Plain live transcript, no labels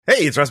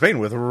Hey, it's Ross Bain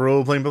with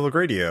Role Playing Public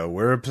Radio.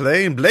 We're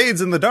playing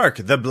Blades in the Dark,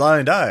 The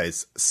Blind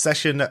Eyes,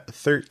 Session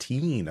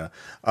 13.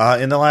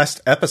 In the last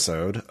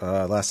episode,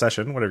 last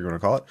session, whatever you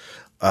want to call it,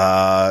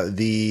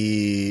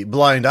 the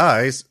Blind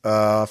Eyes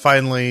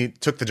finally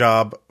took the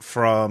job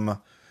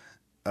from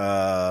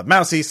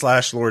Mousy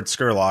 / Lord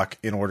Skurlock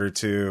in order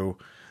to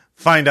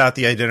find out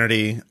the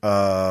identity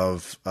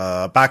of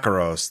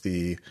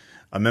Baccaros,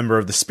 a member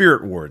of the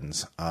Spirit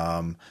Wardens.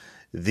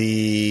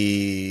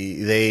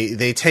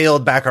 They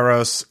tailed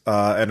Baccaros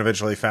and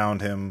eventually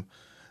found him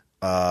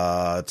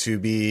to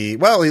be,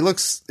 well, he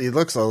looks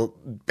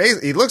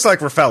like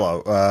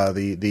Rafello,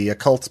 the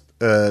occult,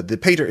 the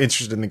painter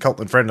interested in the occult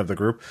and friend of the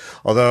group,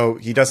 although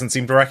he doesn't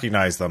seem to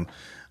recognize them,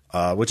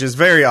 which is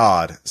very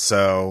odd.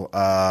 So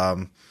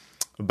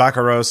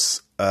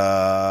Baccaros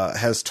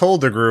has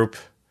told the group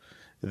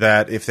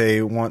that if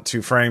they want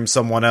to frame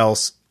someone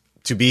else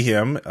to be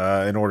him,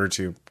 in order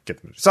to get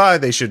them to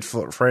decide, they should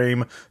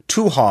frame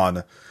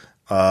Tuhan,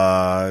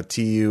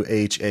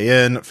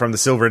 Tuhan, from the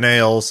Silver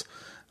Nails,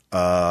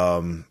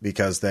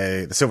 because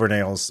the Silver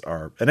Nails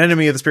are an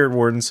enemy of the Spirit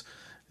Wardens,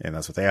 and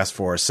that's what they asked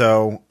for.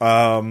 So,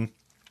 but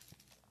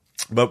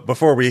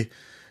before we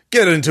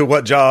get into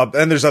what job,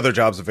 and there's other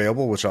jobs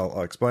available, which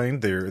I'll explain.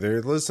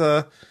 There was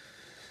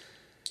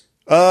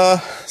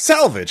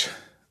salvage.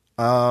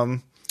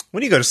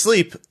 When you go to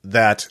sleep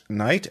that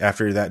night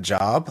after that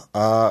job,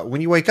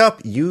 when you wake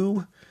up,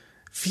 you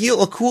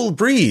feel a cool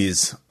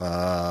breeze.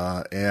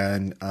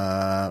 And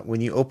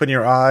when you open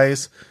your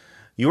eyes,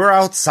 you are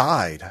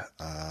outside.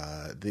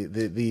 But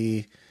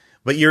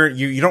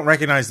you don't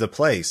recognize the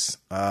place.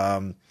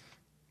 Not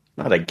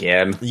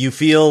again. You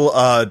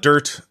feel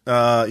dirt.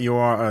 You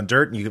are on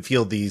dirt, and you can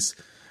feel these.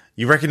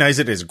 You recognize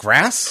it as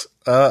grass.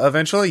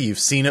 Eventually, you've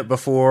seen it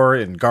before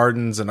in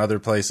gardens and other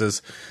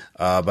places,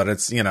 but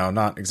it's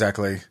not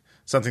exactly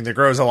something that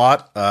grows a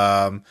lot.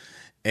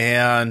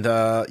 And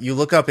you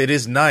look up, it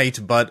is night,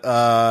 but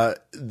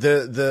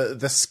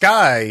the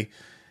sky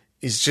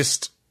is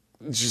just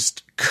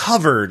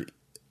covered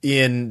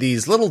in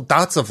these little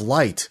dots of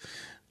light.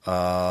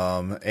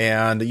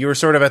 And you're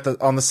sort of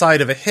on the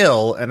side of a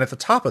hill, and at the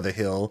top of the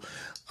hill,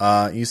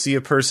 you see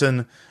a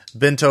person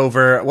bent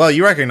over. Well,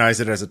 you recognize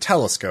it as a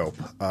telescope,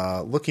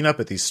 looking up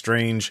at these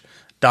strange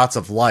dots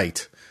of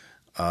light.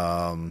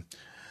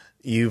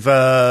 You've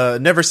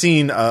never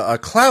seen a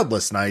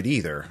cloudless night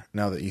either.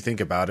 Now that you think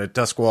about it,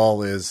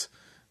 Duskwall is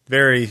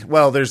very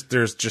well.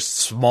 There's just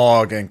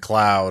smog and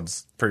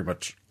clouds pretty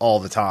much all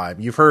the time.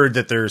 You've heard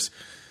that there's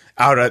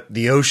out at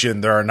the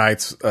ocean there are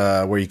nights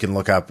where you can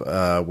look up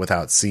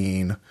without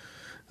seeing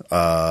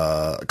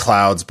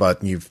clouds,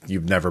 but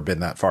you've never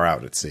been that far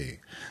out at sea.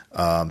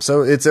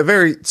 So it's a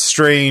very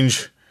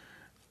strange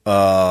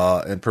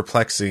and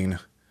perplexing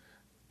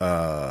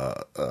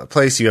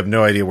place. You have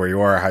no idea where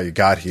you are, how you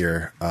got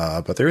here,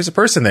 but there is a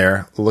person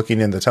there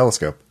looking in the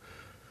telescope.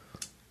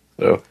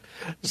 So,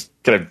 just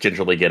kind of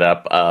gingerly get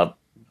up,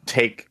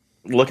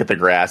 look at the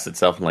grass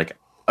itself, and like,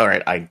 all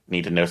right, I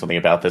need to know something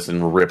about this,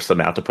 and rip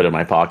some out to put in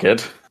my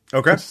pocket.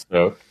 Okay.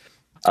 So,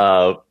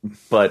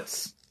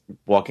 but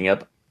walking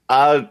up,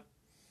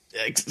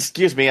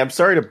 excuse me, I'm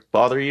sorry to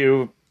bother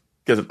you,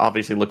 because it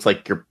obviously looks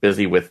like you're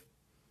busy with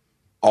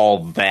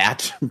all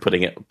that.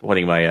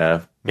 Pointing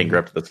my finger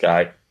up to the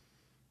sky.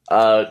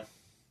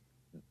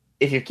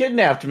 If you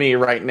kidnapped me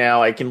right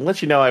now, I can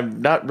let you know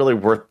I'm not really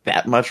worth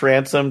that much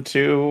ransom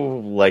to.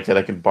 Like that,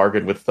 I can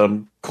bargain with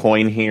some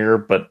coin here,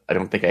 but I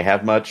don't think I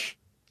have much.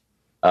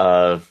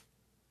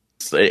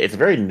 It's a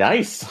very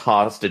nice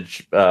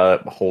hostage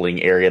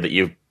holding area that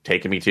you've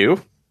taken me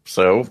to.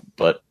 So,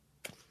 but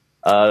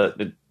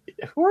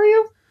who are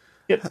you?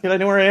 Can I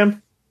know where I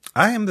am?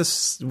 I am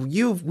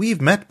we've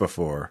met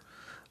before.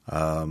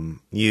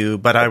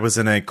 But I was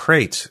in a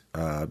crate,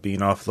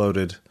 being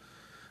offloaded,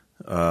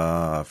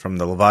 from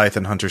the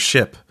Leviathan Hunter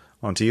ship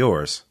onto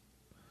yours.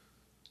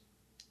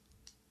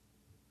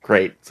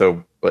 Great.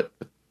 So, but,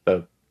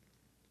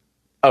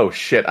 oh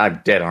shit,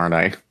 I'm dead, aren't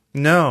I?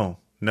 No.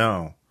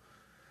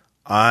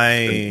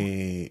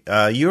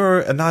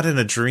 You're not in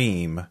a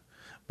dream,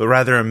 but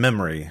rather a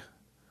memory.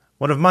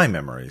 One of my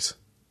memories.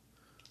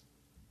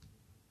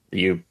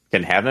 You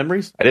can have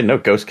memories? I didn't know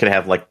ghosts could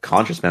have, like,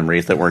 conscious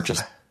memories that weren't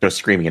just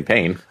screaming in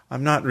pain.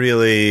 I'm not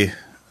really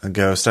a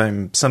ghost.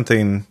 I'm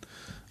something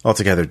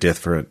altogether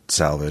different,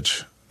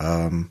 Salvage.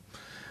 This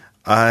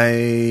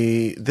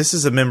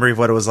is a memory of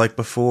what it was like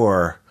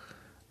before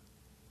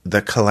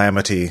the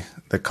calamity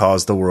that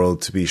caused the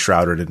world to be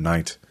shrouded in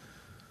night.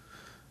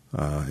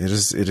 It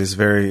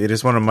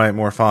is one of my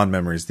more fond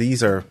memories.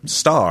 These are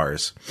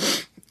stars.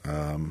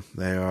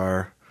 They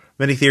are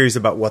many theories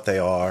about what they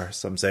are.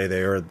 Some say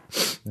they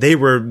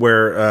were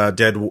where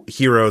dead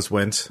heroes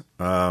went,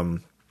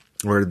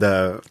 where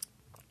the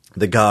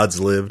gods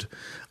lived.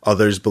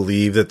 Others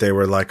believe that they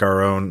were like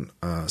our own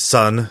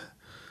sun,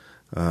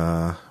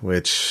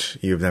 which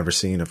you've never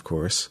seen, of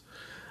course.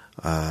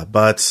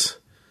 But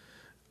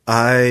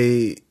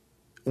I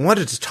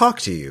wanted to talk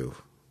to you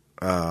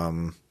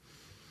about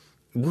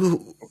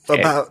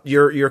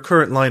your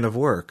current line of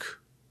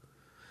work.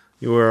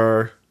 You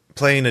are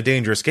playing a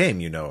dangerous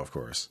game, of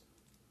course.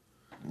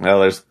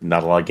 Well, there's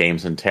not a lot of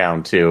games in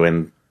town, too,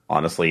 and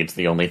honestly, it's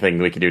the only thing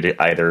we can do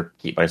to either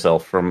keep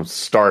myself from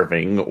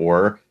starving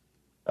or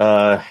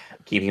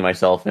keeping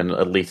myself in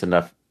at least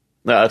enough.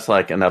 No, it's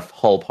like enough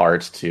hull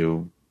parts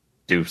to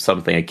do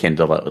something akin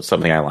to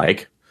something I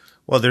like.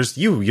 Well, there's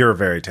you. You're a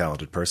very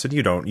talented person.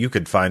 You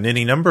could find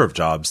any number of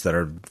jobs that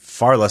are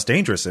far less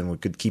dangerous and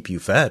could keep you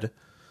fed.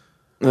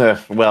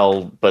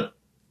 Well, but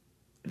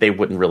they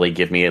wouldn't really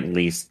give me at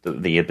least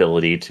the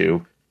ability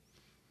to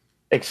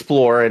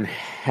explore and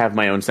have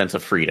my own sense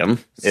of freedom.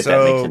 If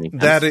that makes any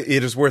sense. That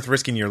it is worth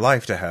risking your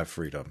life to have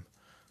freedom.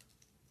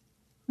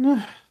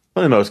 For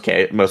the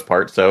most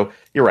part. So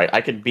you're right.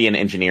 I could be an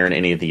engineer in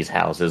any of these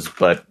houses,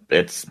 but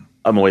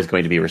I'm always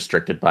going to be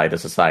restricted by the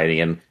society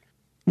and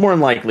more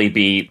than likely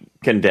be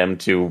condemned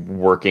to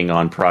working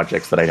on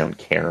projects that I don't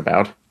care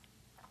about.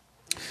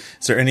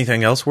 Is there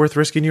anything else worth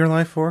risking your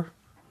life for?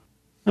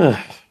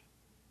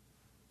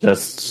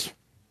 Just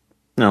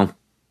no.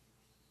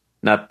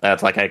 Not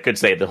that's like I could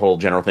say the whole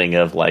general thing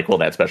of like, well,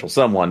 that special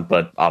someone,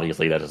 but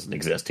obviously that doesn't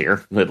exist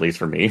here, at least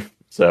for me.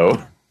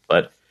 So,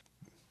 but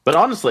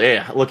honestly,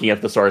 looking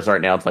at the stars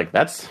right now, it's like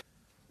that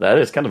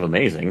is kind of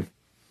amazing.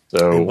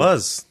 So it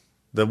was.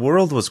 The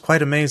world was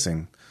quite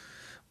amazing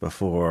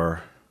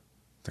before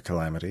the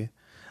calamity.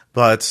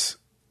 But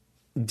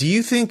do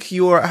you think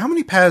how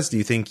many paths do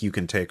you think you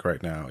can take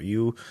right now?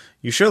 You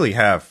surely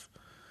have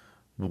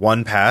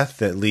one path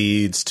that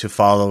leads to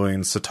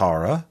following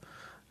Satara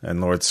and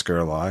Lord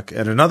Skurlock,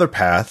 and another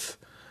path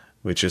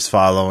which is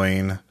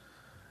following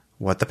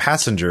what the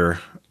Passenger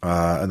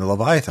and the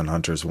Leviathan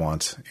Hunters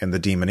want and the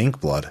Demon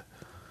Inkblood.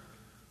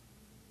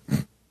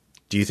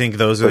 Do you think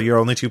those are your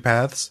only two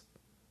paths?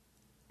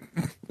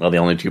 Well, the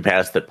only two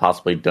paths that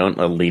possibly don't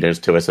lead us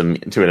to it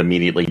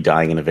immediately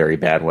dying in a very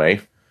bad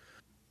way.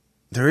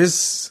 There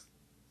is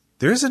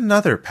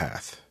another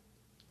path.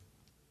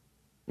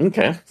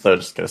 Okay, so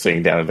just kind of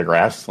sitting down in the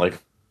grass, like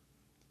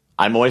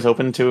I'm always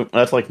open to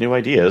new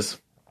ideas.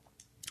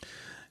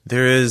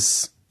 There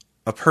is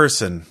a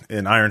person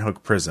in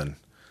Ironhook Prison.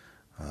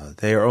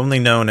 They are only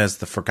known as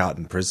the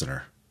Forgotten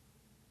Prisoner.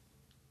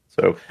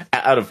 So,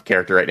 out of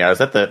character right now, is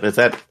that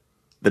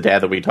the dad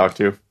that we talked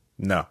to?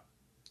 No.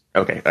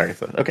 Okay. All right.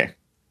 So, okay.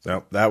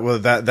 So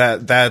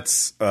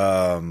that's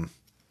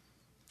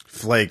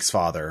Flake's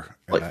father.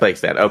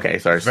 Flake's dad. Okay.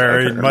 Sorry.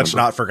 Very much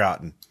not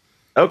forgotten.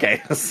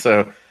 Okay.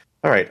 So,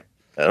 all right.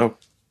 Oh,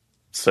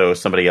 so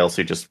somebody else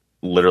who just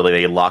literally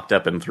they locked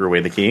up and threw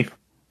away the key.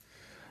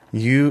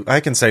 I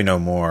can say no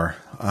more.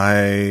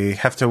 I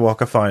have to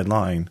walk a fine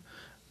line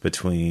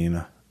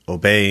between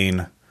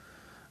obeying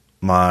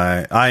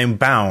I am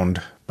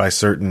bound by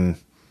certain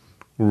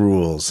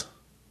rules,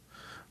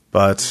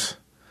 but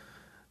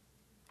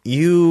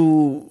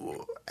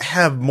you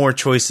have more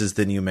choices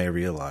than you may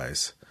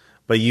realize.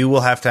 But you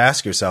will have to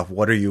ask yourself,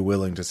 what are you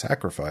willing to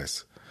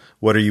sacrifice?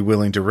 What are you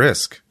willing to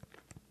risk?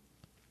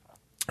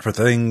 For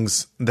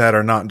things that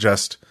are not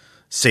just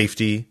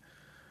safety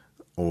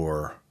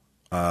or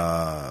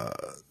I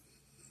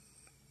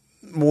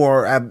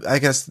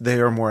guess they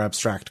are more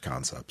abstract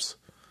concepts.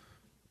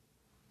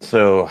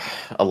 So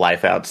a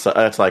life outside,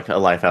 that's like a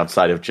life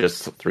outside of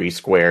just 3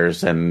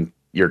 squares and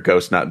your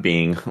ghost not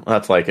being,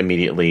 that's like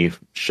immediately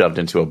shoved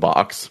into a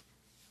box.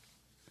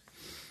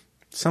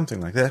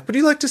 Something like that. Would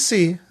you like to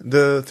see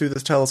through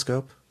the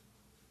telescope?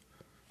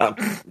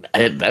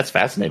 That's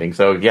fascinating.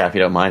 So yeah, if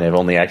you don't mind, I've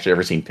only actually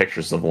ever seen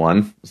pictures of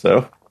one.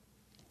 So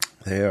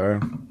they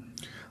are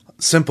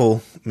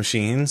simple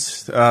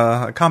machines.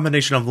 A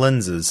combination of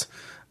lenses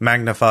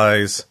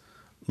magnifies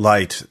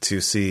light to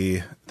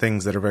see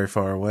things that are very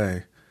far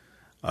away.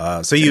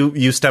 So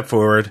you step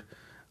forward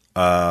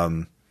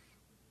and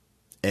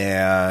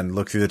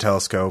look through the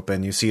telescope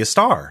and you see a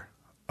star.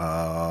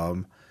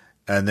 And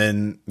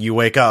then you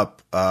wake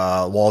up.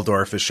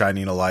 Waldorf is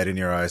shining a light in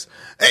your eyes.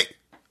 Hey,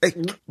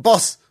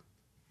 boss.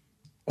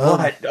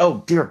 What?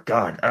 Oh, dear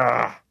God.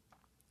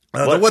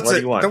 What do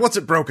you want? The what's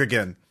it broke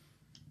again.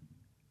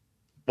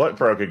 What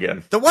broke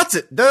again? The what's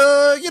it?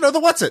 The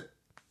what's it?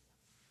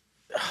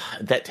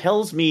 That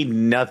tells me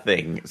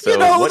nothing. So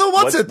the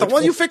what's it? The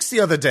one you fixed the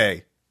other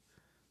day.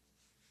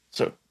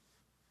 So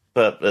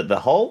the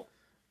hull?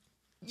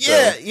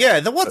 Yeah.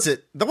 The what's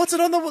it? The what's it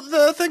on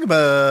the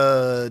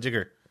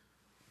thingamajigger?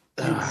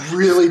 You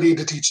really need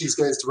to teach these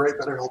guys to write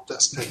better help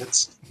desk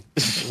tickets.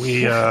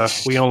 We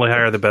only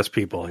hire the best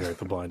people here at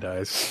the Blind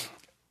Eyes.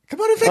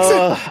 Come on and fix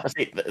it.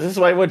 See, this is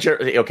why I want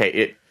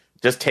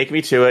just take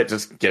me to it.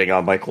 Just getting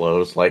on my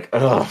clothes, like,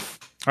 ugh.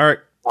 All right.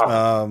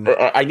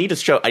 I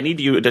need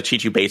you to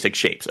teach you basic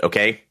shapes,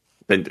 okay?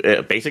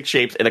 Basic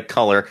shapes and a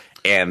color,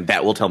 and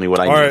that will tell me what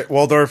I need. All right,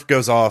 Waldorf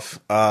goes off,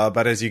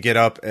 but as you get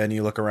up and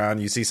you look around,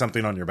 you see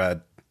something on your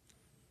bed.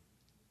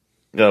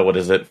 What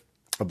is it?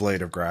 A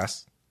blade of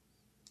grass.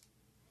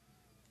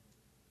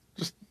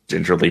 Just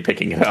gingerly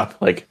picking it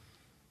up, like,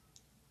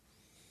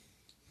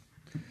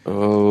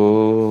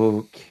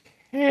 okay.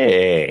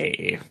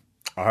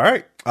 All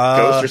right.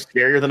 Ghosts are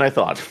scarier than I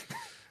thought.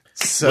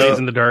 Blades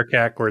in the Dark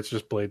hack where it's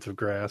just blades of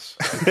grass.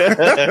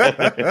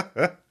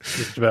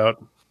 Just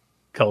about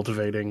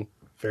cultivating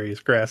various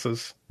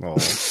grasses. Oh.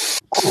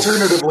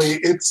 Alternatively,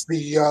 it's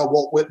the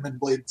Walt Whitman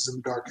Blades in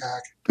the Dark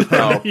hack.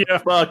 Oh, Yeah.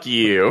 fuck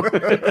you.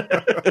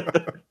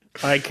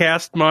 I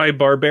cast my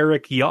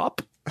barbaric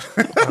yop.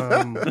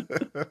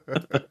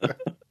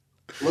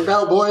 Look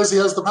out, boys! He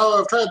has the power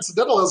of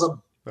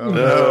transcendentalism. Oh,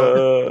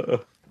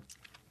 no.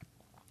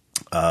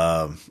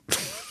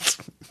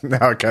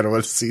 Now I kind of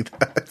want to see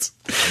that.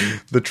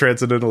 The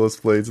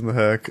Transcendentalist Blades in the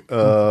Heck.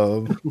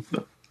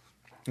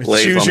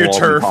 Blades Choose on your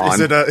Walden turf.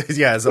 Pond.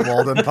 Is it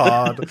Walden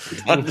Pond?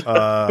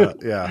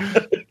 Yeah.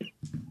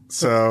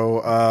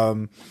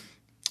 So,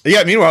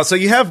 meanwhile, so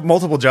you have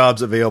multiple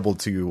jobs available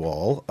to you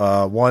all.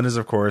 One is,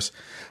 of course,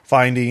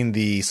 finding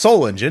the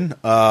Soul Engine.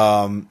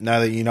 Now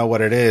that you know what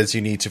it is,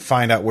 you need to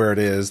find out where it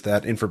is.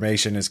 That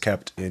information is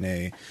kept in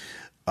a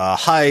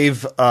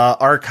Hive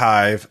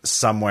archive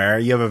somewhere.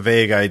 You have a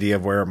vague idea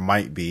of where it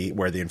might be,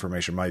 where the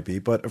information might be.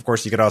 But, of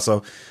course, you could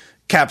also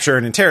capture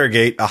and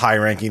interrogate a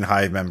high-ranking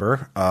Hive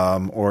member,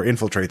 or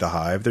infiltrate the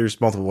Hive. There's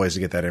multiple ways to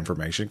get that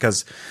information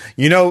because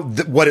you know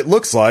what it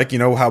looks like. You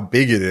know how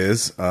big it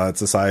is.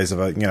 It's the size of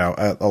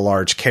a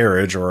large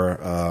carriage,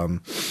 or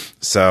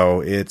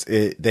so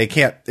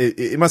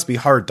it must be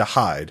hard to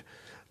hide.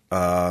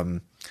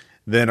 Then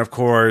of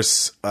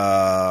course,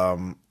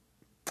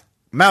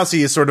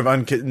 Mousy is sort of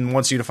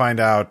wants you to find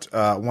out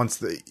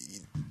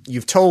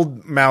you've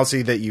told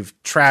Mousy that you've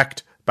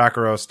tracked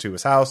Bakaros to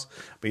his house,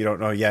 but you don't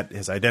know yet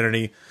his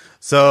identity.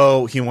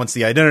 So he wants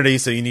the identity,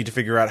 so you need to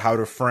figure out how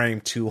to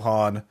frame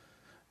Tuhan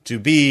to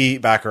be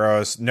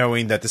Bakaros,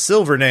 knowing that the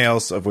Silver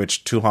Nails, of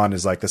which Tuhan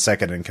is like the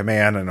second in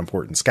command, an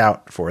important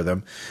scout for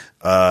them,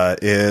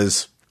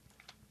 is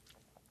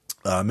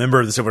a member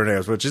of the Silver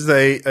Nails, which is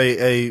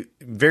a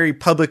very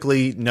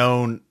publicly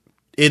known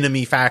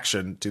enemy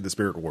faction to the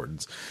Spirit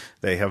Wardens.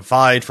 They have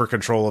vied for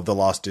control of the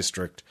Lost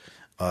District,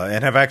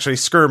 and have actually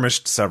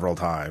skirmished several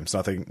times.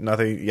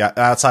 Nothing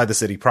outside the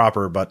city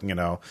proper, but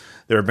there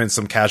have been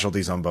some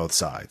casualties on both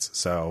sides.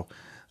 So,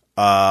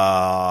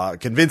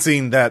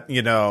 convincing that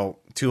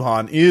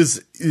Tuhan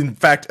is in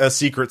fact a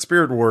secret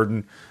Spirit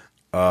Warden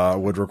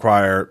would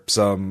require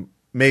some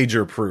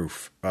major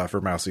proof for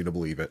Mousy to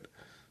believe it.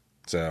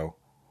 So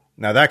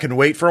now that can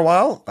wait for a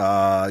while.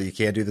 You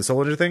can't do the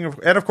Soul Engine thing,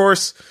 and of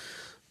course,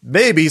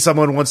 maybe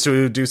someone wants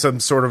to do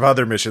some sort of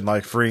other mission,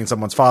 like freeing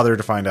someone's father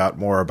to find out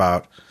more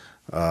about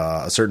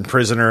a certain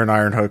prisoner in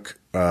Ironhook.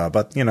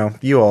 But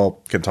you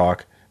all can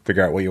talk,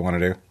 figure out what you want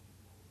to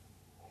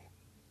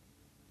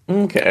do.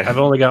 Okay. I've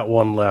only got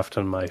one left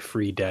on my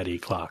free daddy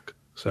clock.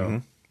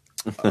 So,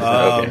 Okay.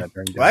 Well,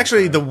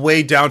 actually, the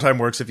way downtime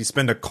works, if you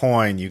spend a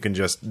coin, you can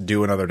just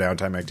do another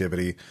downtime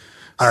activity.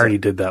 I already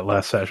did that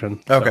last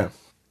session. Okay.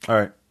 All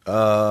right.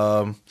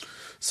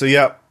 So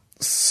yeah.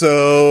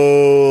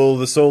 So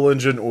the Soul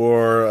Engine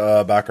or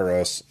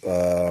Bakaros,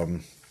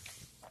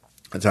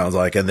 it sounds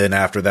like, and then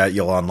after that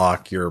you'll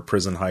unlock your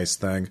prison heist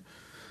thing.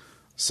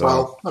 So,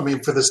 Well, I mean,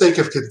 for the sake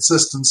of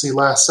consistency,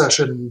 last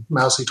session,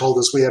 Mousy told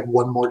us we had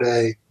one more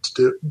day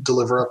to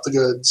deliver up the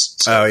goods.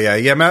 So, oh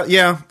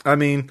yeah. I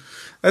mean,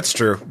 that's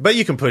true, but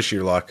you can push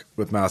your luck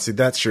with Mousy.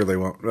 That surely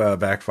won't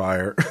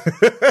backfire.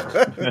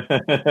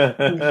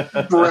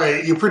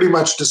 right, you pretty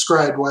much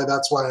described why.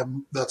 That's what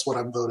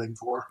I'm voting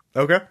for.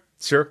 Okay,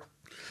 sure.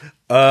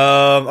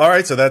 All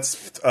right, so that's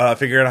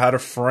figuring out how to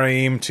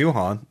frame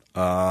Tuhan.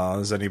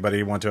 Does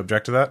anybody want to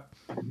object to that?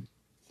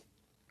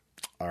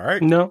 All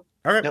right. No.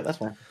 All right. No, that's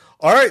fine.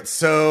 All right.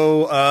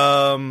 So,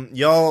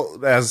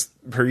 y'all, as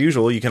per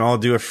usual, you can all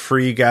do a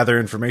free gather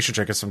information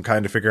check of some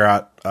kind to figure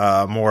out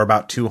more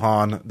about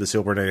Tuhan, the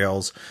Silver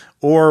Nails,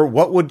 or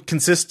what would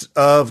consist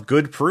of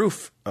good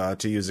proof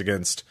to use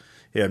against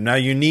him. Now,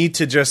 you need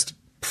to just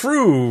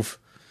prove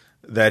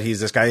that he's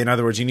this guy. In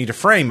other words, you need to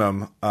frame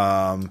him.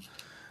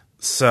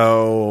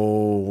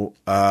 So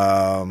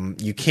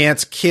you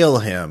can't kill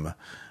him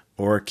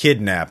or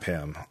kidnap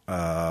him.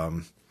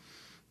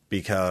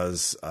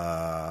 Because,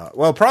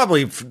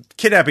 probably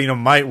kidnapping him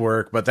might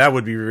work, but that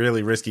would be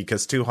really risky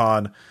because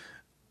Tuhan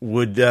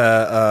would,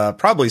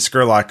 probably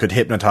Skurlock could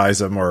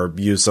hypnotize him or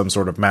use some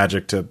sort of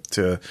magic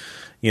to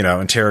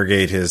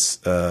interrogate his,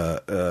 you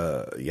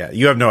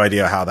have no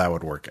idea how that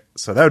would work.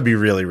 So that would be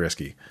really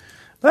risky.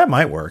 That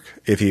might work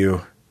if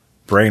you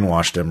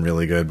brainwashed him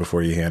really good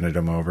before you handed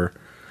him over.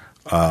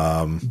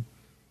 How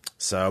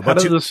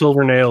does the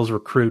Silver Nails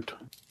recruit?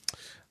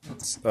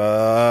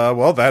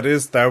 That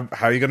is how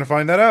are you going to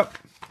find that out?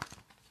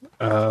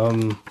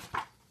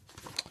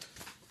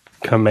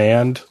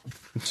 Command.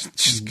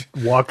 Just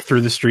walk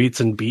through the streets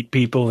and beat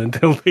people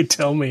until they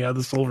tell me how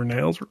the Silver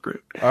Nails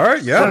recruit. All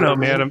right, yeah. I don't know,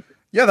 man.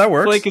 Yeah, that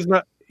works. Blake is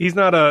not. He's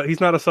not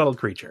a subtle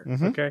creature.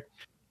 Mm-hmm. Okay.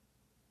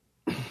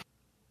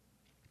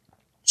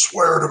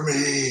 Swear to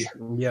me.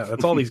 Yeah,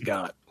 that's all he's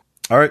got.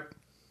 All right.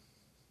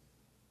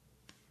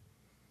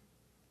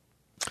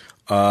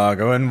 Go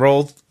ahead and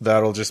roll.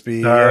 That'll just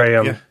be. Sorry,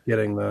 I'm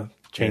getting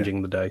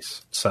changing the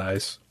dice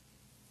size.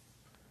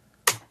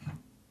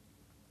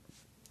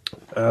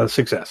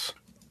 Success.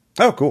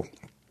 Oh, cool.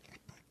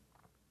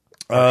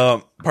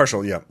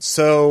 Partial, yeah.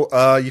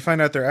 So you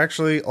find out they're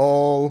actually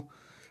all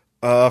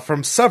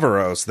from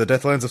Severos, the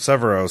Deathlands of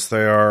Severos.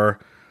 They are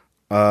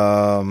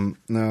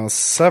now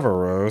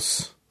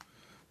Severos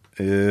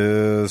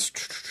is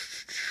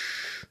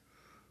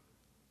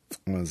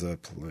what is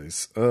that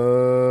place?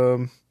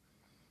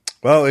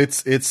 Well,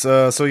 it's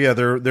so yeah,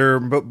 they're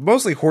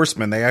mostly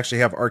horsemen. They actually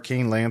have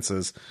arcane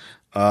lances.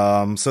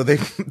 So they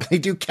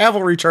do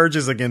cavalry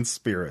charges against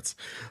spirits.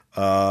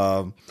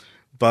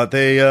 But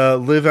they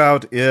live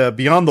out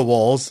beyond the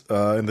walls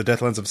in the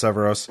Deathlands of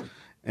Severos.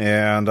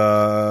 And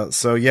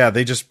so yeah,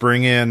 they just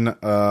bring in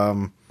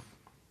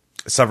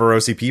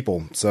Severosi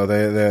people. So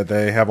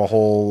they have a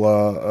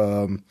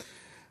whole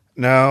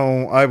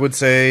now I would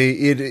say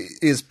it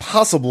is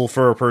possible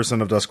for a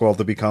person of Duskwall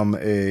to become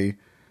a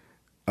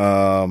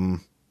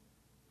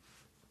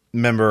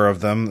member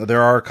of them.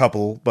 There are a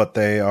couple, but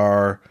they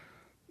are,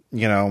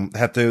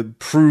 have to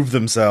prove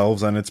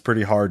themselves, and it's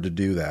pretty hard to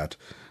do that.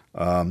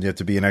 You have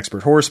to be an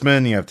expert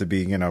horseman. You have to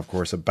be, of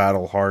course, a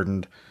battle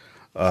hardened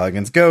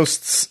against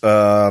ghosts.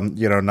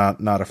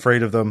 Not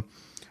afraid of them.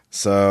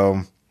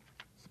 So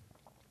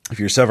if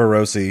you're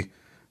Severosi,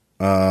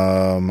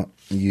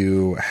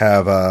 you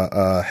have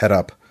a head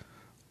up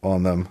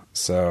on them.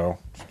 So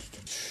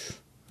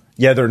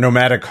yeah, they're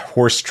nomadic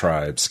horse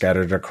tribes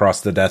scattered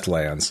across the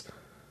Deathlands.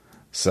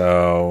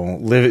 So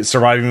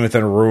surviving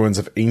within ruins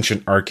of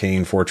ancient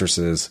arcane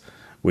fortresses,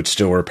 which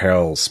still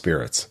repel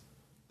spirits.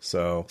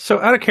 So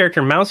out of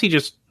character, Mousy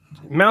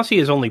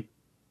has only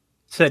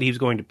said he's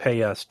going to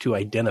pay us to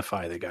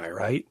identify the guy,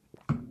 right?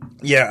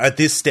 Yeah, at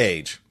this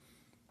stage.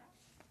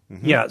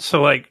 Mm-hmm. Yeah,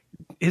 so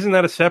isn't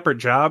that a separate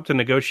job to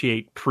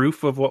negotiate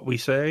proof of what we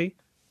say?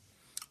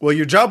 Well,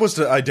 your job was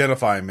to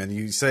identify him, and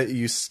you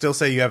still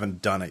say you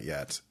haven't done it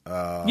yet.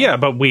 Yeah,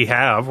 but we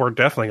have. We're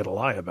definitely going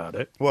to lie about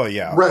it. Well,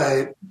 yeah,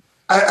 right.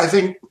 I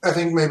think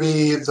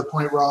maybe the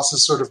point Ross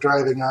is sort of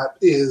driving at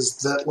is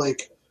that,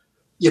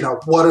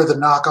 what are the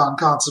knock-on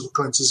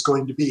consequences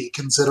going to be,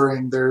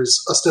 considering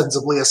there's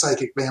ostensibly a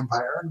psychic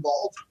vampire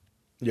involved?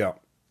 Yeah.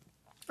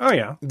 Oh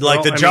yeah.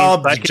 The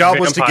job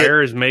was to get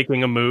is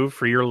making a move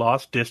for your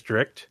lost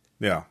district.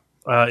 Yeah.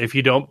 If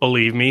you don't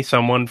believe me,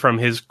 someone from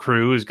his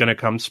crew is going to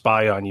come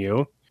spy on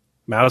you.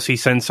 Mousy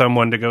sends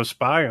someone to go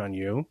spy on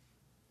you,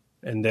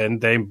 and then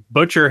they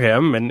butcher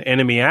him, and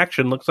enemy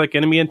action looks like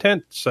enemy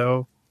intent.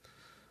 So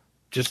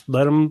just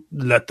let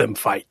them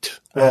fight.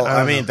 Well,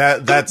 I mean,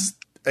 that's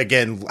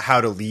again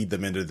how to lead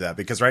them into that,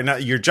 because right now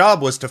your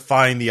job was to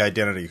find the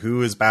identity.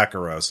 Who is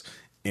Baccaros?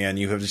 And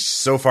you have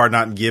so far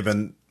not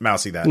given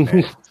Mousy that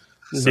name.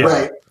 So.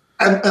 Right.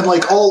 And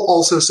I'll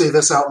also say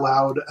this out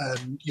loud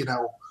and,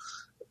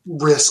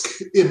 risk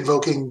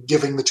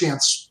giving the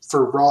chance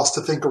for Ross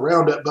to think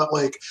around it. But,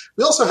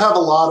 we also have a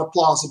lot of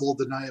plausible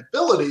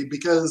deniability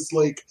because,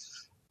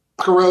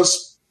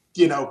 Baccaros,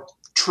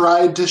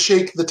 tried to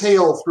shake the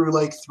tail through,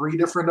 3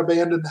 different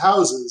abandoned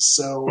houses.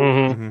 So,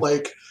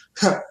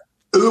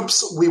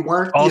 oops, we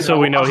weren't. Also,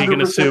 we know he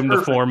can assume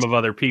the form of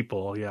other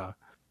people. Yeah.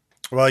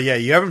 Well, yeah,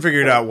 you haven't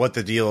figured out what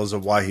the deal is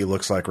of why he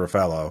looks like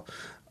Raffaello,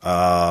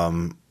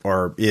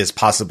 or is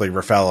possibly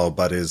Raffaello,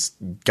 but is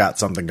got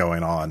something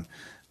going on,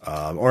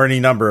 or any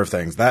number of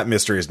things. That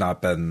mystery has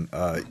not been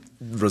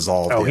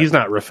resolved. Oh, yet. He's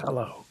not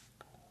Raffaello.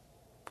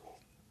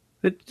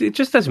 It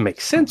just doesn't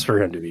make sense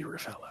for him to be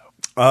Raffaello.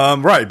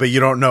 Right, but you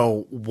don't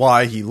know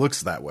why he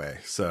looks that way.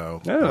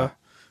 So,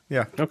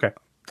 yeah, okay,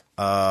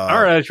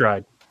 all right, I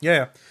tried.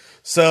 Yeah.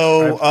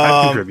 So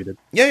I've contributed.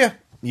 Yeah.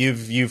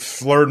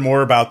 You've learned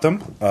more about them,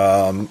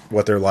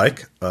 what they're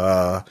like,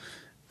 and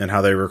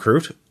how they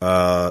recruit.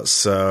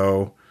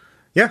 So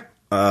yeah.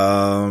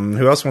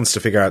 Who else wants to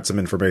figure out some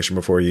information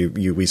before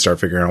we start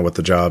figuring out what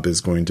the job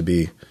is going to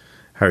be?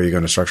 How are you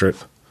going to structure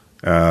it?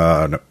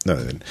 No.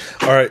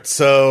 All right.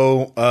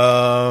 So,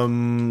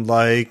 fine.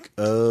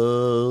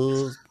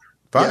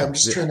 Yeah, I'm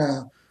just trying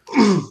to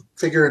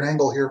figure an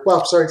angle here.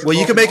 Well, sorry. Well,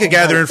 you can make a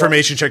gather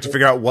information check to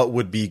figure out what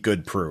would be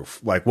good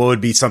proof. What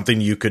would be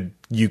something you could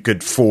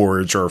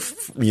forge or,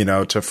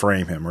 to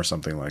frame him or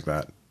something like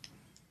that.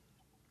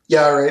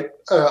 Yeah. All right.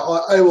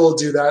 I will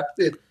do that.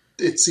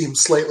 It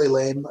seems slightly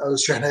lame. I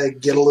was trying to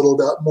get a little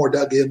more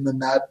dug in than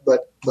that,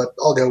 but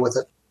I'll go with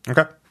it.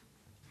 Okay.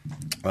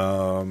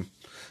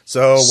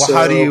 So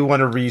how do you want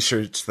to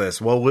research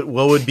this? What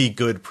would be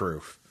good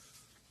proof?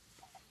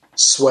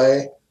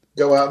 Sway.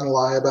 Go out and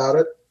lie about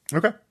it.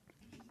 Okay.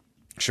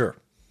 Sure.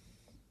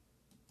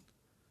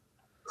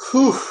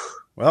 Whew.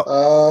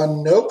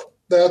 Well. Nope.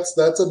 That's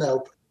a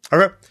nope.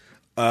 Okay.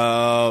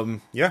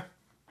 Yeah.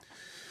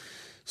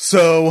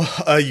 So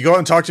you go out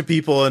and talk to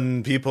people,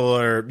 and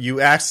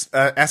you ask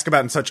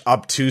about in such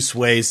obtuse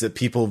ways that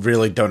people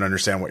really don't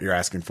understand what you're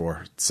asking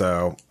for.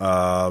 So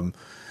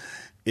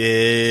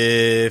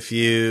if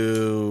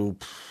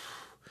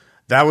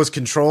that was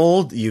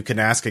controlled, you can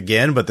ask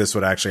again, but this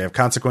would actually have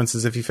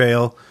consequences if you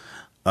fail.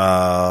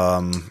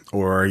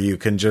 Or you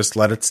can just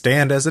let it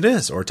stand as it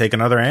is, or take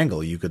another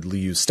angle. You could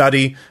use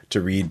study to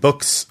read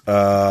books,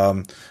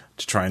 to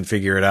try and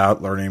figure it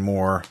out, learning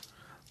more.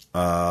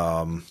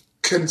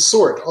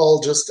 consort. I'll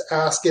just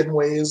ask in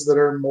ways that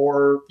are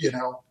more,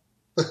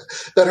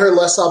 that are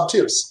less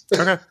obtuse.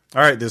 Okay.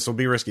 All right. This will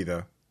be risky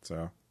though.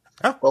 So.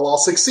 Well, I'll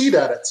succeed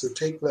at it. So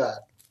take that.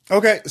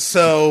 Okay,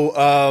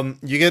 so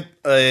you get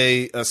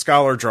a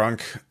scholar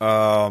drunk,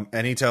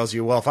 and he tells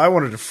you, well, if I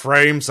wanted to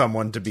frame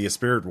someone to be a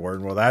spirit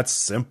warden, well, that's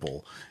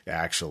simple,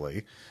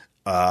 actually.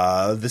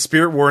 The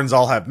spirit wardens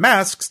all have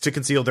masks to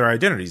conceal their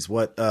identities.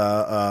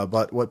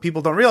 But what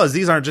people don't realize,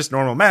 these aren't just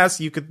normal masks.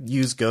 You could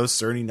use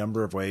ghosts or any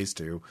number of ways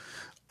to,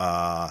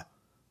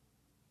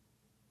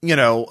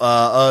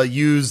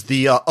 use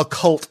the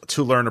occult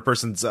to learn a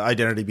person's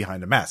identity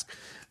behind a mask.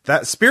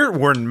 That spirit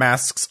warden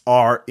masks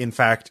are, in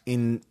fact,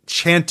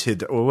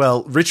 enchanted,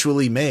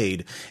 ritually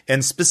made,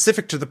 and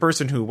specific to the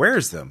person who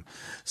wears them.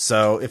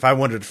 So if I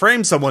wanted to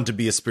frame someone to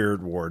be a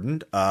spirit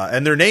warden,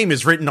 and their name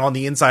is written on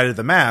the inside of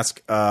the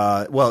mask,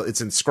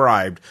 it's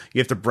inscribed. You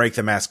have to break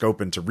the mask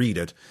open to read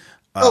it.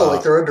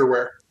 Like their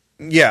underwear.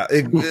 Yeah.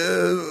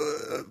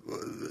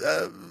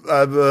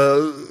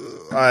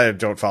 I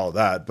don't follow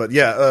that, but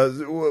yeah,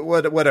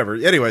 whatever.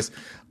 Anyways,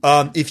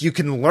 if you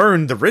can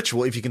learn the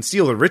ritual, if you can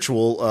steal the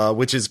ritual,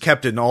 which is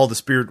kept in all the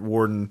spirit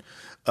warden,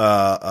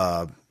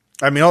 all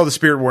the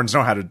spirit wardens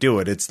know how to do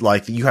it. It's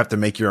like you have to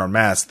make your own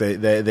mask. They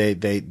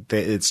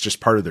it's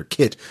just part of their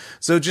kit.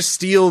 So just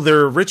steal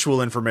their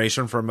ritual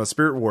information from a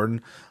spirit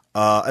warden,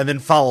 and then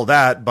follow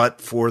that,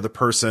 but for the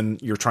person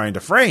you're trying to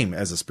frame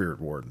as a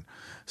spirit warden.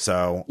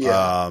 So,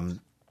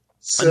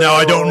 now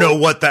I don't know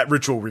what that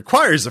ritual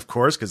requires, of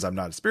course, because I'm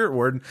not a spirit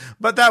warden,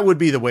 but that would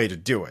be the way to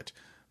do it.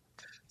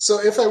 So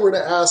if I were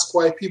to ask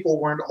why people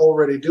weren't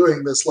already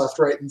doing this left,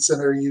 right, and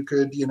center, you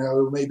could,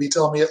 maybe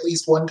tell me at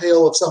least one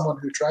tale of someone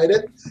who tried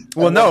it.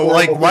 Well, no,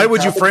 why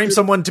would you frame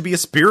someone to be a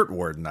spirit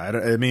warden?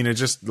 It's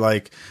just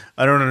I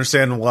don't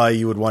understand why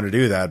you would want to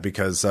do that,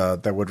 because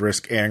that would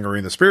risk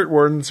angering the spirit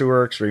wardens, who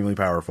are extremely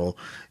powerful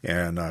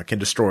and can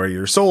destroy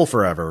your soul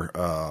forever,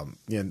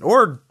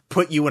 or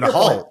put you in a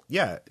hole.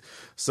 Yeah.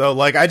 So,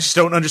 I just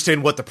don't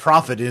understand what the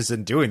profit is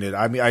in doing it.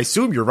 I mean, I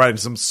assume you're writing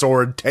some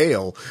sword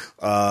tale,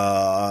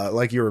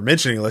 like you were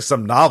mentioning, like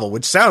some novel,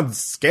 which sounds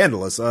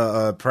scandalous.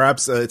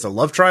 Perhaps it's a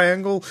love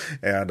triangle,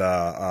 and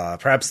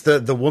perhaps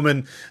the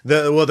woman,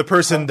 the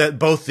person that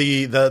both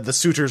the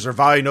suitors are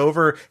vying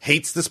over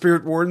hates the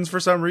spirit wardens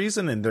for some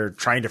reason, and they're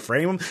trying to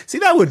frame them. See,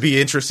 that would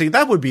be interesting.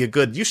 That would be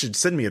you should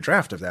send me a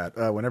draft of that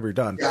whenever you're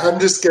done. Yeah,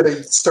 I'm just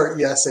gonna start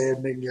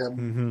yes-anding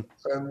him,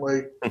 and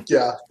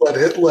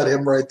let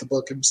him write the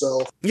book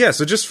himself. Yeah,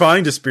 so just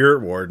find a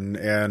spirit warden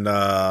and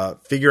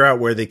figure out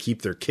where they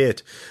keep their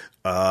kit,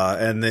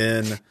 and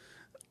then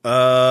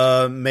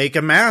make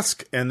a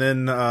mask. And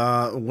then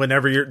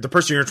whenever the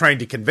person you're trying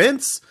to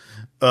convince,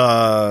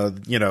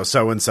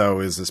 so-and-so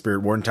is a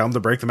spirit warden, tell them to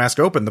break the mask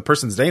open. The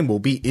person's name will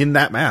be in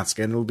that mask,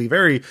 and it'll be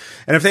and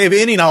if they have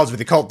any knowledge of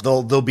the cult,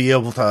 they'll be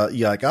able to,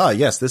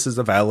 yes, this is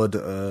a valid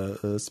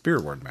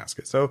spirit warden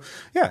mask. So,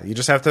 yeah, you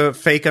just have to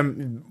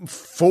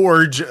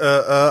forge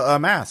a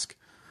mask.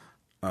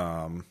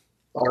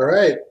 All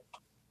right.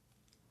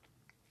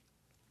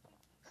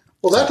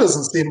 Well, that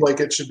doesn't seem like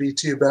it should be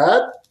too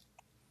bad.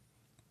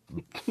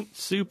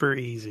 Super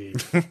easy.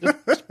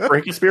 Just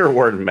break a spirit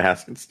warden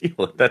mask and steal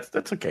it.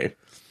 That's okay.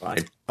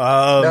 Fine.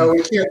 No,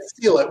 we can't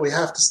steal it. We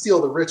have to steal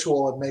the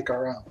ritual and make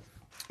our own.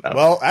 No.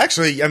 Well,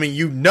 actually,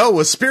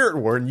 a spirit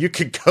warden. You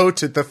could go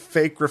to the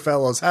fake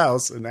Raffello's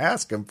house and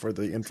ask him for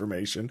the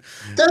information.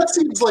 That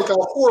seems like a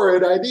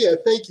horrid idea.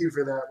 Thank you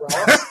for that,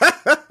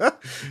 Ross.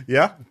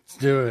 Yeah. Let's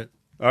do it.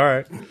 All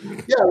right.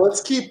 Yeah, let's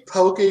keep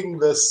poking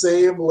the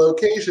same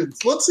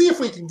locations. Let's see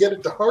if we can get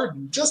it to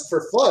harden just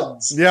for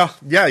funs. Yeah,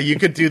 you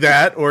could do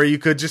that, or you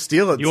could just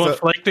steal it. You want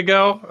Flake to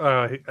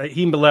go?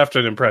 He left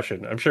an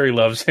impression. I'm sure he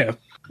loves him.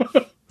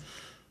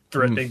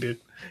 Threatening to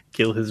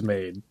kill his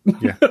maid.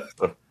 Yeah.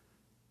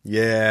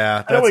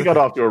 Yeah. I know we got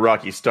off to a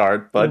rocky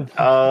start, but can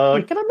I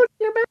look at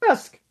your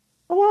mask?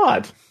 A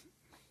lot.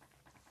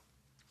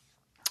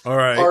 All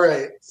right. All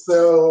right.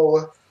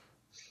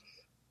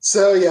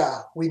 So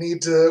yeah, we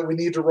need to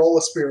roll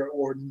a spirit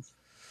warden.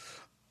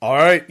 All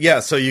right,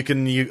 yeah. So you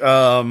can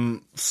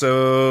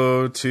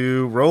so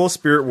to roll a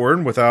spirit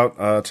warden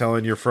without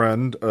telling your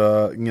friend,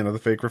 the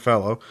fake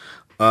Raffello,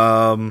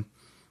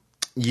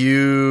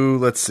 you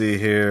let's see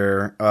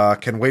here,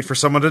 can wait for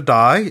someone to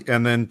die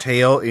and then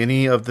tail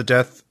any of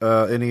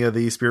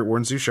the spirit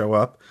wardens who show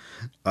up.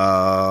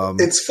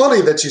 It's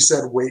funny that you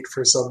said wait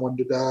for someone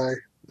to die.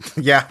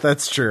 Yeah,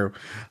 that's true.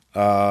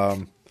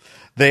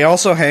 They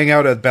also hang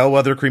out at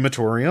Bellwether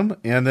Crematorium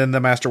and then the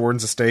Master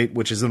Warden's estate,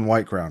 which is in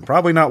White Crown.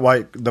 Probably not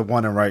the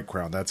one in White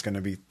Crown. That's going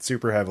to be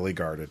super heavily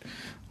guarded.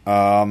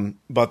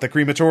 But the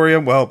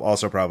crematorium,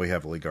 also probably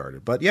heavily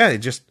guarded. But yeah,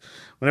 just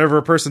whenever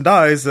a person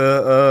dies,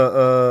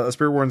 a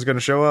spirit warden's going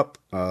to show up.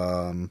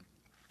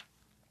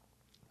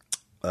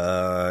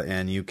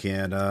 And you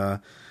can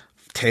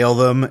tail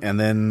them and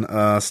then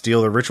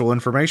steal the ritual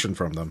information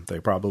from them. They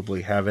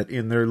probably have it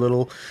in their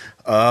little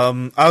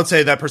I would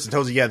say that person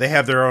tells you, they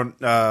have their own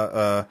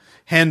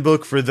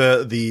handbook for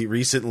the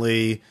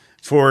recently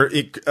for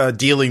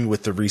dealing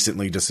with the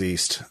recently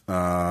deceased.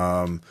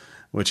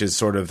 which is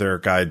sort of their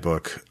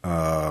guidebook.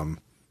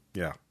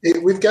 Yeah.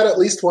 We've got at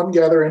least one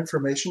gather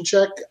information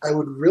check. I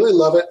would really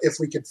love it if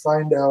we could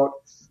find out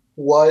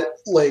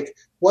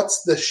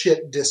what's the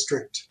shit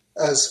district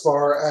as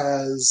far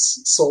as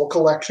soul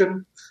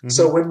collection. Mm-hmm.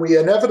 So when we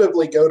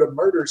inevitably go to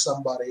murder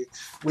somebody,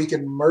 we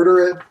can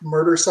murder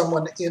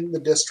someone in the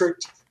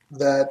district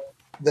that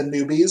the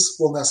newbies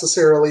will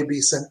necessarily be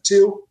sent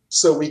to.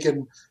 So we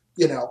can,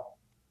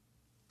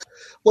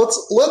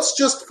 let's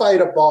just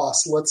fight a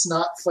boss. Let's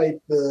not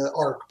fight the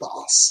ARC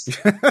boss.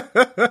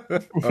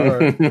 All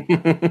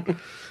right.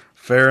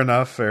 Fair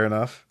enough.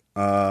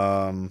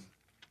 All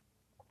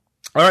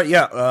right,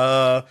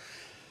 yeah.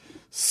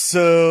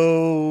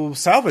 So,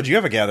 Salvage, you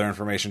have a gather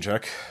information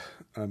check,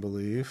 I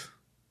believe.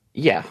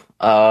 Yeah.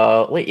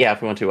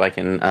 If we want to, I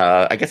can.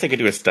 I guess I could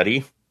do a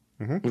study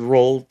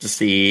roll to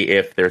see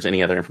if there's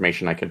any other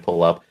information I could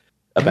pull up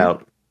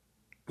about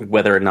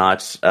whether or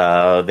not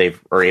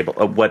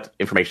what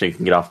information you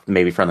can get off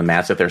maybe from the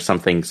maps. If there's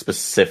something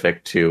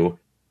specific to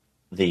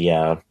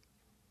the,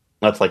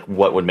 that's like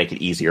what would make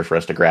it easier for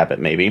us to grab it,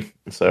 maybe.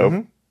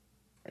 So,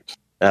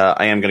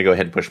 I am going to go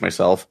ahead and push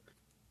myself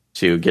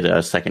to get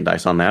a second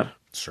dice on that.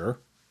 Sure.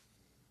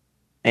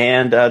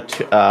 And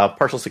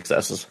partial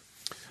successes.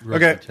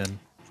 Okay.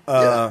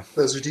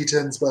 Those are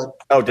D10s, bud.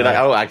 Oh, did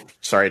I?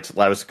 Sorry.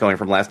 I was going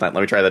from last night.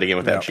 Let me try that again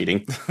without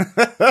cheating.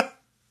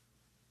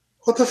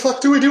 What the fuck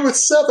do we do with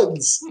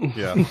 7s?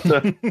 Yeah.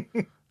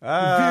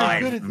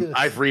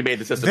 I've remade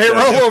the system. They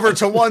roll over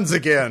to 1s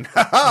again.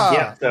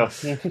 Yeah. So,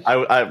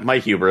 my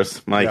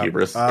hubris.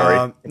 Hubris.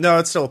 Sorry. No,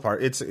 it's still a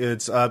part. It's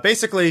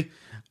basically.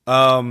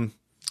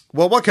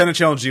 Well, what kind of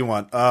challenge do you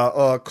want?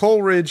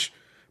 Coleridge,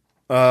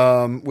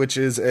 which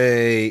is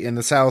in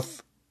the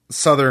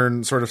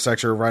southern sort of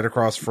sector right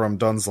across from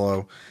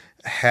Dunslow,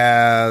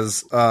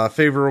 has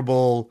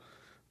favorable.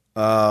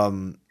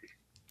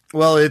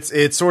 Well,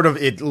 it's sort of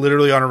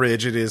literally on a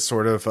ridge. It is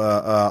sort of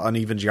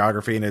uneven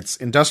geography, and it's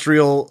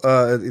industrial.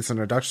 It's an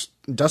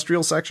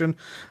industrial section,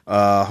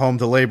 home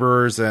to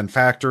laborers and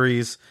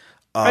factories.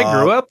 I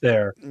grew up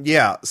there.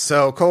 Yeah,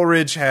 so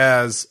Coleridge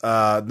has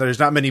there's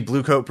not many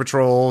blue coat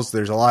patrols.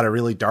 There's a lot of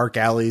really dark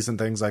alleys and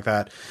things like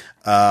that.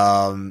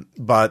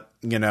 But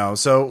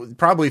so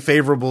probably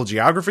favorable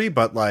geography,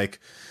 but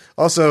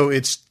also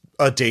it's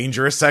a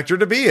dangerous sector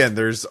to be in.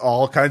 There's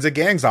all kinds of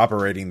gangs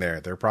operating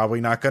there. They're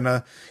probably not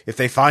gonna, if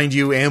they find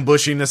you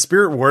ambushing a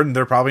spirit warden,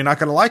 they're probably not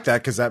gonna like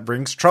that because that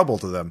brings trouble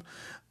to them.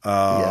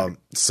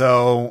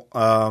 So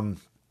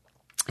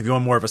if you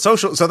want more of a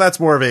social, so that's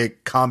more of a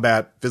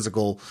combat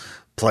physical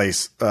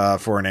place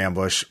for an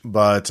ambush.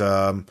 But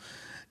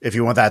if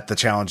you want the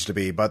challenge to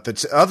be, but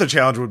the other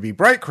challenge would be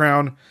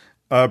Brightstone,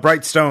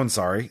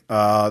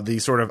 the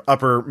sort of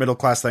upper middle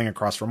class thing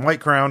across from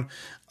White Crown.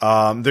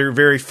 They're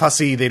very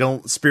fussy.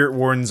 Spirit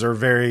wardens are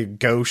very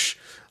gauche.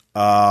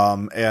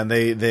 And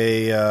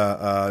they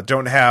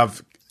don't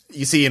have,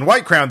 you see, in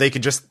White Crown, they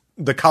can just,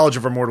 the College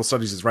of Immortal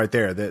Studies is right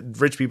there. The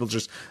rich people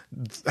just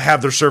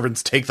have their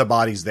servants take the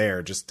bodies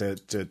there just to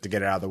get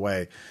it out of the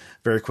way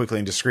very quickly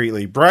and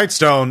discreetly.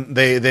 Brightstone,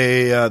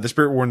 the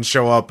spirit wardens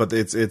show up, but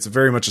it's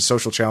very much a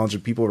social challenge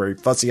and people are very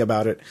fussy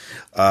about it.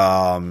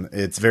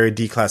 It's very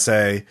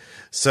D-class-A.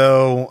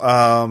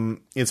 So,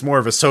 it's more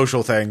of a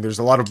social thing. There's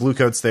a lot of blue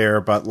coats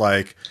there, but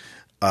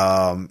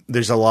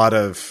there's a lot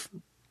of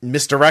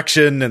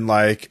misdirection and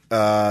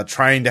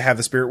trying to have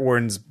the spirit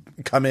wardens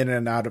come in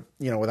and out of,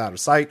 without a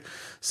sight.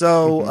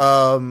 So,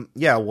 how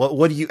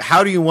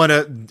do you want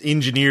to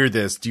engineer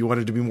this? Do you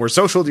want it to be more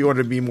social? Do you want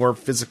it to be more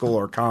physical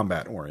or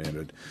combat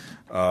oriented?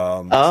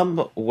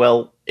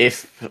 Well,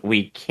 if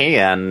we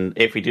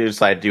do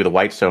decide to do the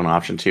Whitestone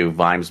option too,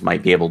 Vimes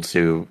might be able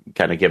to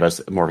kind of give us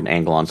more of an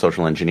angle on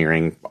social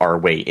engineering our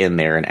way in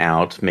there and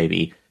out,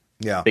 maybe.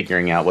 Yeah,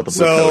 figuring out what the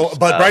blue coats,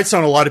 but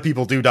Brightstone, a lot of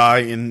people do die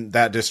in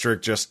that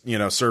district. Just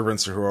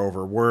servants who are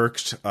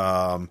overworked.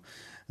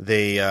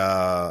 They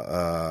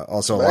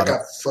also that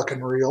got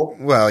fucking real.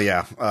 Well,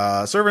 yeah,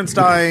 servants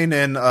dying,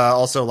 and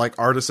also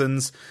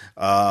artisans.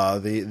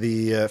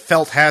 The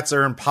felt hats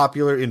are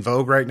popular in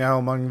vogue right now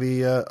among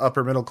the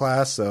upper middle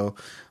class. So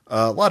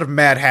a lot of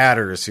Mad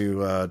Hatters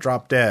who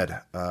drop dead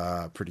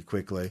pretty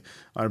quickly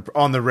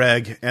on the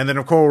reg. And then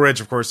at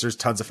Coleridge, of course, there's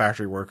tons of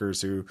factory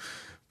workers who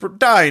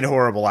die in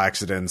horrible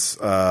accidents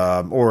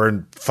or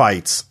in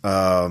fights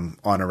on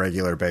a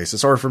regular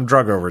basis or from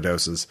drug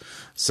overdoses.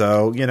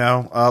 So,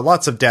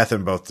 lots of death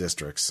in both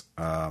districts.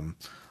 Those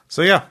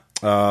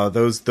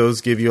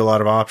give you a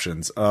lot of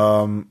options.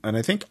 And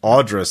I think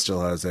Audra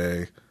still has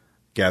a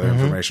gather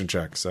information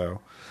check. So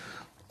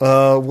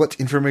what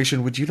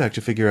information would you like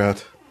to figure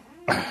out?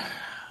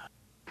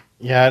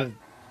 Yeah, I don't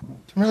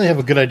really have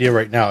a good idea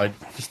right now. I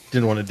just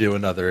didn't want to do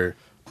another...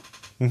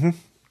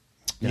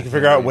 You can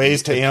figure out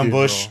ways to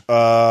ambush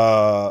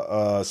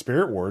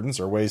spirit wardens,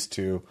 or ways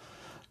to,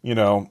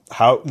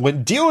 how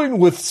when dealing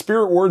with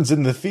spirit wardens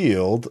in the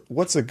field,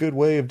 what's a good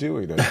way of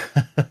doing it?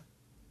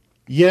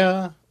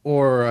 Yeah,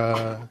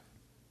 or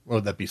what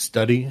would that be?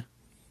 Study.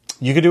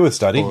 You could do with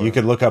study. You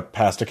could look up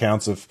past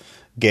accounts of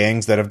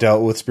gangs that have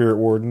dealt with spirit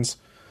wardens,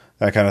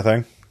 that kind of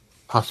thing.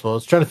 possible. I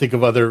was trying to think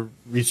of other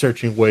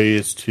researching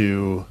ways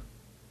to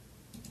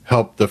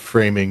help the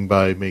framing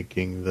by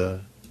making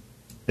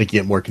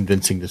it more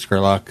convincing to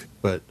Sherlock.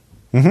 But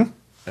I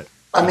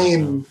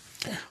mean,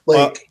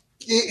 like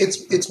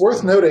it's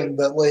worth noting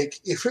that like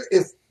if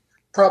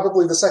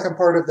probably the second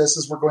part of this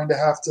is we're going to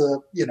have to,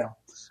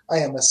 I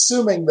am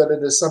assuming that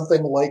it is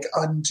something like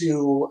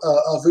unto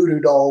a voodoo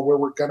doll where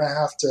we're going to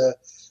have to,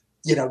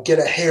 get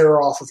a hair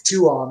off of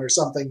Tuon or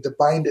something to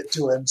bind it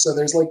to him. So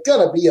there's like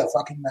going to be a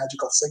fucking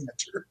magical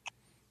signature.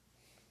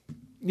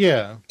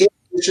 Yeah. In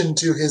addition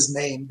to his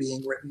name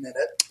being written in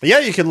it. Yeah,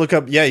 you could look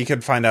up. Yeah, you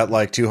could find out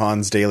like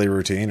Tuhon's daily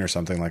routine or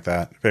something like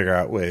that. Figure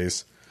out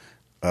ways.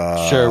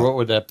 Sure. What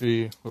would that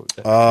be?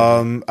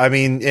 I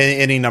mean,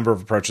 any number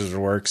of approaches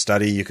would work.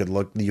 Study. You could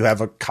look. You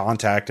have a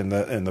contact in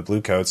the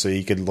Blue Coat, so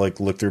you could like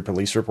look through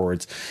police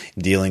reports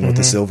dealing with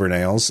the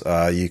Silvernails.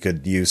 You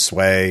could use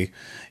sway.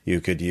 You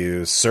could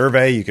use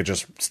survey. You could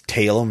just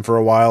tail him for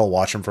a while,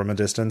 watch him from a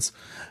distance.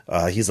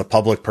 He's a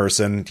public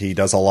person. He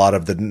does a lot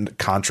of the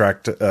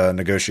contract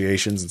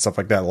negotiations and stuff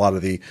like that. A lot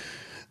of the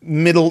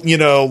middle,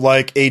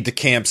 like aide de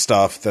camp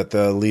stuff that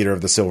the leader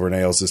of the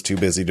Silvernails is too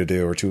busy to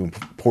do or too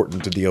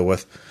important to deal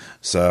with.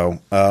 So,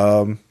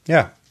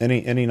 yeah,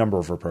 any number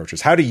of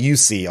approaches. How do you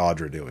see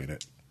Audra doing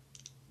it?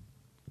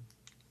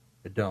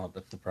 I don't.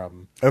 That's the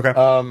problem. Okay.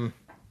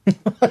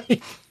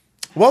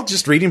 Well,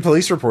 just reading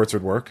police reports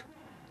would work.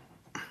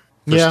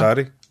 For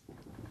study.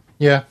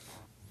 Yeah.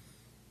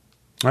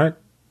 All right.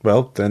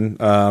 Well, then,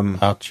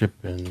 I'll chip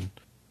in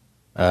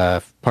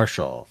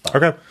partial.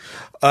 Okay.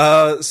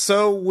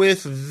 So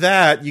with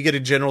that, you get a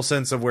general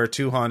sense of where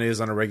Tuhon is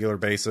on a regular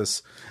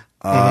basis.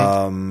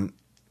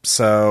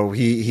 So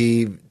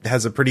he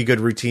has a pretty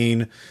good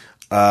routine.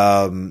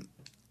 Probably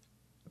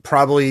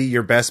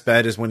your best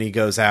bet is when he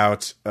goes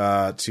out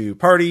to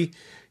party.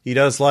 He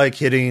does like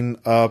hitting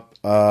up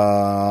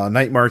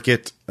night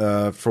market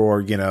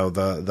for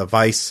the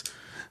vice.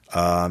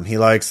 He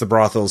likes the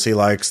brothels. He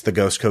likes the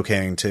ghost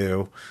cocaine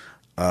too.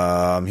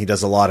 He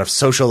does a lot of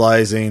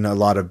socializing. A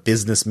lot of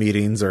business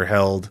meetings are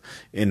held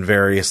in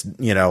various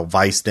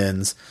vice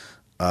dens.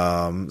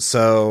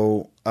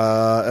 So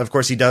of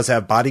course he does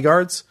have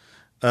bodyguards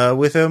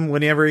with him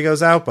whenever he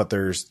goes out, but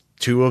there's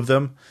 2 of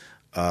them.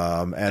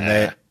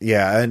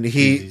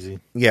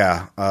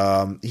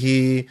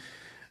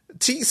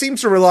 He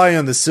seems to rely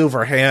on the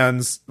Silver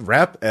Hands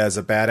rep as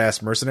a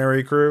badass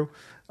mercenary crew.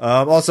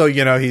 Also,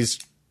 he's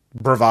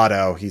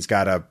bravado. He's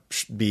got to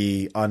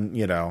be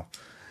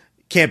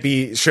can't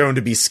be shown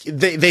to be.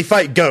 They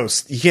fight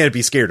ghosts. You can't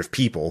be scared of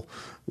people.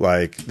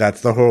 Like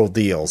that's the whole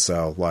deal.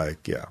 So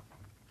yeah.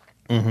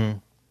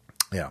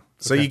 Yeah.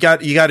 So you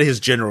got his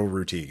general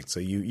routine. So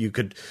you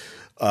could,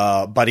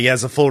 but he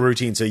has a full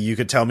routine. So you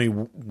could tell me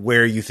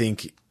where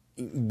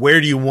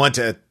do you want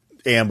to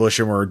ambush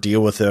him or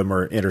deal with him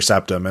or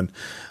intercept him, and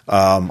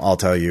I'll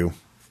tell you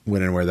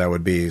when and where that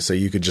would be. So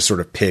you could just sort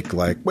of pick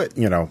like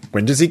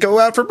when does he go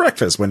out for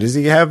breakfast? When does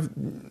he have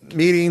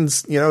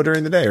meetings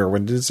during the day, or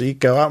when does he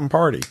go out and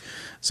party?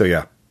 So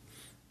yeah,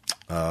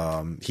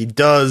 he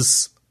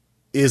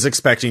is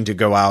expecting to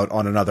go out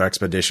on another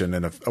expedition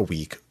in a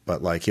week,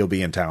 but like he'll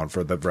be in town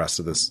for the rest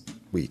of this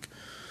week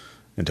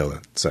until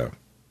then. So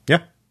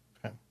yeah.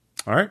 Okay.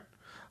 All right.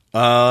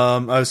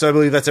 So I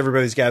believe that's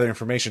everybody's gather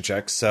information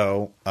check.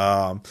 So,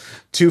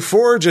 to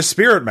forge a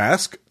spirit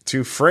mask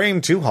to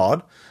frame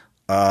Tuhon,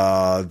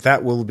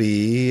 that will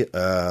be,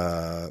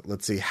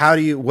 let's see,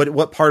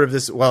 what part of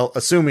this, well,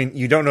 assuming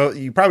you don't know,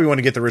 you probably want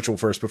to get the ritual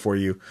first before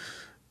you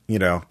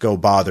go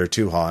bother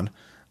Tuhon.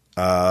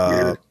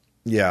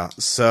 Yeah.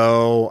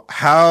 So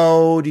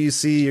how do you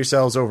see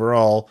yourselves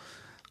overall,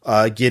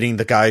 getting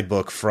the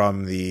guidebook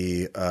from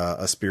the,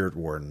 a spirit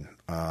warden?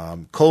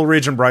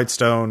 Coleridge and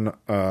Brightstone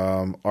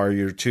are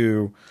your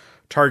 2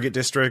 target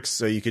districts,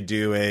 so you could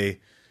do a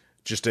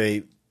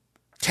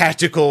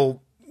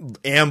tactical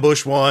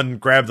ambush one,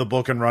 grab the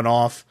book and run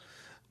off,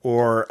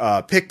 or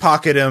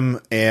pickpocket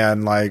him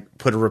and like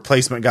put a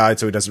replacement guide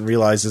so he doesn't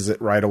realize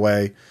it right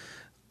away,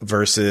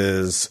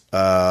 versus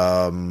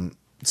some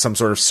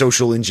sort of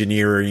social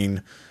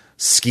engineering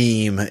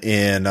scheme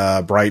in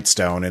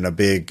Brightstone in a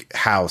big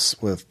house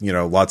with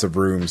lots of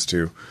rooms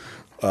to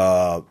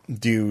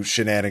do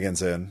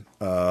shenanigans in.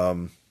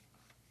 How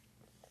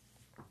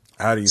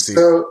do you see?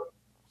 So,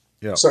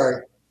 yeah.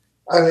 Sorry.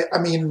 I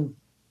mean,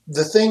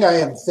 the thing I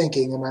am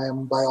thinking, and I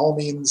am by all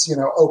means,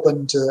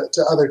 open to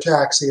other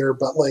tacks here,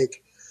 but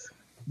like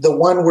the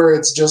one where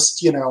it's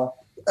just,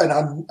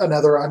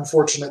 another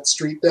unfortunate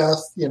street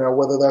death,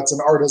 whether that's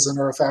an artisan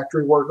or a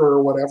factory worker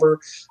or whatever.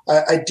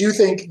 I do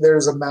think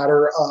there's a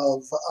matter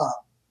of,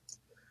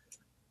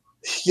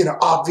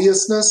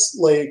 obviousness.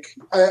 Like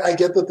I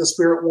get that the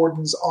spirit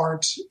wardens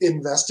aren't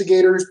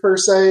investigators per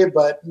se,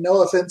 but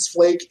no offense,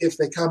 Flake, if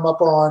they come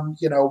up on,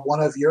 one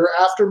of your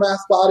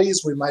aftermath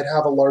bodies, we might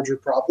have a larger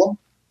problem.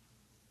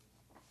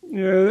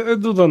 Yeah, I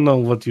do not know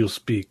what you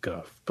speak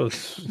of, but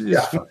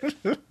yeah.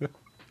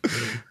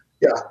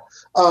 Yeah.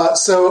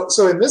 So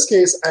in this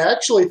case, I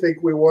actually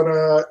think we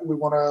wanna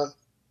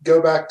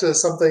go back to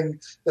something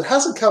that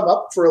hasn't come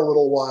up for a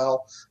little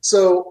while.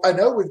 So I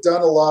know we've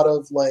done a lot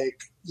of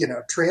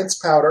trance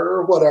powder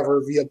or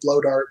whatever via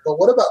blow dart, but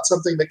what about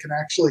something that can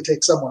actually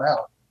take someone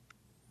out?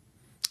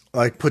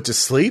 Like put to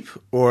sleep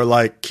or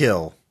like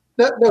kill?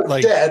 No,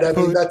 Like, dead. I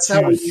mean, that's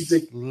how we need to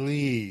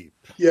sleep.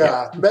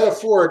 Yeah,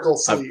 metaphorical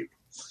sleep.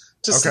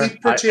 To Okay.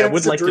 sleep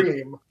perchance like to to-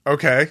 dream.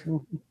 Okay.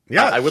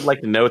 Yeah. I would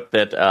like to note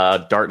that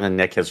Dart and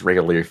Nick has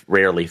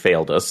rarely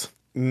failed us.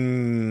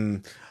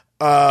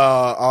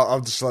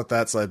 I'll just let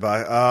that slide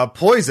by.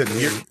 Poison.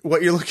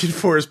 What you're looking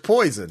for is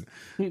poison.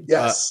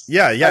 Yes.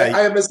 Yeah.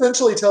 I am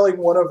essentially telling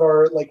one of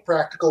our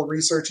practical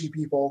researchy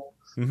people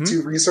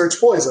to research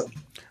poison.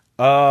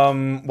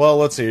 Well,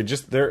 let's see.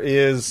 There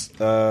is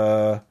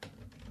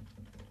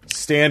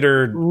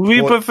standard.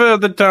 We prefer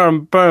the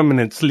term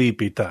permanent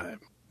sleepy time.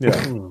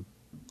 Yeah.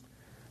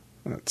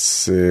 Let's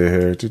see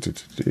here.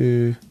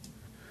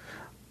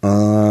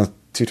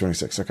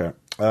 226. Okay.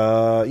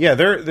 Yeah.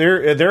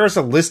 There is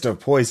a list of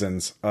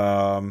poisons.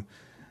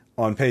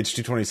 On page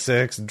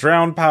 226,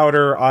 drown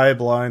powder, eye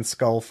blind,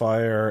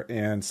 skullfire,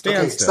 and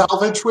standstill. Okay,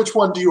 salvage. Which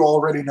one do you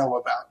already know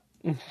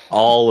about?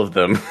 All of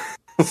them.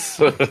 Let's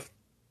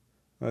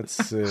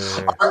see.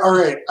 All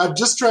right, I'm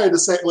just trying to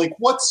say,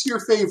 what's your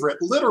favorite?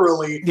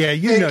 Literally, Yeah,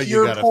 you pick know you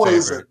your got a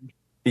poison. favorite.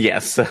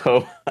 Yes.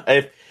 So,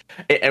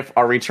 if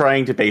are we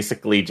trying to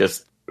basically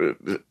just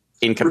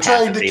incapacitate? We're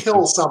trying to them?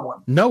 kill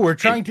someone. No, we're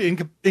trying to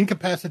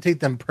incapacitate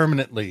them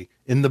permanently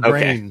in the Okay.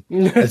 brain.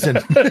 As in,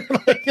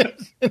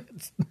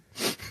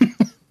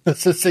 the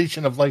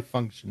cessation of life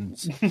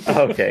functions.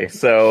 Okay,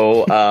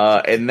 so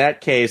in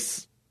that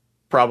case,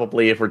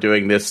 probably if we're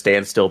doing this,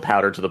 standstill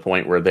powder to the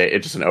point where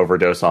it's just an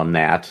overdose on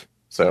that.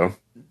 So,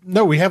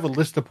 No, we have a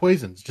list of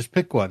poisons. Just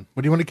pick one.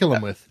 What do you want to kill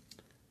them with?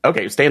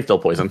 okay, standstill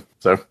poison.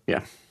 So,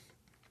 yeah,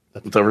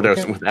 let's overdose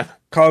Okay. them with that.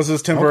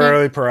 Causes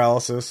temporary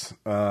paralysis.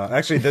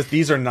 Actually,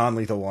 these are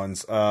non-lethal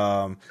ones.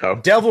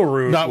 Devil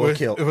root Not will with,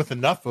 kill. with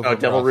enough of Oh, them,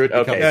 devil Ross, root,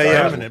 it becomes okay, sorry.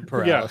 permanent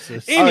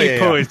paralysis. Any yeah.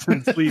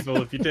 poison's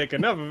lethal if you take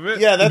enough of it.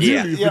 Yeah, that's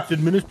Yeah. If it's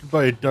administered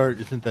by a dart,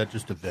 isn't that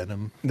just a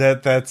venom?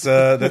 that's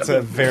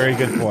a very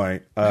good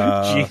point.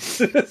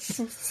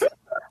 Jesus.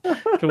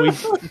 Can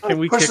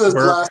we Push kick those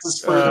Burke?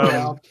 glasses further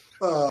down.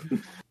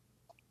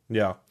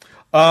 Yeah.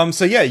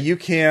 So yeah, you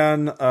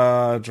can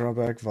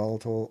drawback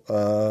volatile.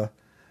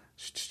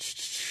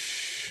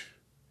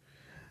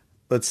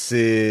 Let's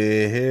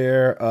see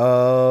here.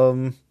 All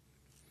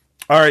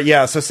right,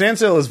 yeah. So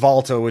standstill is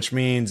volatile, which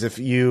means if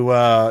you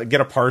get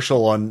a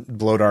partial on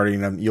blow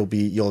darting them,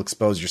 you'll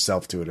expose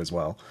yourself to it as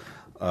well.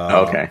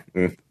 Okay.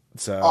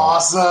 So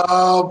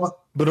Awesome.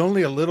 But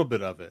only a little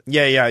bit of it.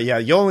 yeah.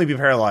 You'll only be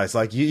paralyzed.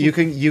 Like you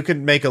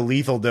can make a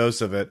lethal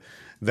dose of it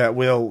that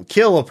will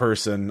kill a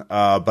person.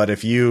 But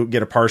if you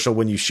get a partial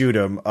when you shoot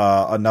him,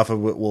 enough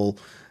of it will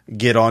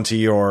get onto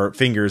your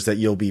fingers that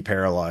you'll be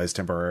paralyzed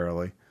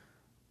temporarily.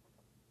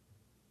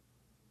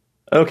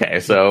 Okay,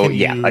 so Can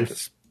yeah, you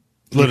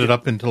split it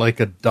up into a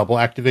double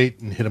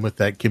activate and hit him with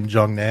that Kim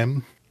Jong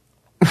Nam?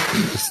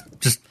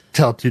 just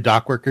tell two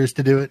dock workers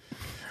to do it.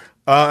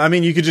 I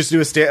mean, you could just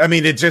do I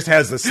mean, it just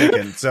has the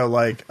second. So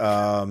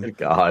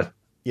God.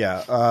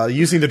 yeah,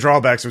 using the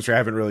drawbacks, which I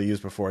haven't really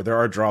used before. There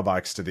are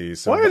drawbacks to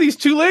these. So, Why are these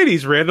two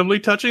ladies randomly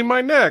touching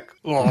my neck?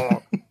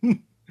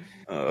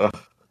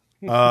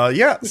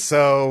 yeah.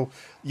 So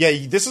yeah,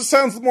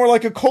 sounds more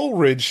like a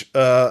Coleridge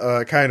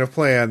kind of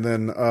plan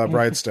than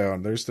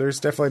Brightstone. There's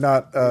definitely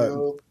not.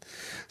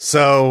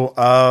 So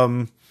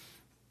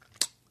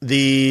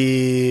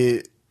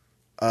the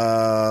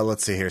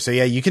let's see here. So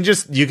yeah, you can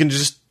just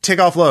tick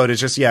off load.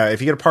 It's just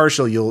if you get a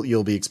partial,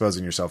 you'll be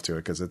exposing yourself to it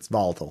because it's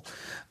volatile.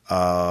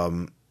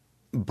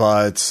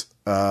 But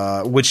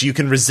which you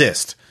can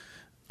resist.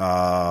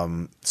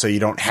 So you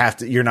don't have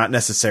to. You're not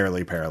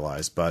necessarily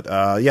paralyzed, but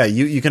yeah,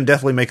 you can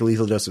definitely make a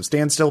lethal dose of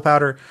standstill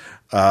powder.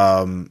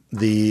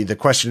 The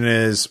question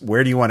is,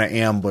 where do you want to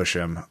ambush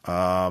him?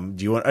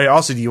 Do you want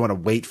to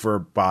wait for a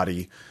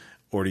body,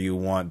 or do you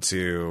want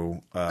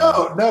to?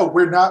 No,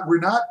 we're not. We're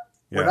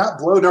not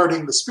blow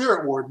darting the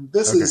spirit warden.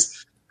 This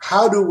is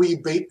how do we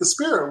bait the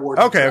spirit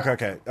warden?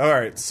 Okay. All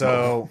right.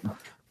 So,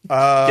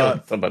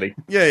 Killing somebody.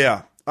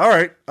 yeah. All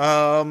right.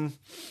 Oh,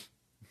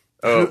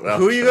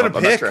 Who are you going to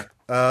I'm not pick? sure.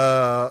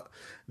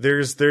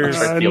 There's.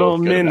 I feel know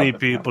good many about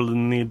this. people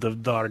in need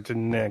of Dart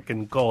and Neck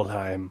in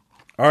Goldheim.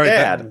 All right.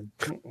 Dad.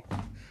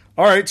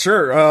 All right.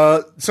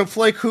 Sure. So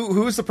Flake,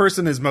 who is the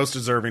person is most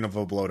deserving of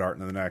a blow dart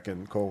in the neck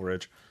in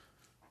Coleridge?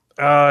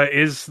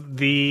 Is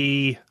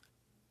the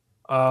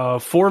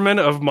foreman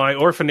of my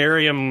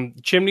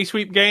orphanarium chimney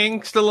sweep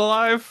gang still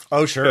alive?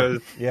 Oh, sure.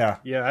 'Cause- Yeah.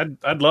 Yeah,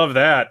 I'd love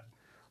that.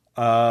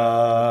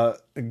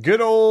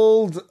 Good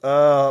old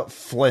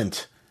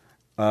Flint.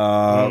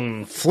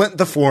 Flint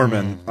the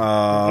foreman.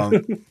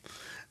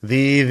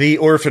 The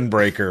orphan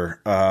breaker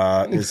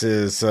is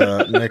his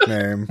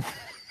nickname.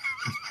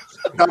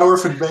 Not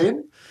Orphan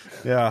Bane.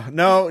 Yeah,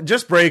 no,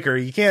 just breaker.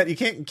 You can't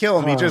kill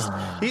him.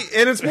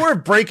 And it's more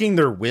of breaking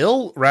their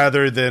will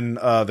rather than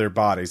their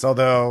bodies.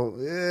 Although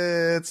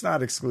it's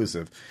not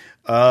exclusive.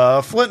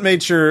 Flint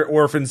made sure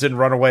orphans didn't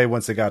run away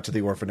once they got to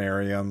the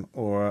orphanarium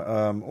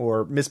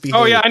or misbehave.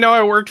 Oh, yeah, I know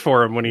I worked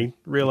for him when he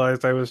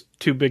realized I was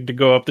too big to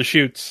go up the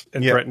chutes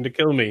and Yeah. threatened to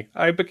kill me.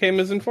 I became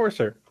his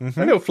enforcer.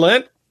 I know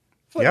Flint.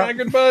 Flint and I are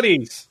good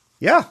buddies.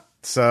 Yeah.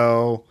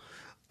 So,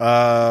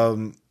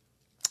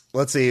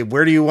 let's see.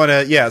 Where do you want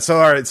to? Yeah. So,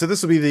 all right. So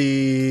this will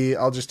be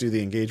I'll just do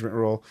the engagement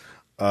roll.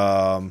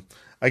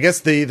 I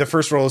guess the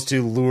first roll is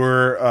to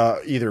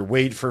lure. Either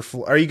wait for.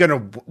 Are you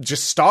going to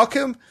just stalk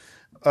him,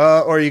 or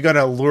are you going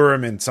to lure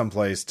him in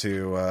someplace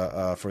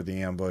to for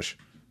the ambush?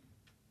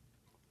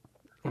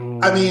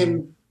 I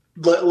mean,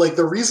 like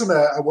the reason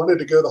I wanted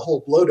to go the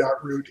whole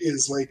blowout route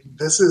is like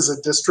this is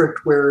a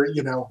district where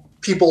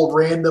people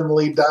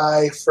randomly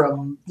die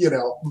from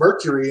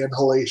mercury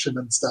inhalation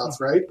and stuff,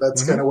 right?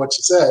 That's kind of what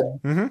you said.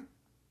 Mm-hmm.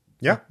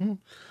 Yeah.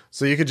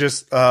 So you could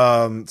just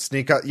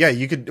sneak out. Yeah,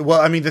 you could.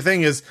 Well, I mean, the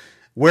thing is,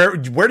 where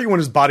do you want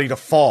his body to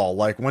fall?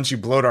 Like once you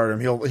blow dart him,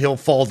 he'll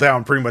fall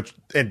down pretty much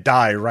and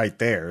die right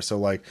there. So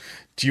like,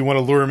 do you want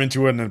to lure him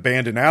into an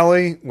abandoned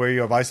alley where you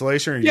have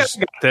isolation? Or you Yes, I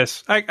got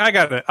this. I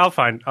got it. I'll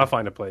find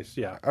a place.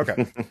 Yeah.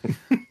 Okay.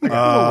 We'll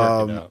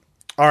work it out.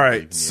 All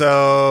right.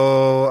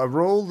 So I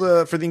rolled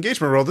for the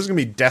engagement roll. This is gonna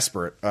be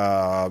desperate.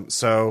 How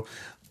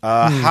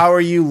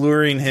are you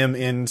luring him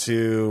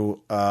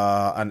into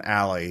an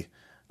alley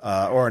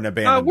or an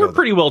abandoned? We're building?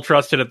 pretty well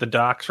trusted at the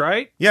docks,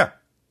 right? Yeah.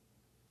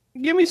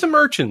 Give me some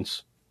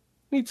urchins.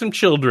 Need some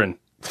children.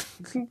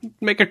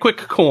 Make a quick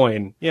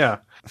coin. Yeah.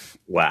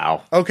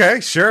 Wow. Okay,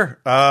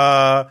 sure.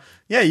 Yeah,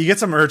 you get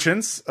some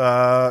urchins.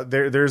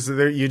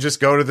 There. You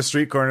just go to the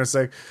street corner and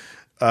say,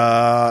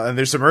 and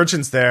there's some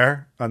urchins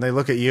there, and they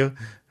look at you.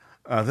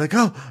 They're like,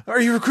 "Oh,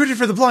 are you recruited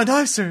for the Blind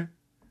Eye, sir?"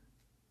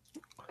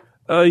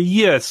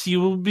 Yes,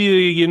 you will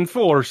be the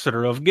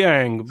enforcer of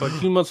gang,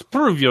 but you must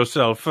prove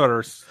yourself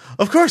first.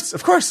 Of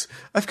course.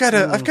 I've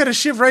got a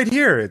shiv right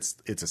here. It's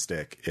a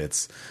stick.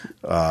 It's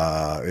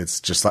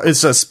just like,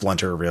 it's a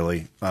splinter,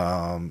 really.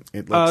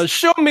 It looks.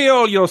 Show me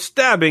all your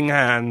stabbing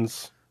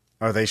hands.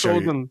 Oh, they show show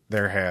you them.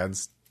 their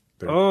hands.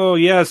 Oh,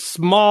 yes,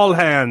 small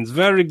hands.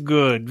 Very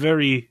good.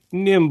 Very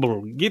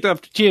nimble. Get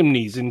up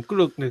chimneys and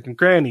crooks and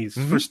crannies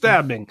for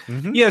stabbing.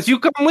 Yes, you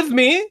come with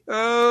me.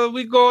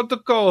 We go to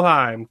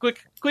Kolheim.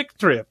 Quick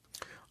trip.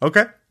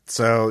 Okay,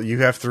 so you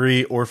have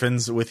 3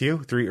 orphans with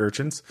you, 3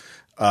 urchins.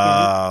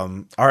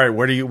 All right,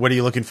 what are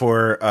you looking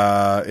for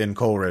in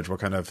Coleridge? What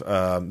kind of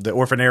the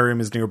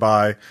orphanarium is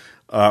nearby,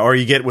 or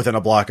you get within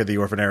a block of the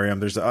orphanarium?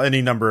 There's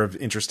any number of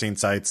interesting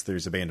sites.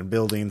 There's abandoned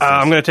buildings.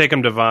 I'm going to take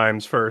him to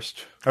Vimes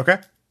first. Okay.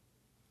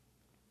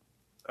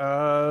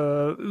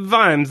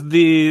 Vimes,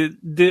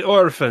 the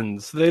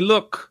orphans, they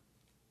look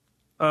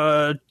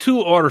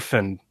too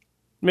orphaned.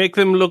 Make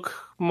them look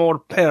more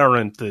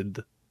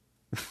parented.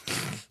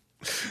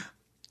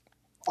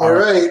 All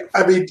right.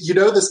 I mean,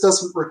 this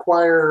doesn't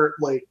require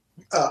like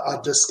a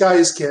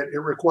disguise kit. It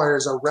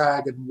requires a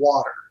rag and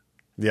water.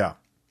 Yeah.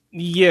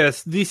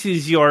 Yes, this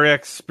is your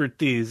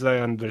expertise, I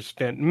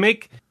understand.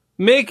 Make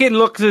it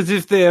look as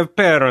if they have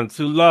parents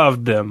who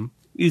love them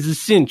is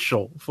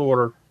essential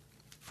for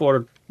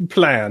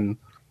plan.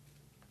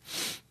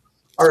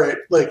 All right.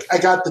 Like I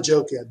got the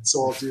joke in,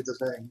 so I'll do the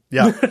thing.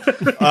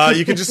 Yeah.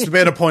 You can just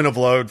demand a point of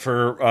load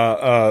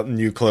for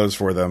new clothes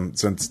for them,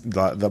 since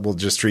that will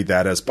just treat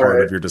that as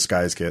part of your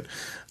disguise kit,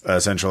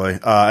 essentially.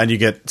 And you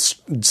get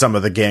some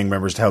of the gang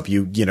members to help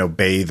you,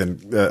 bathe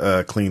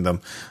and clean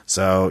them.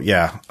 So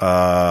yeah.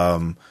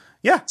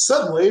 Yeah.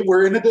 Suddenly,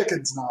 we're in a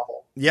Dickens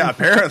novel. Yeah.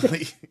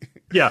 Apparently.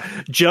 Yeah,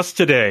 just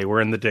today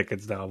we're in the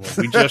Dickens novel.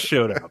 We just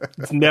showed up.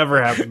 It's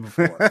never happened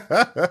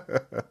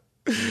before.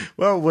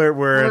 Well,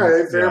 we're All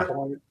right, fair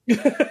point.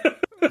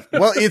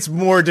 Well, it's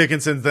more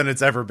Dickinson than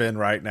it's ever been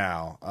right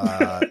now.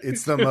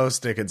 It's the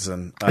most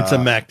Dickinson. It's a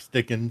Max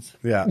Dickens.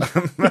 Yeah.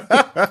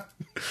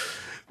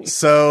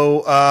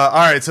 So, all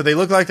right. So they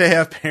look like they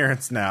have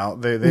parents now.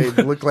 They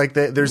look like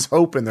there's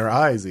hope in their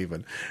eyes.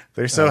 Even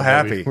they're so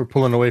happy. We're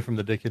pulling away from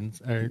the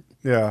Dickens. All right.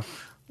 Yeah.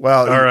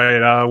 Well. All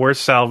right. Where's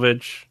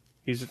Salvage?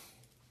 He's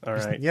all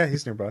right. Yeah,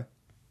 he's nearby.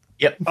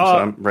 Yep. So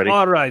I'm ready.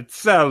 All right,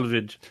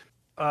 Salvage.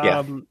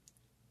 Yeah.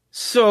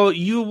 So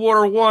you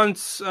were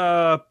once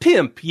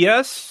pimp,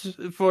 yes,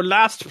 for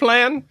last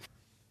plan?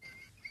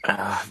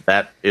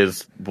 That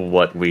is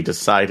what we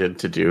decided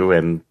to do,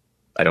 and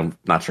I'm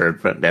not sure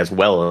as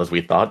well as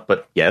we thought,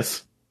 but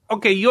yes.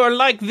 Okay, you're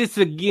like this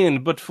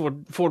again, but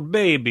for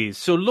babies.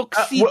 So look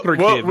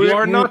secretive. You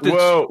are not.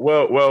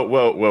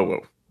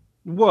 Whoa.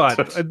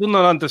 What? I do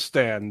not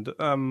understand.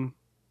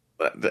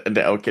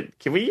 No,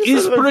 can we use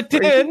Is another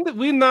pretend phrase?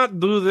 we not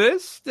do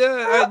this?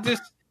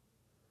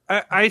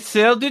 I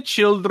sell the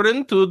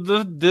children to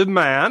the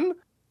man,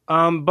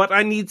 but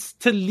I need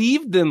to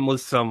leave them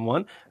with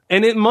someone,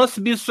 and it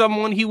must be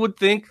someone he would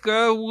think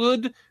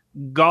would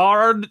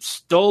guard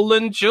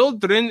stolen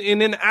children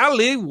in an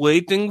alley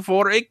waiting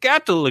for a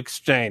cattle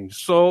exchange.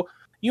 So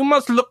you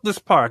must look this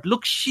part.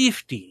 Look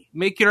shifty.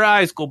 Make your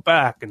eyes go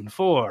back and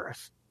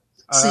forth.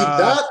 See,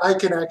 that I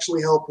can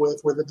actually help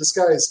with a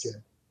disguise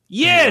kit.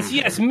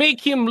 Yes,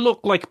 make him look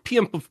like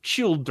pimp of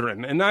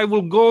children, and I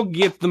will go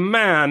get the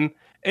man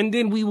and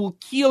then we will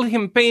kill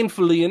him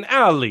painfully in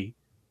alley.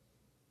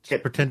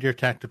 Pretend you're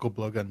tactical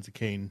blowguns a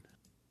cane.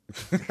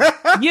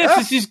 Yes,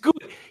 this is good.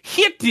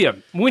 Hit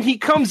him when he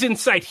comes in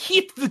sight.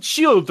 Hit the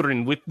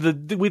children with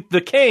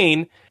the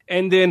cane,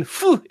 and then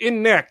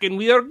in neck, and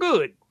we are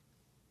good.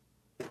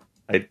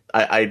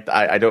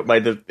 I don't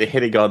mind the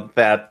hitting on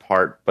that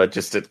part, but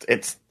just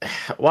it's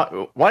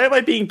why am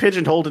I being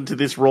pigeonholed into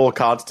this role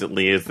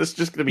constantly? Is this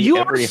just going to be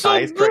every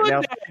heist right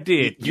now? At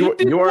it. You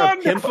are a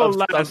pimp wonderful of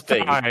last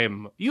something.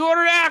 time.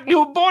 You're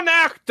a born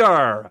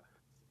actor.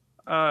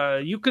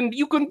 You can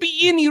be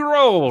any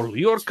role.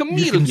 You're a You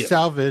chameleon. can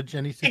salvage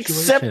any situation.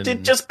 Except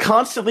it just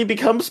constantly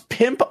becomes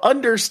pimp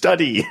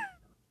understudy.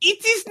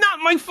 It is not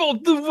my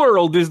fault. The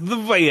world is the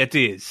way it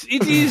is.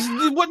 It is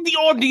what the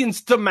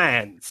audience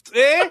demands.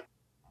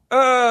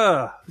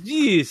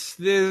 Yes,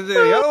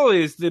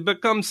 they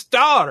become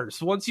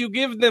stars. Once you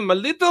give them a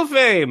little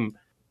fame,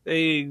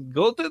 they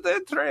go to their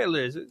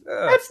trailers.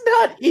 That's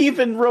not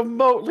even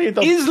remotely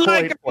the It's point.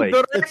 like I'm Blake.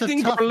 directing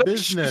It's a tough your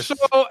business.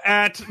 show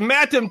at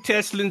Madame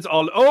Teslins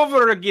all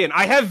over again.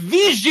 I have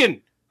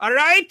vision, all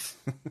right?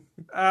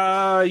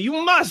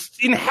 You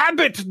must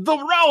inhabit the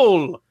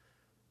role.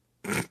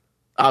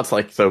 Oh, it's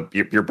like, so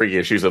you're bringing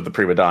issues of the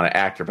prima donna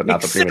actor, but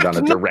not the prima donna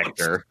Exactly.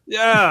 director.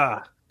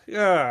 Yeah.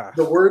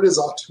 The word is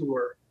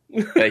auteur.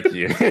 Thank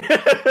you.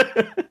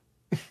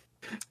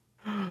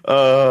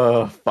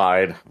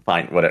 Fine,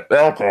 whatever.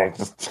 Okay,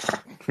 just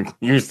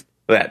use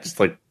that, just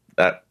like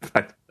that.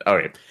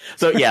 Okay,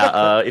 so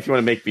yeah, if you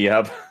want to make me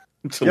up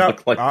to Yeah,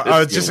 look like this, I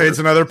would just say it's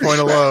another point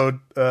of load.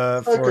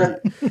 Okay.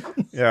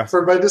 Yeah.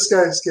 For my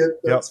disguise kit,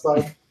 that's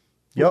fine.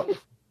 Yep.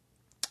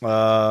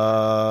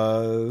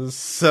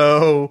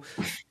 So,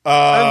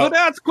 I would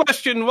ask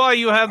question why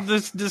you have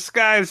this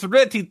disguise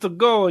ready to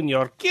go in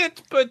your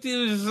kit, but it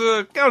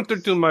is counter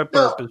to my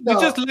purpose. No,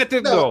 you just let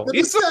it no, go. The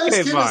It's disguise okay,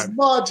 kit is Vaughn.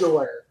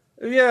 modular.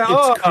 Yeah,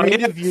 It's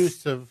creative yes.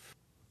 use of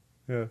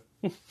yeah.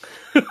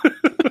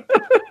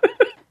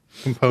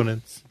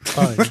 components.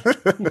 Fine.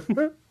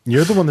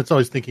 You're the one that's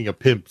always thinking of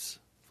pimps.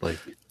 Like,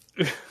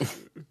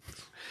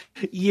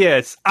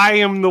 Yes, I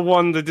am the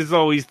one that is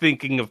always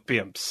thinking of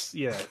pimps.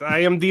 Yes, I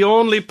am the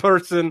only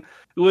person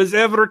who has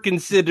ever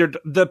considered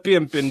the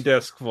pimp in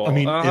Deskfall. I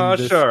mean, in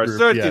this sure, group,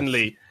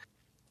 certainly.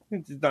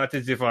 It's not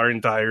as if our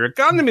entire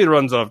economy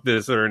runs off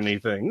this or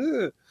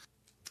anything.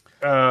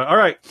 All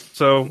right,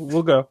 so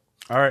we'll go.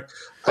 All right.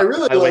 I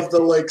really I like- love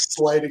the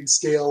sliding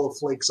scale of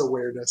Flake's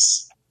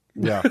awareness.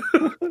 Yeah.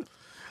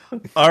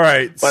 All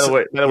right. By the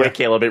way, yeah.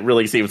 Caleb, it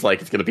really seems like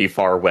it's going to be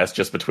far west,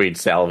 just between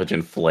Salvage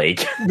and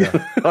Flake on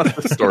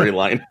the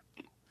storyline.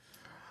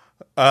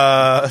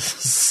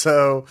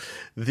 So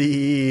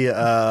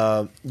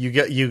the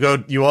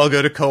you all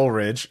go to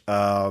Coleridge.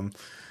 So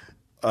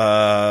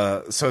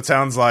it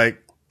sounds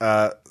like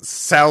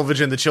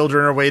Salvage and the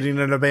children are waiting in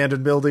an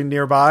abandoned building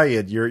nearby,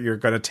 and you're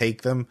going to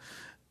take them.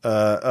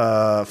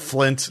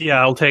 Flint.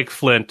 Yeah, I'll take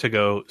Flint to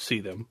go see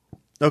them.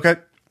 Okay.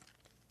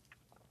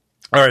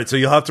 All right, so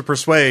you'll have to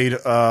persuade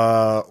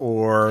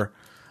or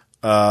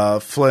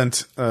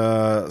Flint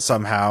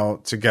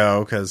somehow to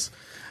go, because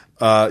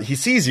he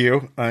sees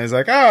you. He's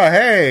like, "Oh,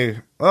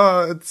 hey,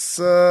 it's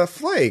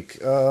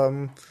Flake.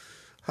 How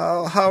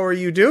are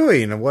you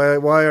doing?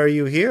 Why are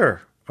you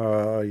here?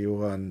 Are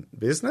you on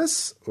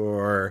business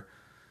or?"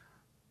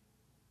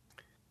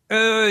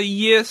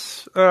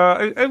 Yes,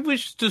 I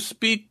wish to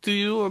speak to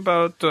you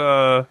about.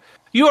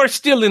 You are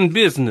still in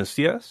business,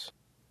 yes?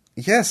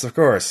 Yes, of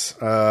course.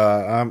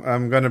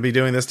 I'm going to be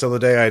doing this till the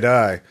day I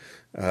die.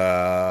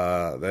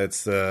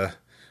 That's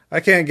I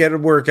can't get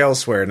work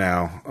elsewhere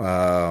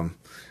now.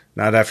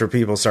 Not after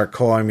people start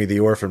calling me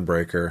the Orphan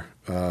Breaker.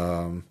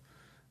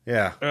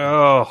 Yeah.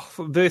 Oh,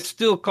 they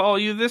still call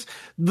you this?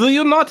 Do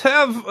you not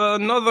have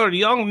another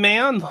young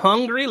man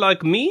hungry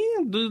like me?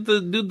 Do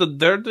the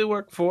dirty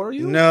work for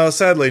you? No,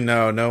 sadly,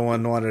 no. No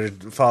one wanted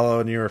to follow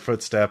in your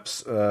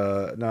footsteps.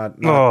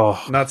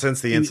 Not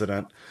since the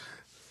incident.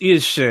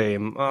 Is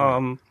shame.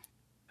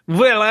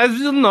 Well, as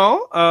you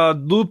know,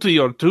 due to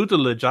your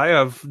tutelage, I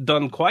have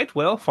done quite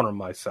well for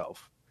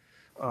myself.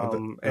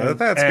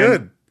 That's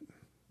good.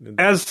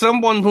 As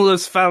someone who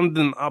has found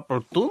an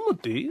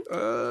opportunity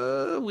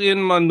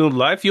in my new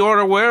life, you are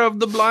aware of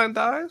the Blind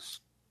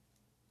Eyes?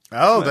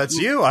 Oh, that's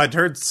you. I'd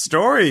heard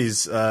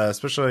stories,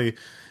 especially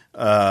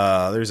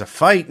there's a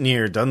fight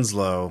near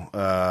Dunslow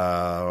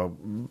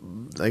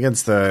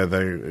against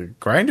the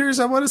Grinders,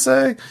 I want to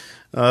say.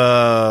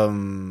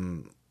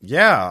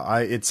 Yeah,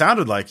 it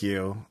sounded like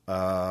you.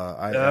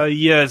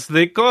 Yes,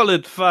 they call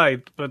it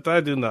fight, but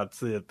I do not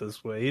see it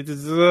this way. It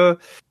is a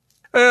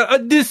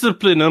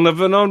discipline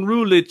of an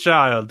unruly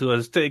child who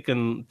has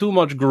taken too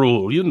much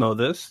gruel. You know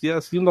this.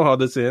 Yes, you know how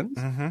this ends.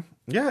 Mm-hmm.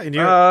 Yeah, and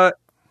you're...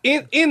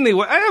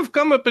 Anyway, I have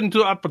come up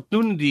into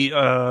opportunity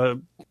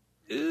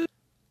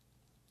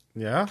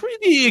yeah,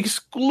 pretty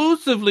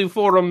exclusively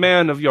for a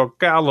man of your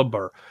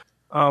caliber.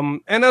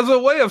 And as a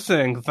way of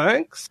saying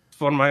thanks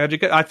for my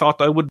education, I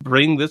thought I would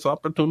bring this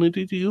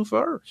opportunity to you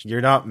first.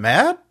 you're not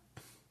mad?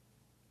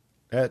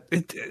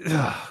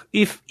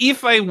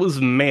 If I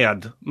was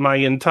mad my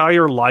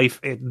entire life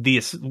at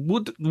this,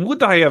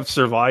 would I have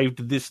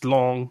survived this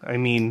long? I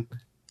mean,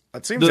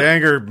 it seems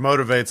anger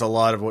motivates a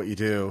lot of what you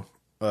do.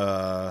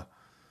 But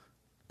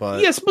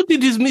yes, but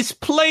it is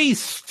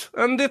misplaced,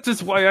 and that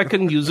is why I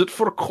can use it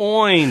for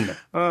coin.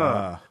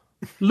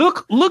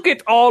 Look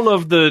at all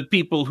of the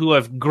people who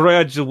have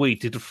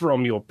graduated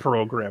from your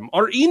program.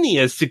 Are any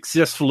as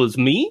successful as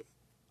me?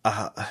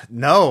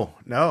 No.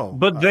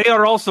 But they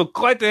are also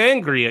quite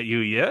angry at you,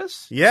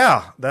 yes?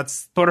 Yeah,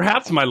 that's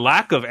Perhaps my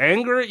lack of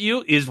anger at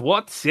you is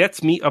what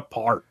sets me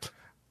apart.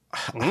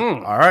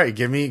 all right.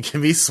 Give me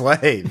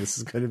sway. This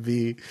is going to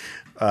be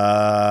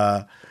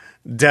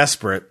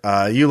desperate.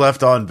 You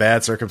left on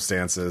bad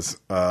circumstances.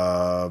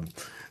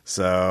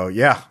 So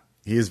yeah,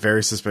 he is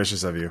very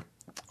suspicious of you.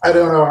 I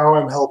don't know how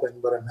I'm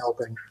helping, but I'm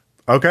helping.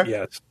 Okay.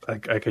 Yes,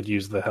 I could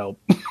use the help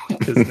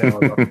because now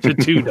I'm up to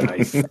 2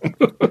 dice.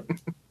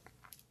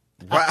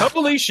 Wow.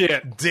 Holy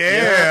shit!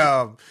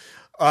 Damn.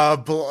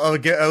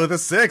 With a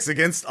 6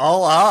 against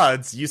all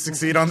odds, you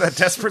succeed on that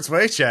desperate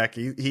sway check.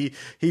 He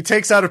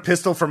takes out a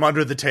pistol from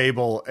under the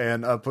table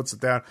and puts it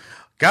down.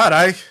 God,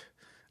 I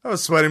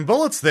was sweating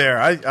bullets there.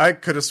 I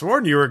could have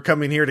sworn you were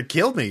coming here to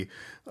kill me.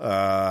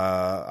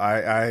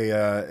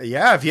 Yeah.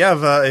 If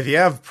you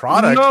have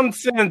product,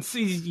 Nonsense!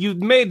 You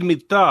made me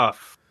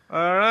tough. All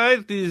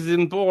right, this is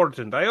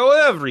important. I owe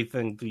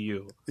everything to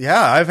you.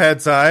 yeah, I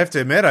have to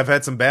admit, I've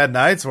had some bad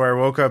nights where I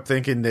woke up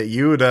thinking that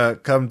you would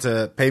come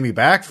to pay me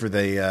back for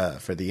the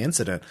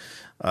incident.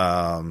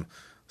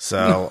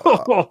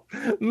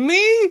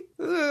 Me?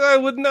 I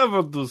would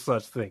never do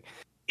such thing.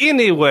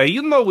 Anyway,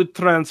 we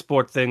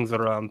transport things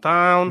around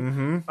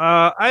town.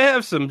 I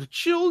have some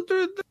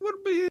children that were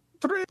being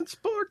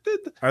transported.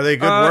 Are they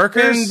good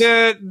workers?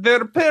 And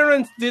their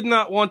parents did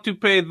not want to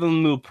pay the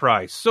new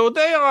price. So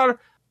they are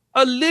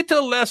a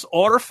little less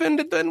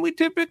orphaned than we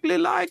typically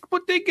like,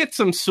 but they get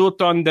some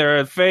soot on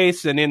their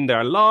face and in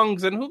their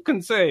lungs, and who can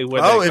say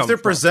where they come if they're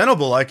from.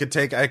 presentable, I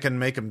can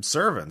make them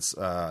servants.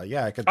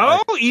 I could.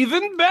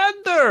 Even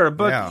better.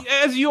 But Yeah.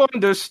 as you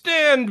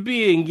understand,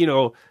 being,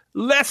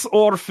 less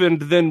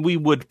orphaned than we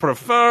would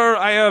prefer,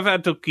 I have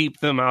had to keep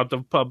them out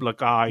of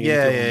public eye.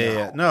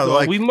 Yeah. No, So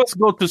like we must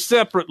go to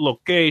separate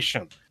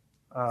locations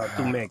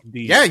to make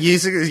these.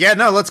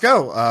 No, let's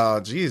go.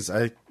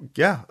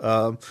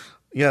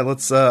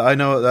 Let's. I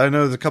know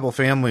there's a couple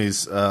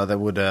families that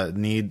would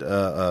need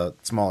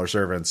smaller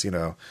servants.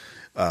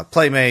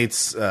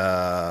 Playmates,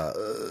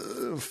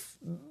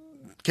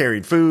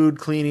 carried food,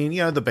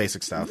 cleaning. The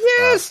basic stuff.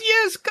 Yes,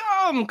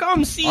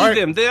 come see All right.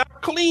 them. They are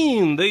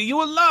clean. You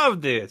will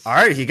love this. All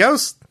right, he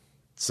goes.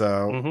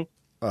 So,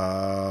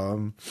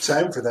 Time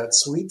for that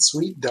sweet,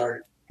 sweet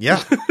dart.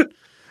 yeah.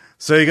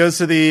 So he goes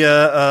to the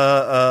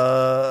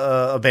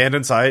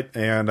abandoned site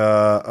and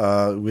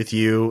with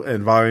you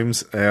and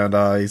Vimes, and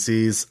he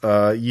sees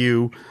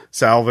you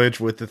salvage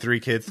with the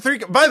 3 kids.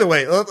 By the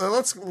way,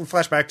 let's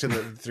flash back to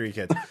the 3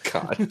 kids.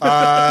 God.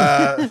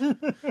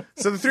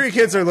 So the 3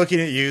 kids are looking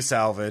at you,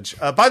 salvage.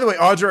 By the way,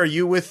 Audra, are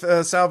you with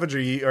salvage,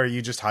 or are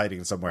you just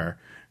hiding somewhere?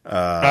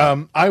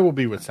 I will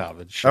be with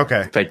salvage.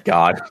 Okay. Thank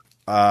God.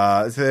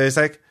 So he's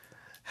like,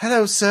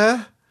 "Hello,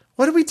 sir.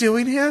 What are we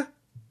doing here?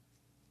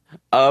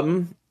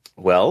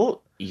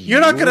 Well, You're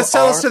not going to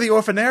sell us to the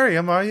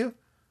orphanarium, are you?"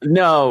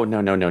 No.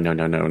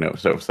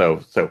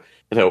 So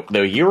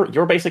no,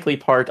 you're basically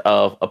part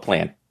of a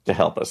plan to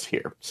help us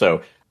here.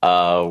 So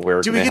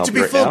we're Do we gonna get help to you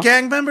be right full now.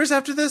 gang members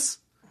after this?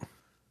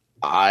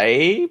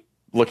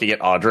 Looking at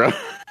Audra,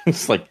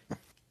 it's like,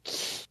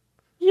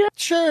 yeah,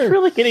 Sure.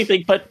 really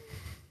anything. But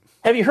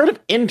have you heard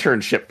of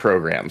internship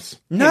programs?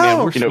 Hey, man,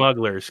 No. we're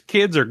smugglers.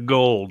 Kids are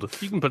gold.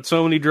 You can put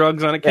so many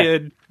drugs on a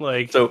kid.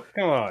 So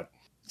Come on.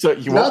 So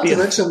you Not won't be to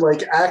mention,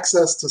 like,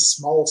 access to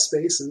small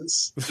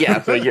spaces.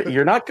 yeah. So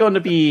you're not going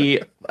to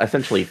be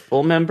essentially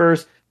full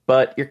members,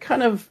 but you're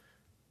kind of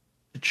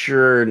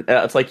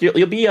it's like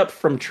you'll be up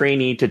from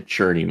trainee to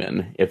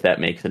journeyman, if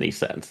that makes any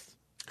sense.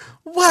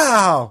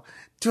 Wow.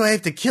 Do I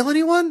have to kill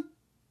anyone?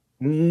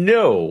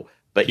 No,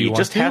 but Do you you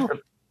just have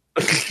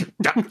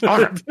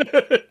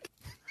to.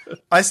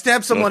 I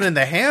stabbed someone in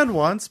the hand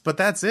once, but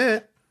that's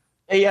it.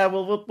 Yeah,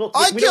 well,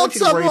 I we don't killed want you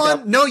to worry someone.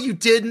 about- No, you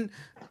didn't.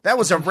 That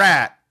was a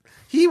rat.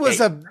 He was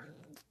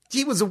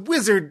a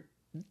wizard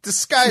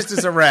disguised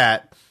as a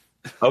rat.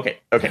 Okay.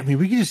 I mean,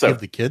 we can just So- give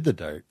the kid the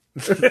dart.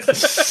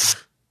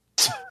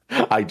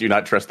 I do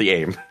not trust the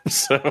aim.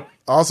 So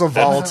Also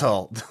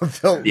volatile.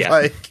 They'll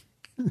Yeah.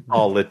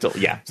 all little,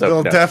 yeah. So they'll no,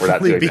 we're not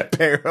definitely doing be that.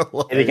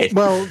 paralyzed. In any case,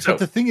 Well, so- but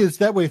the thing is,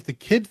 that way, if the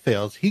kid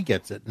fails, he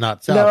gets it,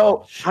 not no,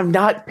 salvage. I'm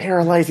not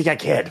paralyzing a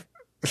kid.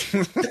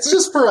 It's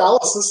just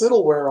paralysis.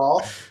 It'll wear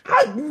off.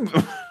 I'm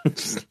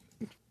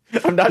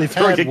not They've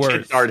throwing had a kid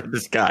worse. dart at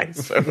this guy.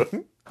 So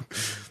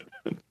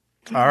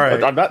All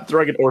right. I'm not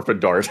throwing an orphan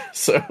dart.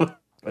 So,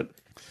 but,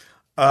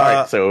 all Uh,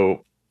 right.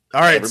 So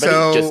all right. everybody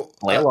So just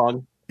play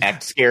along,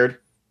 act scared.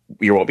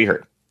 You won't be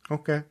hurt.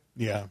 okay.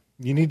 Yeah,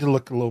 you need to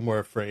look a little more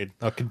afraid.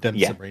 I'll condense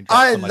Yeah. some raindrops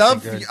I on my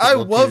love finger you. and put I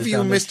little love tears you,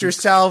 down their Mr. cheeks.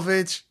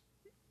 Salvage.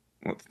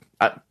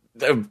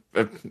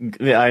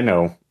 Yeah, I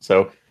know.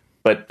 So,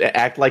 but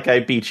act like I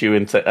beat you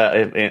and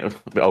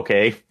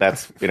okay,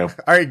 that's All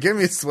right, give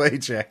me a sway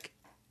check.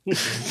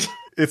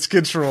 It's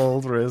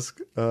controlled risk.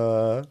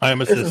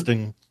 I'm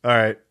assisting. All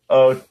right.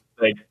 oh,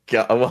 thank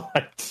God.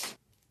 What?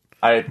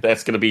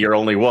 That's going to be your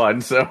only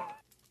one. So,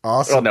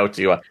 Awesome. oh no,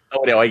 2. Oh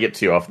no, I get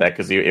 2 off that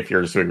because if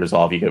you're doing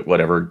resolve, you get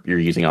whatever you're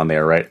using on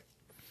there, right?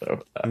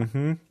 So,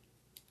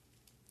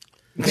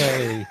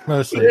 Yay,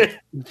 mostly.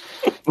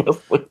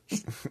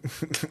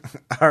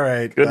 All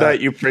right. Good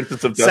night, you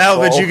princess of Dustfall.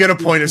 Salvage, you get a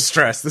point of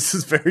stress. This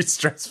is very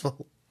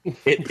stressful.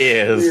 It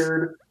is.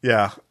 Weird.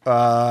 Yeah.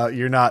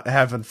 You're not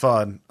having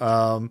fun.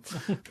 But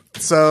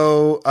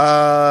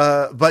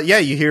yeah,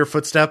 you hear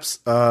footsteps,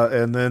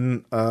 and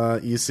then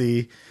you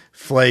see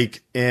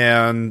Flake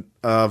and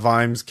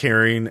Vimes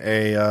carrying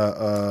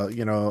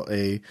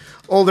a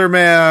older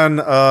man,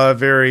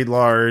 very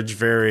large,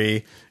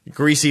 very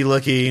greasy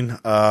looking.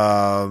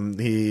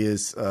 He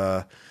is he's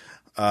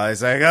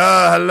like,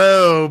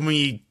 hello,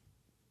 me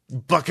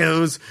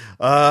buckos.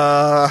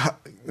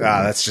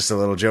 That's just a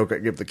little joke I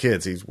give the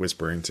kids. He's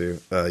whispering to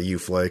you,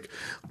 Flake.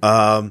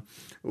 Yeah.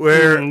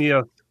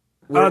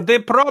 They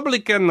probably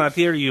cannot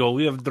hear you.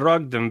 We have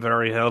drugged them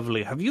very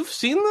heavily. Have you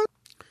seen them?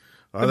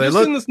 Have you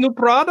seen this new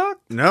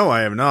product? No,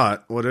 I have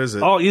not. What is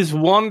it? Oh, it's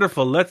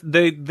wonderful.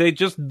 They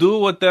just do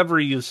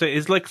whatever you say.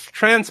 It's like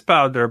trance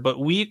powder, but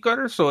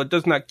weaker, so it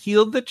does not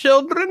kill the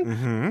children.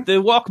 Mm-hmm. They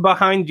walk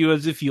behind you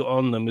as if you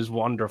own them. Is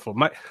wonderful.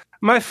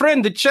 My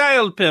friend, the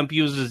child pimp,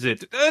 uses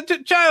it.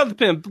 Child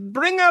pimp,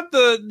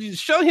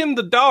 show him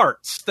the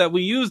darts that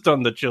we used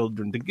on the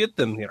children to get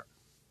them here.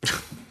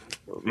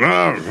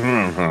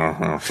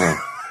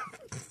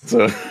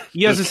 So,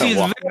 Yes, you see,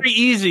 it's very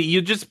easy.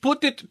 You just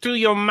put it to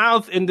your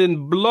mouth and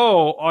then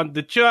blow on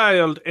the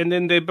child, and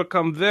then they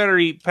become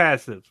very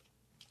passive.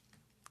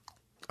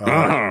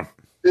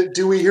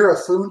 Do we hear a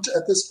foont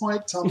at this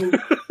point? Tell me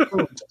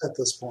foont at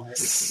this point.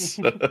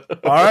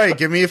 All right,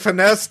 give me a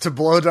finesse to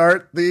blow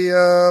dart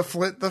the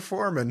Flint the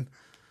foreman.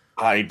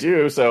 I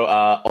do. So,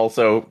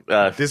 also,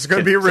 This is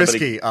going to be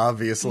risky,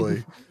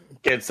 obviously.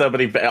 Can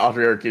somebody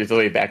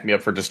back me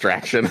up for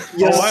distraction?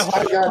 Yes, I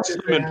I got you.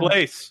 Put him in man.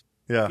 place.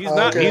 Yeah. He's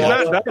not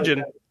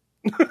dodging.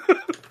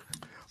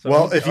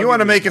 Well, if you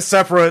want to make a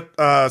separate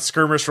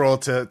skirmish roll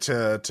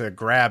to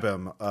grab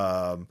him,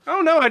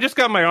 Oh no, I just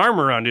got my arm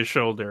around his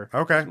shoulder.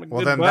 okay. My Well,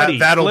 good then buddy,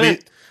 that'll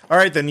Flint. be all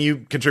right. Then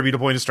you contribute a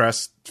point of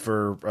stress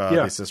for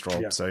the assist roll.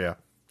 Yeah. So yeah.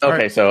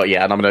 Okay, so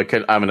yeah, and I'm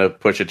gonna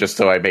push it just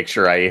so I make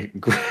sure I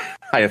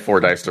have 4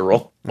 dice to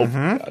roll. Oh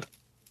God.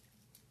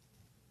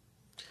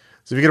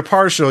 So if you get a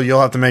partial, you'll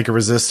have to make a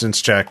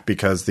resistance check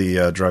because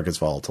the drug is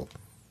volatile.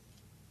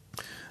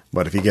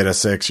 But if you get a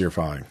 6, you're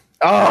fine.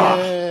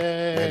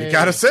 And you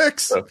got a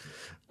 6. So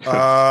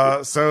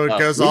it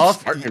goes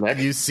off.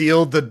 You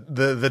sealed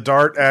the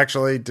dart.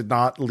 Actually, did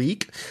not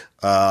leak.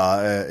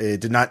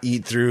 It did not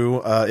eat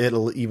through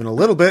it even a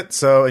little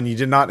bit. And you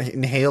did not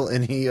inhale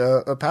any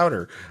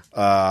powder.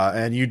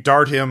 And you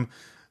dart him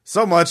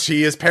so much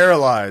he is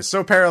paralyzed.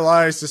 So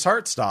paralyzed his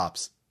heart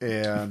stops.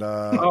 And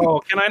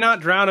can I not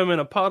drown him in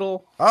a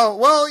puddle? oh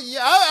well, yeah,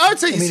 I would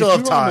say you still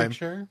have time.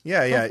 Sure.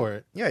 Yeah, Go for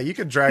it. yeah. You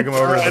could drag him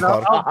over to the And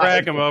puddle. I'll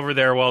drag him over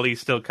there while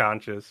he's still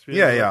conscious.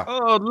 Yeah.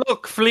 Oh,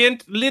 look,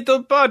 Flint,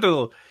 little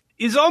puddle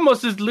is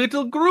almost as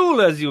little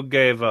gruel as you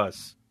gave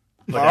us.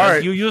 But All as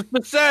right. you used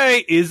to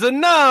say, is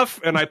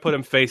enough. And I put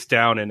him face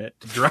down in it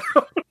to drown.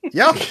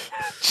 Yep.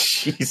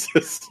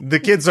 Jesus. The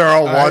kids are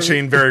all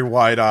watching very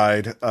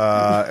wide-eyed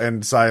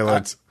and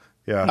silent.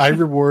 Yeah. I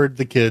reward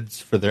the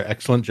kids for their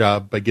excellent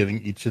job by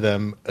giving each of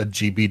them a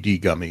GBD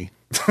gummy.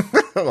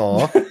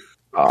 Aw.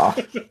 Aw.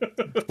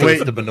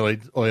 Wait.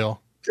 Cannabinoid oil.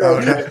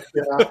 Okay,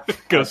 yeah.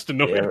 Goes to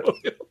Damn Noel.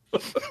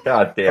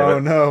 God damn it. Oh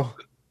no.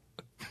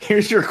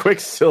 Here's your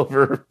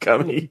Quicksilver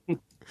gummy.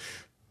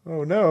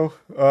 Oh no.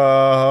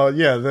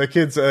 Yeah, the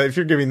kids. If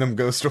you're giving them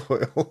ghost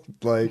oil,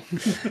 like,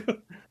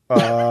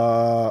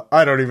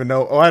 I don't even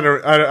know.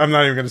 I'm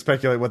not even going to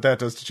speculate what that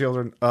does to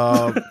children.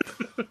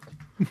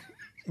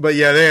 But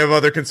yeah, they have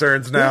other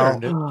concerns now.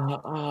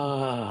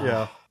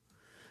 Yeah.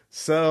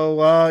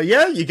 So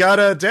yeah, you got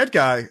a dead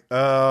guy.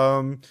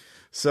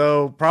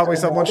 So probably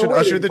someone should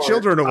usher the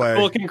children away.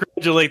 We'll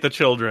congratulate the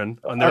children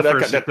on their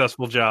first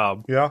successful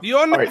job. Yeah. You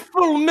are now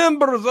full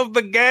members of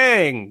the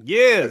gang.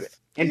 Yes.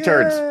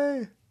 Interns.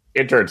 Yay.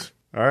 Interns.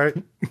 All right.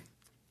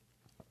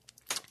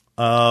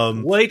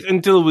 Wait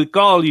until we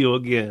call you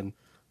again.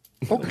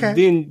 Okay.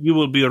 Then you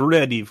will be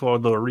ready for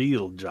the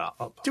real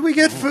job. Do we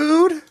get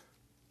food?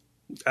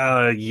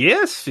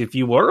 Yes, if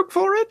you work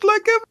for it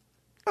like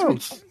everyone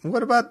else.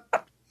 What about?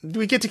 Do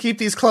we get to keep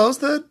these clothes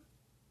then?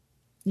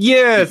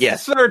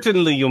 Yes,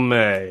 certainly you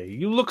may.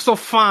 You look so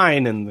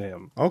fine in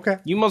them. Okay.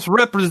 You must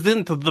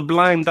represent the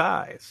blind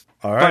eyes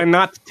All by right.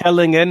 not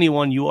telling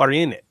anyone you are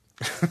in it.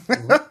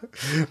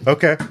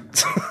 Okay.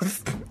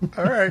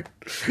 All right.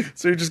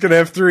 So you're just gonna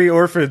have 3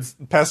 orphans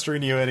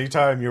pestering you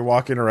anytime you're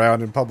walking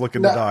around in public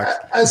in the No,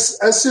 docks.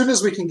 as soon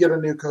as we can get a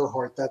new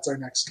cohort, that's our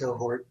next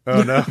cohort.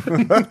 Oh no.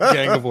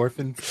 Gang of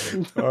orphans.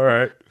 All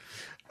right.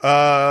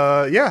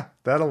 Yeah,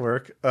 that'll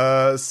work.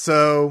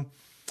 So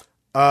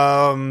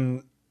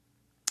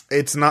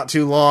it's not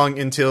too long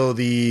until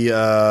the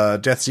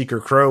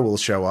Deathseeker Crow will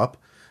show up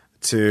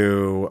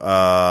to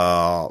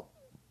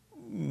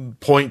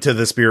point to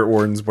the Spirit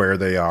Wardens where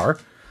they are.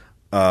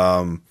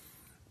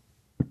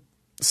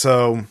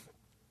 So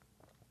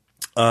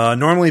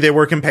normally they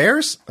work in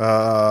pairs,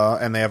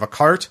 and they have a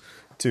cart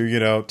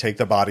to, take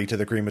the body to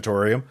the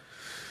crematorium.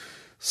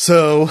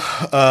 So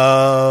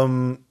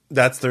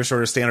that's their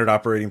sort of standard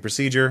operating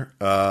procedure.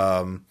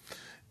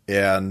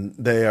 And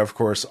they are, of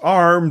course,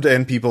 armed,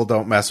 and people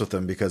don't mess with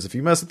them, because if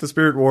you mess with the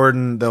Spirit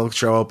Warden, they'll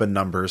show up in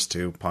numbers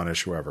to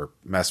punish whoever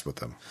messed with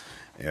them.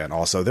 And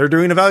also, they're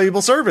doing a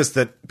valuable service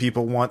that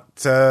people want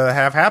to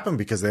have happen,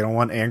 because they don't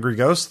want angry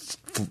ghosts,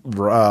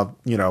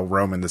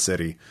 roaming the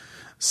city.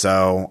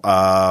 So,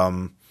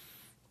 of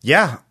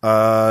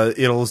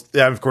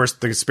course,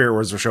 the Spirit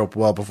Wardens will show up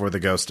well before the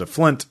ghost of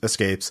Flint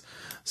escapes.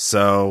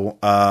 So,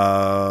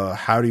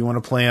 how do you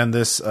want to plan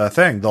this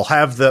thing? They'll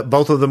have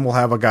both of them will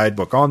have a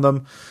guidebook on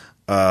them,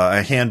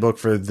 a handbook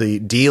for the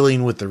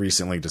dealing with the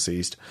recently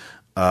deceased,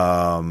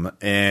 and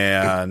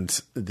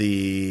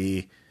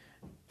the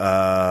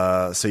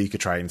so you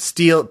could try and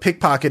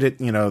pickpocket it,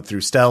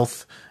 through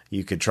stealth.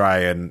 You could try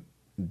and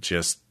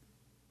just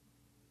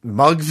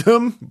mug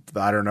them.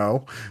 I don't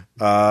know.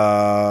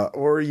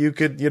 Or you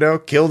could,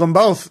 kill them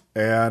both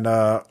and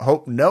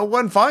hope no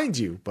one finds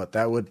you, but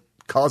that would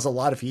cause a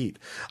lot of heat.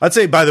 I'd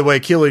say, by the way,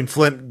 killing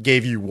Flint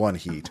gave you 1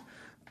 heat,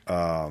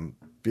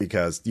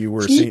 because you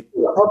were seen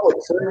public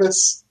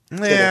service.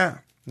 Yeah.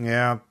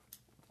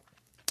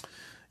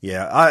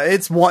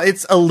 It's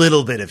a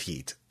little bit of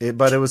heat,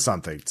 but it was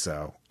something.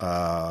 So,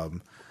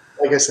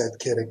 like I said,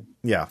 kidding.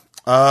 Yeah.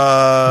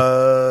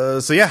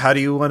 So yeah, how do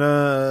you want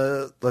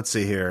to? Let's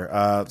see here.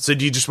 So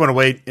do you just want to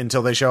wait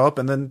until they show up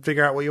and then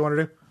figure out what you want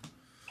to do?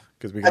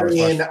 Because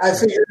I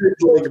figured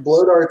like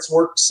blow darts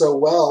worked so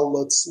well.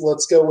 Let's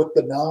go with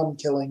the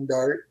non-killing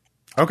dart.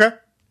 Okay.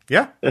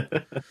 Yeah. Which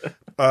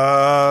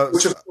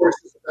of course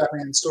is the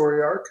Batman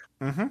story arc.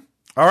 Mm-hmm.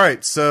 All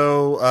right.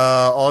 So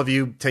all of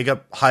you take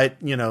up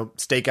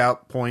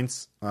stakeout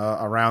points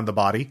around the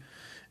body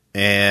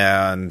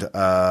and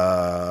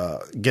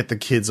get the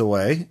kids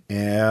away,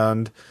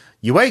 and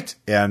you wait.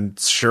 And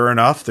sure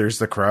enough, there's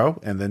the crow.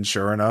 And then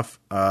sure enough,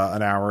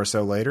 an hour or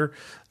so later,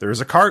 there's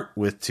a cart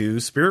with 2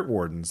 Spirit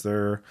Wardens.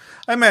 I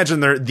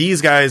imagine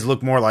these guys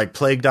look more like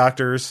plague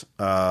doctors,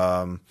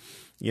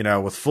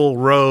 with full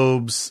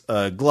robes,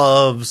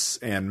 gloves,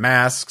 and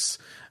masks.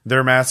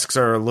 Their masks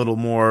are a little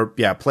more,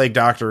 plague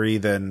doctor-y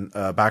than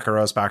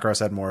Baccaros. Baccaros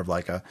had more of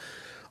like a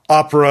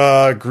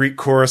opera Greek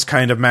chorus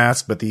kind of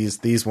mask, but these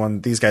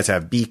guys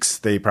have beaks.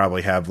 They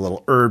probably have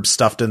little herbs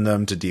stuffed in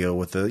them to deal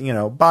with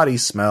the body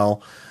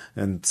smell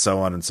and so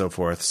on and so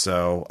forth.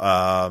 So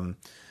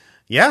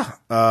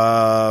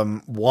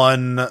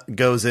one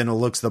goes in and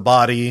looks at the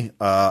body,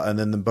 and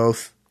then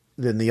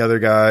the other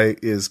guy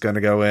is going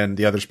to go in.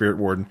 The other Spirit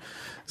Warden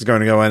is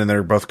going to go in, and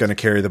they're both going to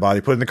carry the body,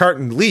 put it in the cart,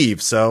 and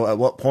leave. So at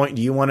what point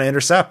do you want to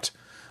intercept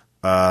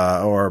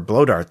or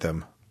blow dart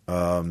them?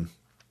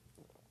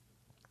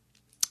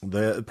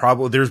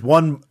 There's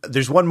one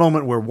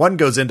moment where one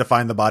goes in to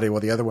find the body while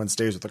the other one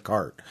stays with the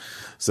cart.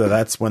 So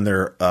that's when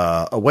they're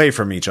away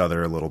from each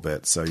other a little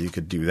bit. So you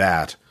could do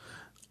that.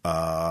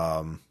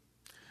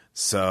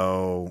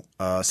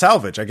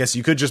 Salvage. I guess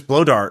you could just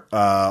blow dart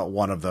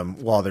one of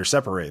them while they're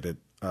separated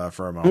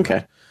for a moment.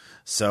 Okay.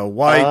 So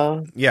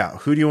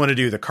who do you want to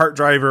do? The cart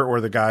driver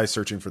or the guy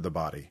searching for the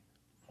body?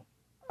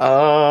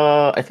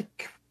 I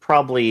think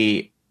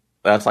probably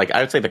that's I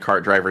would say the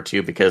cart driver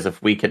too, because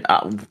if we could,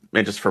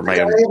 just for my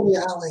own, in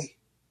the alley,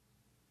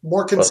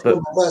 more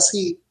concealment, less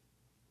heat.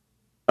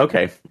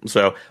 Okay,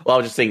 so I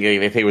was just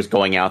thinking if he was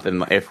going out,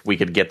 then if we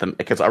could get them,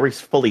 because are we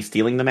fully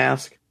stealing the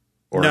mask?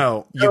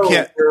 No, you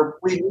can't.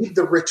 We need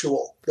the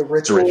ritual. The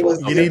ritual.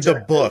 You need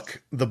the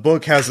book. The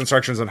book has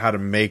instructions on how to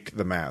make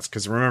the mask.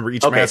 Because remember,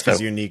 each mask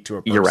is unique to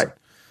a person.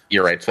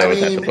 You're right. So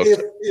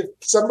if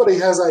somebody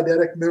has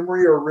eidetic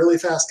memory or really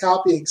fast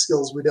copying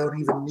skills, we don't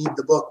even need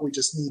the book. We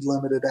just need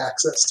limited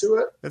access to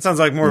it. That sounds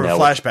like more of a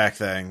flashback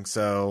thing.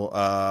 So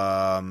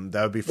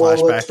that would be flashback.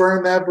 Well, let's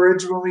burn that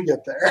bridge when we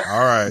get there. All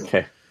right.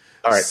 Okay.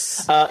 All right.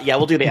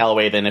 We'll do the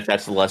alleyway then if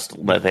that's less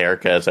there,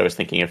 because I was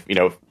thinking if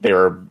they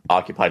were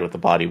occupied with the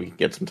body, we could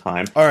get some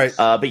time. All right.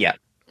 But yeah.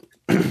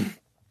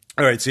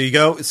 All right, so you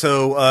go.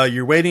 So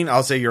you're waiting.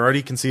 I'll say you're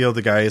already concealed.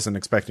 The guy isn't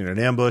expecting an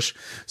ambush.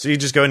 So you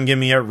just go ahead and give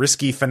me a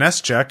risky finesse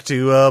check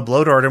to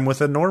blow dart him with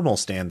a normal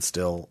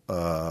standstill.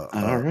 All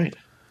right.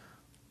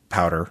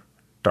 Powder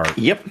dart.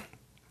 Yep.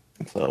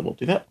 So we'll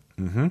do that.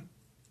 Mm-hmm.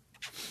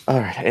 All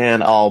right,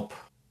 and I'll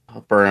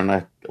burn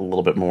a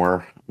little bit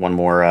more. One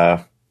more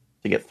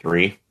to get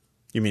 3.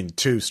 You mean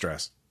 2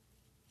 stress?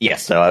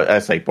 Yes. So I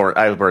was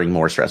burning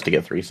more stress to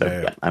get 3. So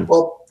yeah.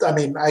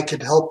 I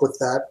could help with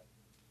that.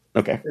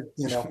 Okay.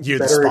 You're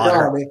better the spotter.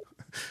 economy.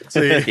 So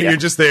you're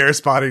just there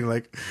spotting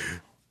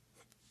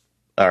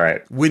all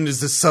right. Wind is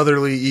the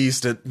southerly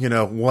east at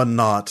 1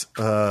 knot.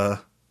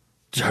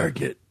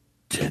 Target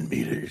 10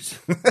 meters.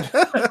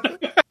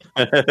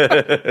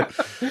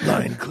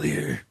 Line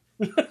clear.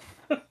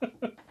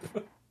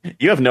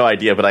 You have no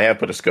idea, but I have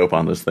put a scope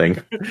on this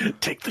thing.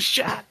 Take the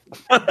shot.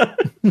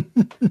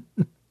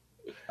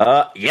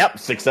 Yep,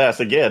 success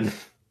again.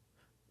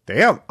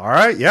 Damn. All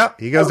right. Yeah,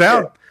 he goes Okay.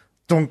 down.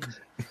 Dunk.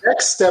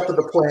 Next step of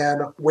the plan: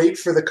 wait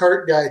for the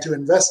cart guy to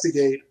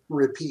investigate.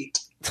 Repeat.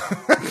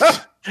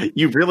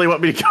 You really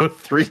want me to go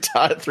three?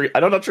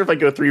 I'm not sure if I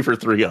go 3 for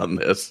 3 on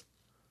this.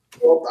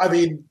 Well, I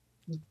mean,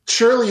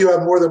 surely you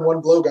have more than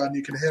one blowgun.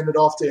 You can hand it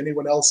off to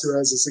anyone else who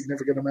has a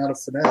significant amount of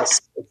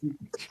finesse. If you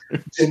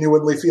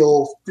genuinely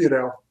feel,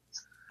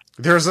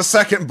 There's a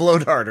second blow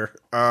darter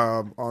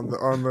on the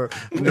on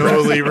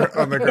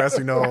the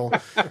grassy knoll.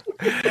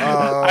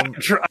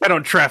 I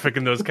don't traffic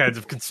in those kinds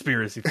of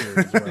conspiracy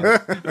theories. Bro.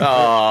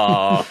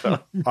 Oh, All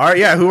right,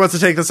 yeah. Who wants to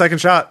take the second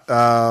shot?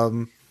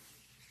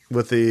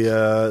 With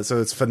the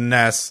so it's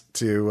finesse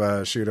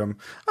to shoot him.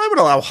 I would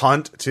allow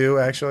hunt too.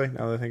 Actually,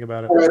 now that I think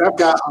about it. all right, I've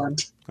got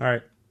Hunt. All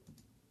right.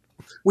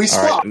 We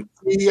All right. spot.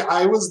 See,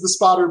 I was the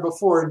spotter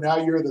before, and now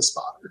you're the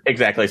spotter.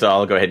 exactly. So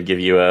I'll go ahead and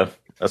give you a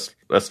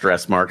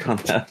stress mark on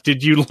that.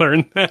 Did you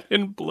learn that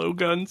in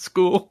blowgun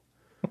school?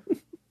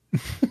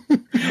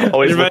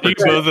 Always I look bet you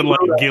for- both in like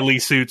ghillie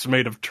suits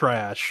made of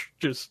trash.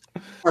 Just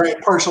All right,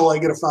 partial. I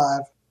get a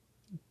 5.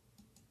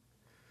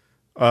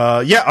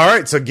 Yeah. All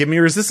right. So give me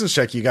a resistance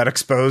check. You got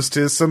exposed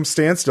to some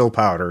standstill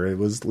powder. It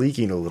was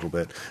leaking a little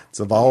bit. It's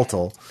a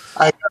volatile.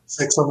 I got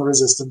 6 on the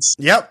resistance.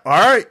 Yep. All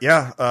right.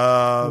 Yeah.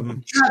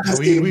 God, this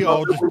We game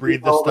all just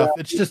breathe this all stuff.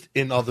 that. It's just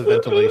in all the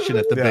ventilation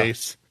at the Yeah.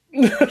 base.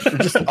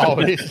 Just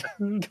always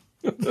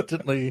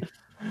instantly.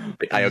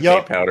 the IOK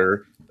Yup.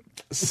 powder.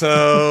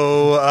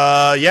 So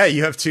yeah,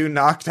 you have 2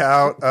 knocked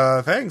out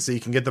things, so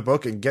you can get the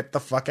book and get the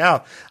fuck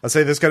out. I'll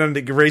say this going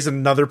to raise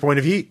another point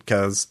of heat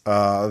because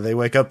they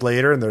wake up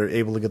later and they're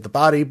able to get the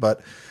body, but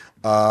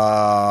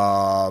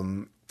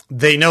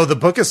they know the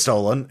book is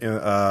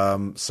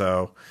stolen,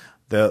 so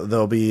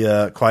they'll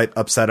be quite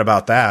upset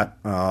about that.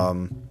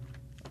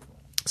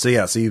 So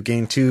yeah, so you've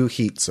gained 2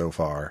 heat so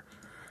far.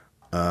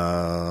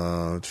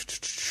 But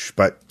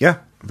yeah,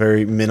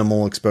 very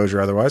minimal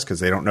exposure otherwise because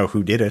they don't know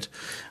who did it.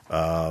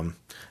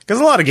 Because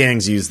a lot of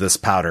gangs use this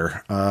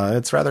powder.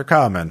 It's rather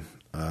common.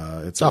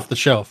 It's off the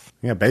shelf.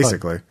 Yeah,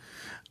 basically.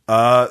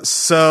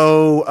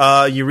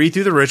 So you read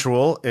through the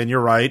ritual, and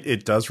you're right.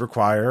 It does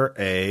require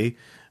a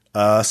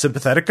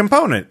sympathetic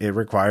component. It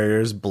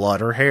requires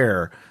blood or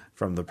hair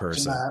from the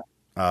person,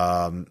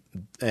 and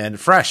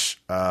fresh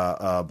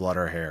blood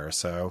or hair.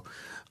 So,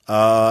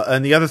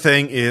 and the other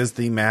thing is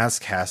the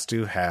mask has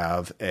to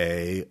have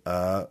a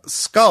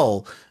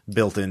skull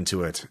built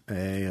into it,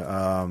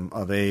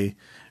 of a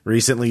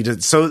recently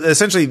did. So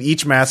essentially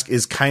each mask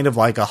is kind of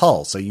like a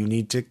hull. So you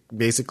need to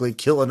basically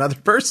kill another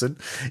person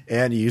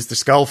and use the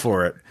skull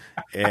for it.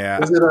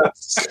 And Is it a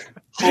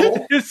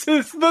hole? this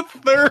is the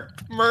third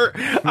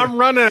I'm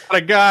running out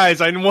of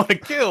guys I want to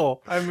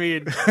kill. I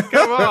mean,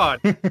 come on.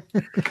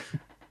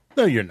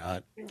 No, you're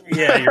not.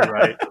 Yeah, you're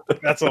right.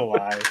 That's a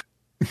lie.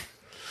 I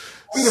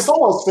mean, if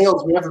all else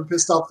fails, we haven't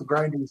pissed off the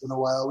grinders in a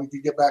while. We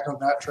could get back on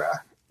that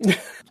track.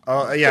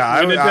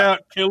 yeah, When in doubt,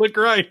 kill a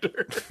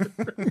grinder.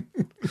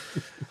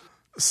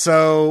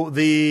 So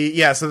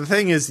the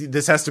thing is,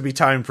 this has to be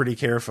timed pretty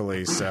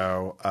carefully.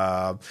 So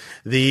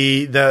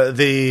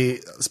the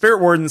spirit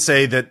wardens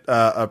say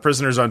that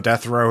prisoners on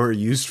death row are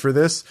used for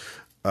this.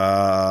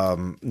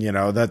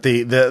 That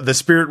the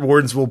spirit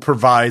wardens will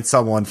provide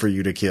someone for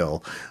you to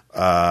kill.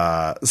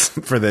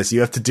 For this,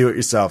 you have to do it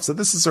yourself. So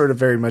this is sort of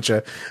very much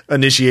a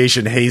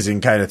initiation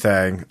hazing kind of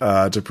thing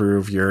to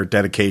prove your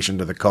dedication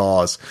to the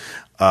cause.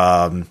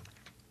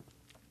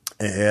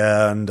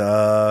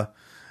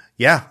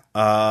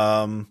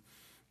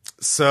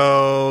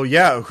 So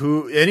yeah,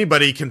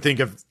 anybody can think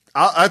of.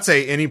 I'd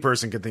say any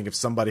person can think of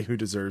somebody who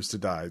deserves to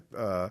die.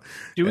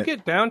 Do we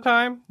get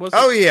downtime?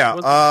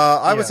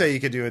 I would say you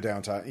could do a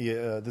downtime.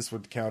 Yeah, this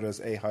would count as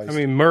a heist. I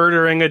mean,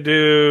 murdering a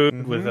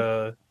dude with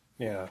a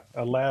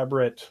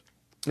elaborate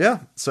yeah.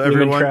 So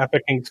human everyone,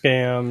 trafficking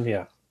scam.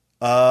 Yeah.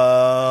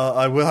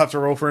 I will have to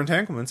roll for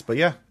entanglements, but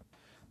yeah.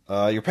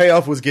 Your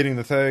payoff was getting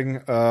the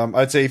thing.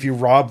 I'd say if you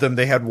robbed them,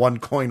 they had 1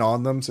 coin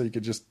on them, so you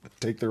could just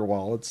take their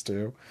wallets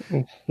too.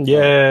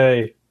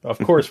 Yay! Of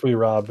course, we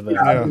robbed them.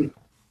 Yeah.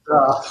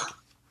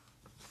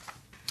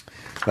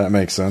 That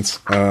makes sense.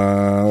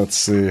 Let's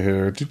see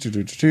here. Flipped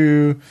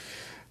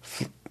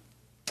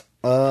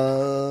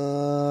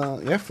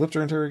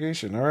or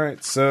interrogation. All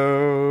right.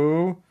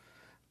 So,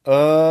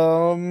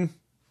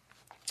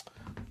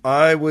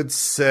 I would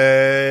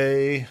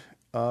say,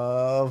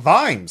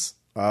 Vimes.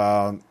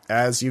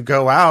 As you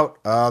go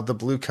out, the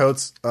blue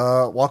coats,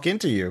 walk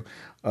into you.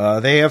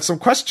 They have some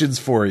questions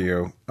for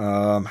you.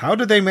 How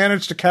did they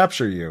manage to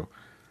capture you?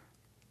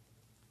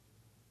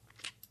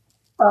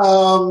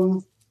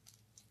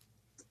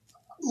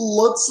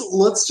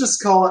 Let's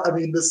just call it. I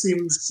mean, this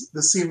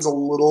seems a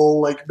little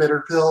like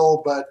bitter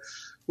pill, but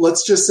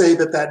let's just say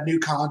that new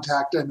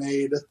contact I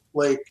made,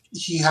 like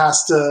he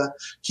has to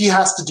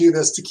do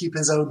this to keep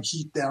his own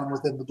heat down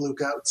within the blue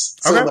coats.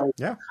 So Okay. like,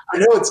 Yeah. I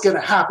know it's going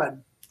to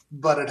happen,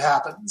 but it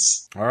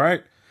happens. All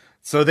right.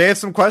 So they had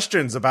some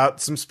questions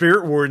about some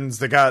spirit wardens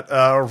that got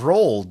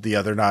rolled the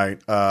other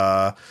night.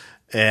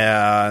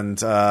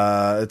 And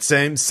it's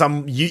saying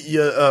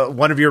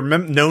one of your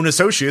known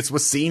associates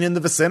was seen in the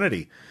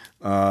vicinity.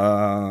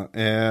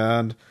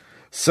 And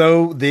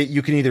so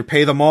you can either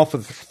pay them off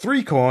with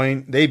 3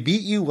 coin, they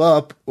beat you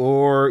up,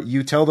 or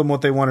you tell them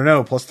what they want to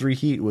know, plus 3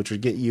 heat, which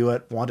would get you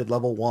at wanted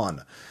level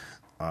 1.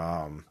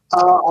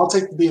 I'll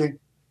take the beating.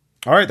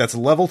 All right, that's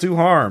level 2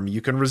 harm.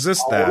 You can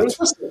resist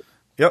that.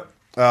 Yep.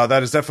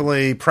 That is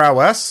definitely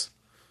prowess.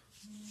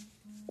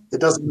 It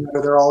doesn't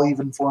matter. They're all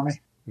even for me.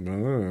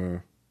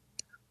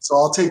 So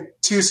I'll take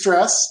 2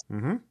 stress.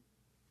 Mm-hmm.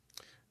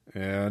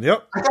 And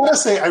yep. I gotta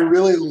say, I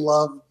really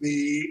love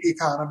the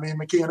economy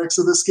mechanics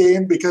of this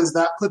game because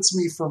that puts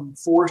me from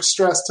 4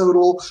 stress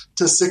total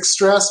to 6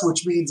 stress,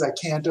 which means I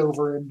can't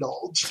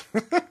overindulge.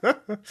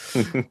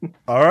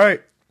 All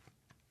right.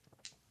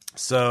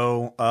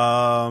 So,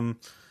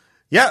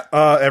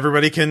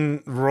 everybody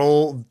can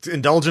roll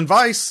indulge in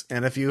vice,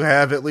 and if you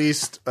have at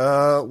least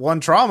 1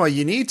 trauma,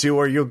 you need to,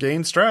 or you'll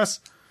gain stress.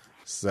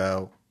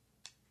 So,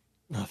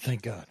 oh,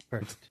 thank God!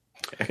 Perfect.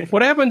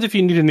 What happens if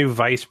you need a new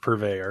vice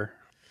purveyor?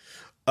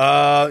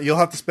 You'll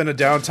have to spend a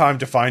downtime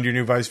to find your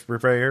new vice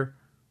purveyor.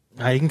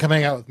 You can come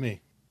hang out with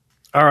me.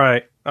 All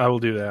right, I will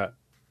do that.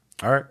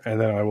 All right, and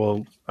then I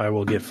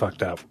will get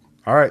fucked up.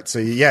 All right, so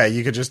yeah,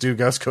 you could just do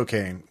ghost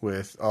cocaine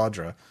with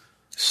Audra.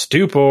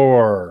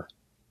 Stupor.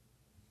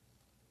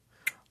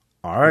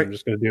 All right, I'm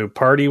just going to do a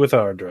party with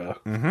Audra.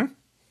 Mm-hmm.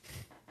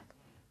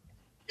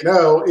 You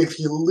know, if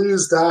you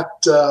lose that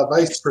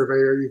vice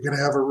purveyor, you're going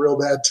to have a real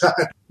bad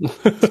time.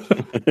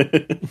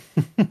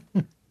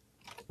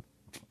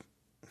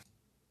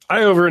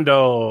 I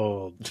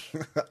overindulged.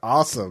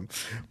 Awesome.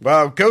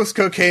 Wow, ghost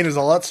cocaine is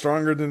a lot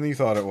stronger than you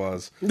thought it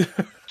was.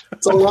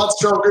 It's a lot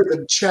stronger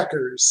than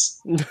checkers.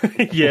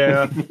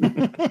 Yeah.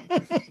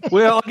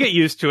 Well, I'll get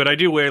used to it. I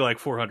do weigh like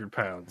 400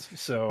 pounds.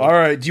 So, all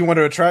right. Do you want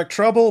to attract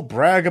trouble,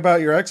 brag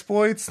about your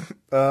exploits,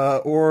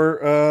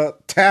 or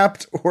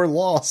tapped or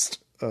lost?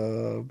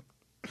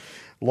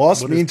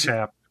 Lost means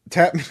tapped.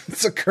 Tap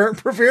means a current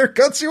purveyor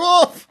cuts you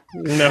off.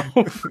 No.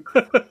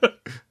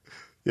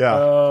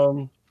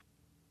 Yeah.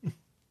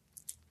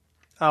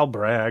 I'll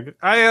brag.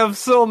 I have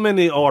so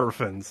many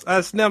orphans.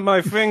 I snap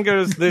my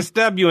fingers, they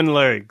stab you in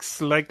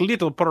legs like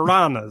little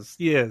piranhas.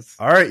 Yes.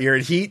 All right, you're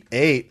at heat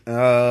 8.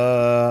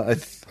 I'm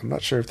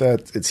not sure if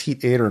it's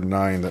heat 8 or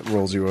 9 that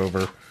rolls you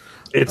over.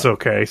 It's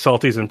okay.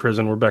 Salty's in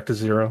prison. We're back to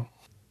 0.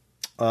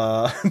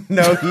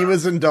 No, he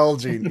was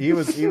indulging. He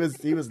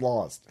was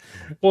lost.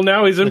 Well,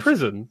 now he's in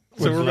prison,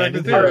 so we're back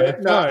to 0.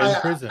 Right, no,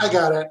 I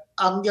got it.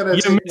 I'm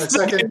gonna take my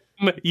second.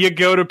 You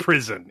go to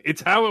prison.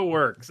 It's how it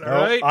works. All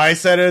right. I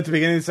said it at the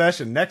beginning of the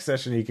session. Next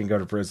session, you can go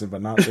to prison,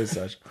 but not this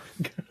session.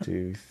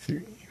 2,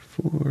 3,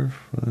 4,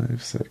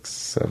 5, 6,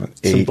 7,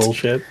 8. Some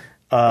bullshit.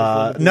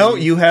 No,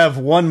 you have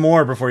 1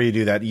 more before you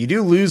do that. You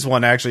do lose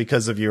 1 actually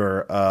because of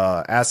your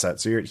asset,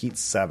 so you're at heat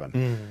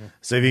 7.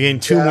 So if you gain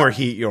 2 more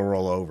heat, you'll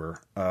roll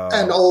over.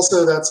 And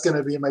also, that's going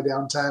to be my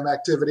downtime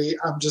activity.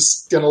 I'm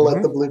just going to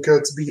let the blue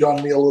coats beat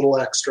on me a little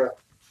extra.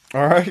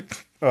 All right.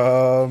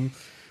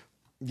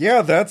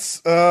 Yeah,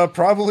 that's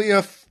probably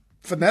a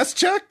finesse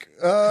check.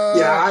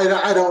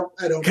 I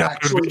don't God,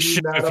 actually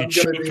shit, mean that. if you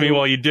choked me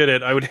while you did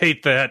it, I would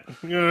hate that.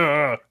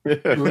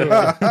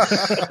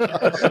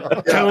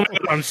 Tell me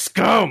I'm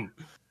scum.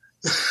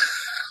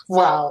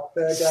 Wow.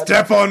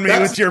 Step on me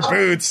with your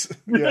boots.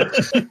 Yeah.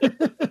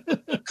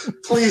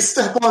 Please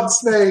step on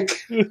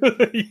Snake.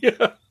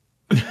 Yeah.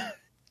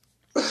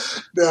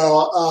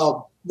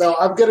 No,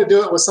 I'm going to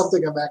do it with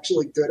something I'm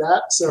actually good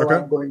at, so Okay.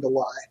 I'm going to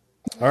lie.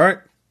 All right.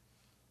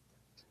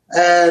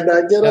 And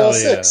I get a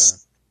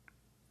 6.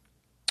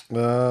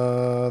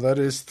 That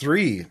is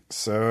 3.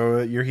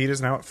 So your heat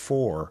is now at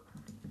 4.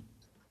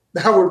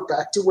 Now we're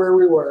back to where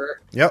we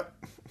were. Yep.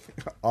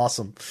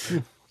 Awesome.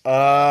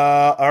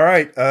 All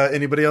right.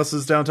 Anybody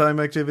else's downtime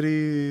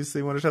activities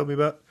they want to tell me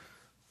about?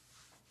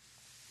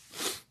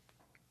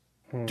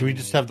 Do we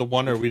just have the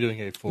 1, or are we doing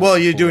a full? Well,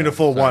 you're doing a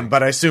full Sorry. 1,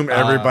 but I assume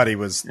everybody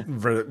was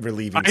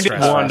relieving I did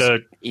stress. one to.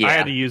 Yeah. I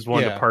had to use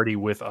one Yeah. to party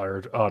with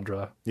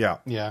Audra. Yeah.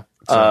 Yeah.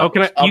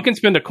 You can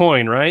spend a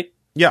coin, right?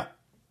 Yeah.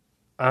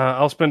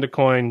 I'll spend a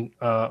coin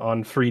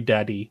on free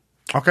daddy.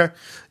 Okay.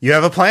 You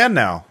have a plan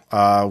now.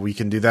 We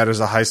can do that as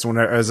a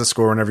heist as a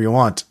score whenever you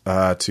want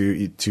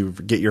to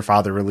get your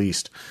father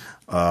released.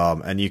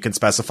 And you can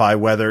specify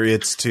whether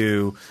it's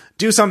to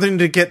do something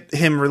to get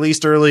him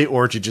released early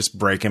or to just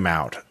break him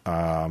out.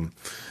 I'll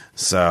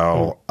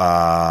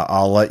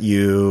let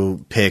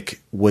you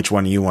pick which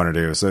one you want to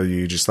do. So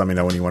you just let me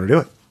know when you want to do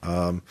it.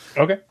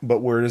 Okay. But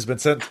word has been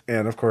sent.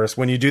 And of course,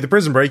 when you do the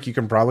prison break, you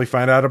can probably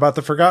find out about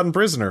the forgotten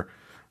prisoner.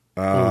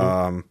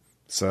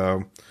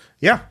 So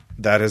yeah,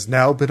 that has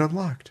now been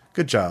unlocked.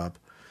 Good job.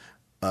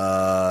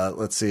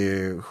 Let's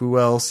see who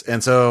else.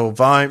 And so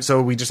Vime. So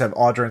we just have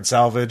Audra and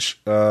Salvage.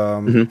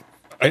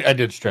 I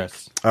did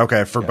stress.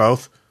 Okay. For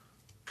both.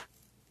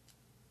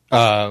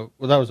 Well,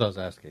 that was what I was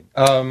asking.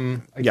 I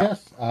Yeah.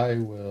 guess I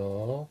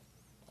will.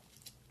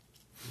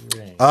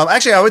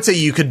 Actually, I would say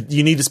you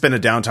need to spend a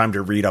downtime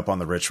to read up on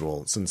the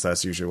ritual, since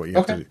that's usually what you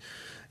have to do.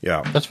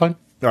 Yeah. That's fine.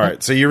 All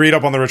right. So you read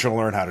up on the ritual and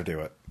learn how to do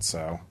it.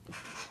 So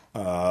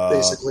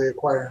Basically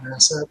acquire an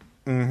asset.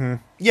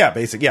 yeah,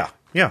 basic. Yeah.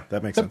 Yeah.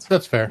 That makes sense.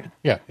 That's fair.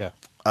 Yeah.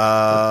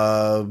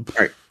 All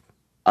right.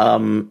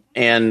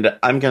 And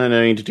I'm going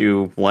to need to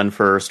do one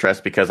for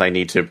stress because I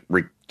need to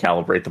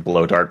recalibrate the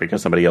blow dart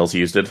because somebody else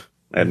used it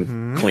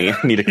and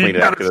need to clean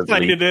it after the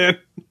Slide it in.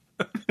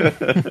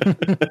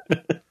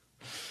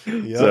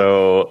 Yep.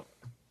 So,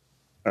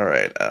 all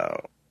right.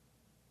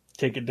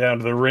 Take it down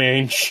to the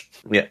range.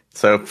 Yeah.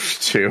 So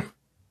 2.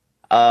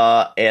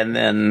 And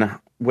then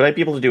would I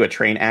be able to do a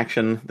train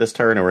action this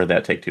turn, or would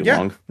that take too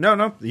long?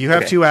 No. You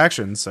have Okay. 2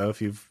 actions, so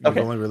if you've Okay.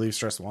 only relieved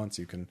stress once,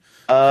 you can.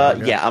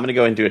 Yeah, I'm going to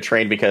go and do a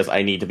train because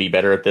I need to be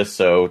better at this.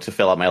 So to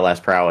fill out my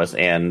last prowess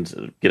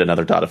and get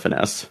another dot of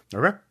finesse.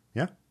 Okay.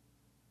 Yeah.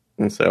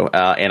 And so,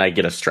 and I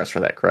get a stress for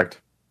that, correct?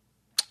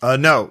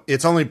 No,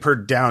 it's only per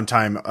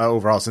downtime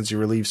overall. Since you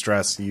relieve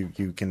stress,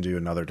 you can do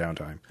another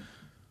downtime.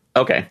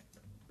 Okay.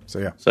 So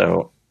yeah.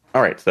 So,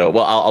 all right. So,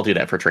 well, I'll do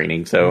that for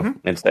training. So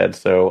instead.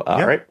 So,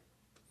 all right.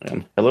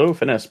 And hello,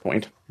 finesse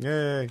point.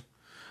 Yay.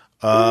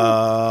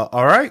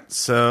 All right.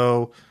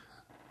 So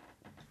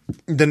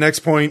the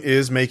next point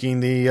is making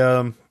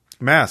the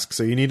mask.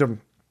 So you need to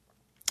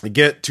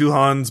get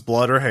Tuhon's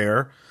blood or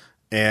hair,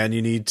 and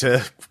you need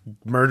to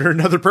murder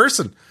another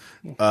person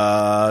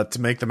to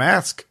make the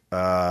mask.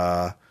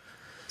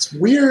 It's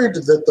weird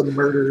that the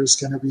murder is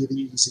going to be the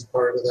easy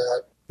part of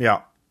that.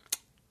 Yeah.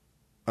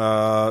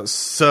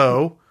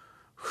 So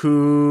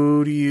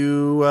who do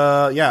you?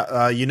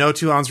 You know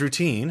Tuhon's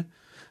routine.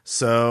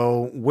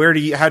 So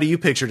how do you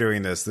picture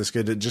doing this? This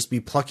could just be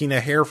plucking a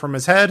hair from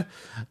his head,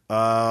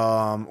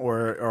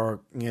 or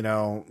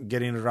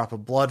getting a drop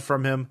of blood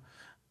from him.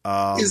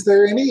 Is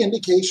there any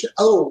indication?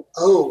 Oh.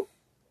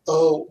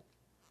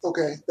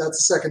 Okay, that's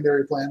a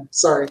secondary plan.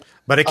 Sorry,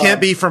 But it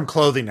can't be from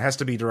clothing. It has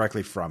to be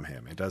directly from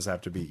him. It does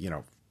have to be,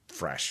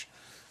 fresh.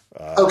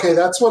 okay,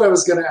 that's what I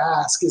was going to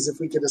ask. Is if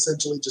we could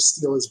essentially just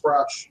steal his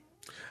brush.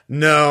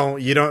 No,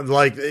 you don't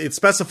it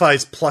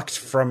specifies plucked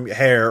from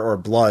hair or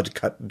blood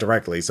cut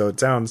directly. So it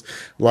sounds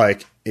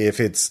like if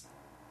it's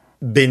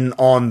been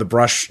on the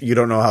brush, you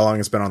don't know how long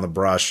it's been on the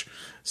brush.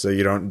 So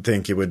you don't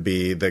think it would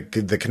be the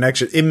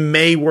connection. It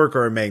may work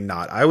or it may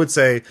not. I would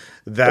say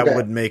that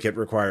would make it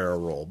require a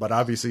roll, but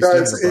obviously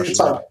stealing the brush It's is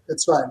fine. not.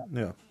 It's fine.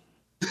 Yeah.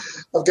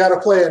 I've got a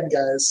plan,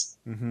 guys.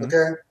 Mm-hmm.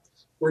 Okay,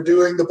 we're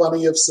doing the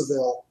Bunny of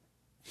Seville.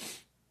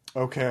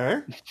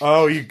 Okay.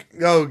 Oh,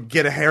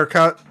 get a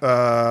haircut.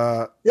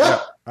 Yeah.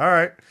 All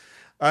right.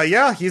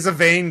 He's a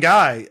vain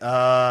guy.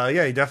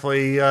 He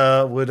definitely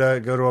would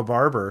go to a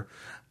barber.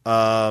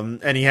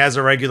 And he has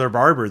a regular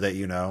barber that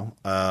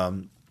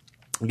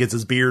gets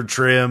his beard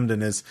trimmed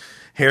and his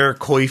hair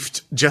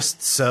coiffed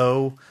just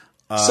so.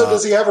 So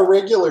does he have a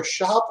regular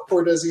shop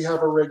or does he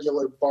have a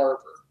regular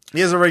barber?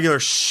 He has a regular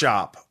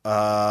shop.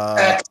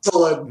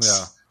 Excellent.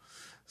 Yeah.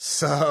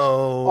 So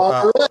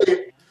All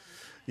right.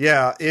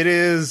 yeah, it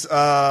is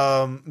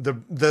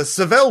the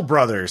Seville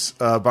Brothers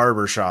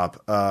barber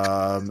shop.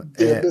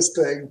 This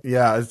thing.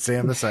 Yeah, it's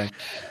damnedest thing.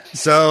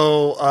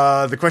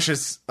 So the question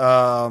is,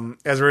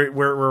 as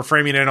we're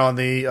framing it on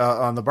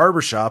the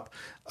barber shop,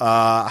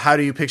 how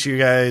do you picture you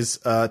guys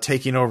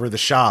taking over the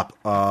shop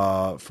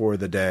for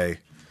the day?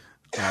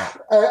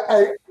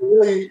 I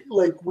really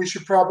we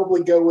should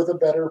probably go with a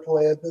better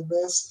plan than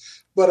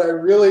this, but I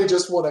really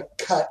just want to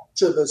cut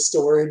to the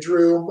storage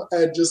room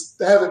and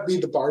just have it be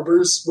the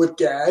barbers with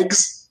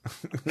gags.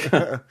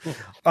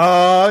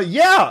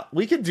 Yeah,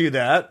 we could do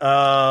that.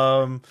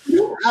 We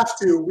don't have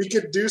to. We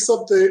could do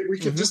something. We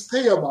could just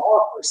pay them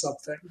off or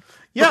something.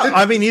 Yeah,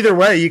 I mean, either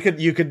way, you could.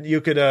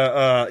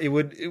 It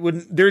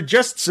would. They're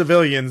just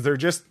civilians. They're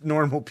just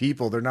normal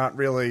people. They're not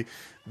really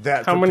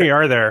that. How many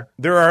are there?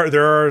 There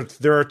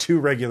are 2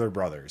 regular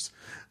brothers.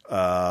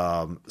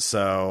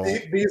 So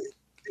These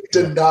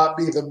did not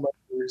be the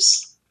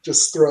mothers.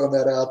 Just throwing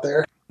that out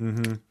there.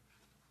 Mm-hmm.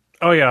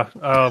 Oh yeah,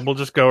 we'll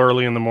just go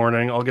early in the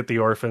morning. I'll get the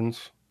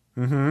orphans.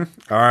 Mm-hmm.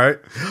 All right.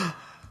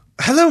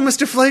 Hello,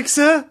 Mr. Flake,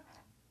 sir.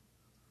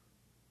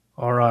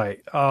 All right.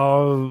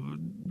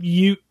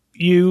 You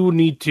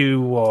need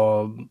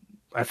to.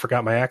 I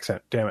forgot my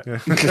accent. Damn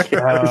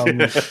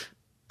it.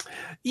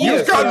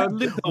 You've got.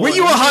 Were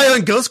you high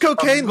on ghost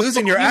cocaine?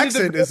 Losing your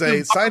accent is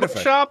a side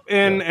effect. Shop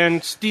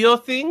and steal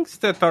things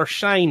that are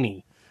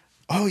shiny.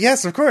 Oh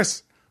yes, of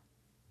course.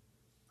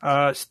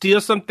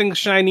 Steal something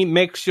shiny.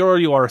 Make sure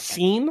you are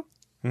seen,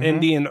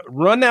 and then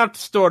run out the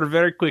store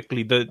very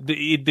quickly.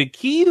 The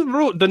key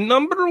rule, the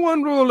number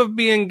 1 rule of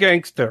being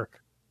gangster,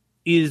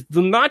 is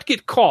do not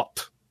get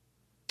caught.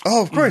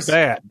 Oh, of course. It's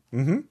bad.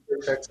 Mm-hmm.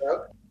 Checks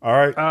out.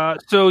 All right.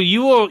 So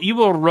you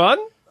will run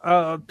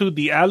to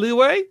the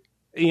alleyway,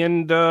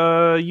 and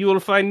you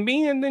will find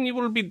me, and then you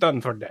will be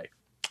done for the day.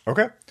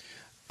 Okay.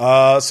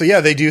 So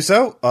yeah, they do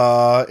so.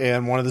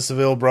 And one of the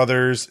Seville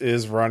brothers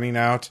is running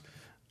out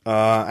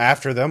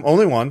after them.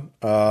 Only one.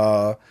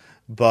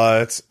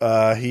 But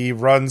he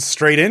runs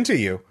straight into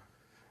you.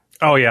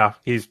 Oh yeah,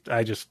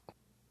 I just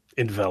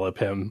envelop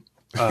him.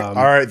 All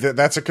right,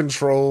 that's a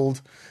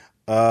controlled.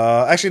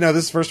 Actually, no.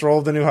 This is first roll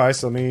of the new high.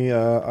 So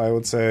I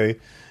would say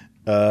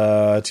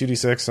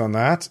 2d6 on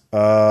that.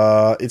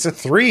 It's a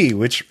 3,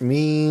 which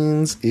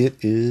means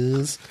it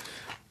is.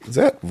 Is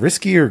that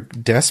risky or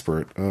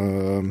desperate?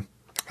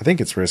 I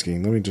think it's risky.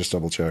 Let me just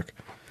double check.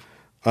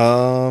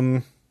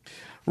 Rules.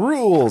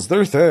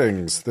 They're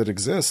things that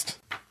exist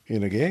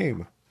in a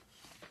game.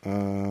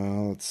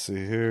 Let's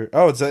see here.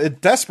 Oh, it's a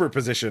desperate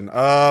position.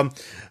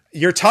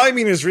 Your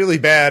timing is really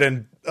bad,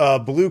 and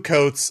blue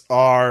coats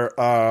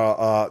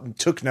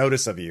took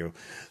notice of you.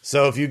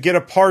 So if you get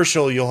a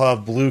partial, you'll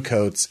have blue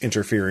coats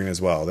interfering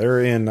as well. They're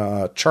in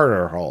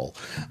Charter Hall.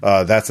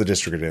 That's the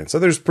district it's in. So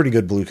there's pretty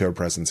good blue coat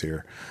presence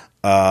here.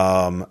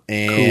 And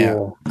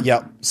Cool.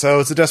 yeah, so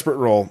it's a desperate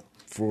roll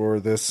for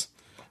this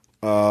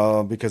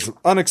because of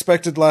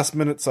unexpected last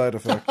minute side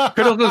effect.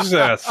 Critical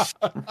success.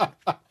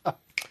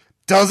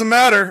 Doesn't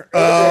matter.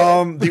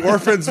 The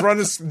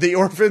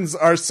orphans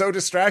are so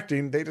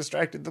distracting. They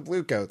distracted the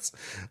blue coats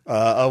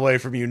away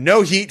from you.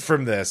 No heat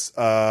from this.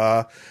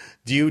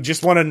 Do you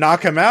just want to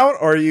knock him out,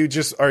 or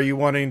what are you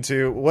wanting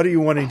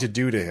to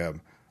do to him?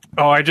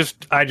 Oh, I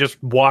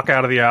just walk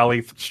out of the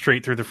alley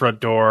straight through the front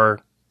door,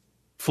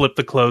 flip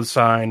the close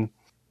sign,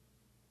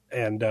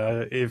 and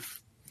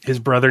if his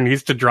brother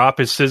needs to drop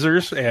his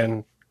scissors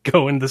and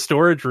go in the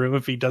storage room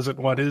if he doesn't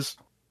want his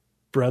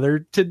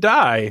brother to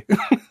die.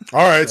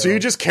 All right, so you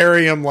just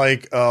carry him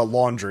like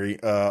laundry,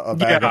 a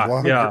bag of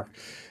laundry. Yeah.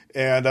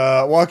 And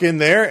walk in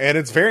there, and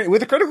it's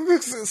with a critical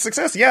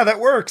success. Yeah, that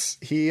works.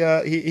 He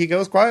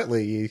goes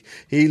quietly.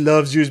 He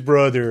loves his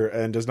brother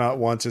and does not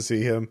want to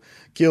see him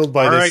killed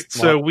by all this. right,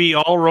 so we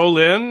all roll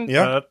in.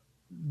 Yeah.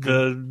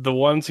 The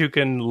ones who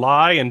can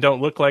lie and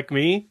don't look like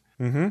me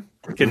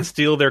can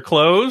steal their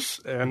clothes,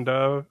 and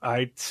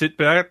I sit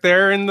back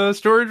there in the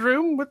storage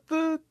room with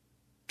the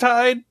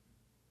tied,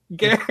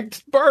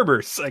 gagged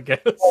barbers, I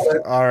guess.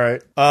 All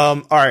right.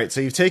 All right.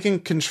 So you've taken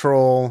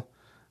control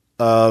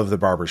of the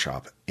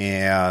barbershop,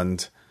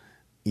 and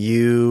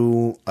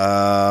you,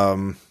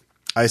 I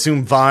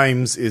assume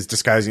Vimes is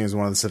disguising as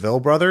one of the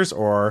Seville brothers,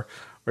 or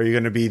are you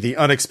going to be the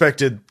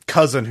unexpected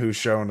cousin who's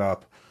shown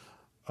up?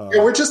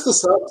 Yeah, we're just the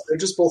subs. They're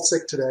just both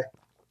sick today.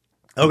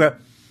 Okay.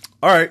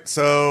 All right.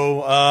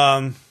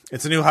 So,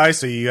 it's a new high.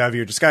 So you have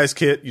your disguise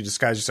kit. You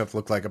disguise yourself to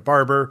look like a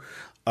barber.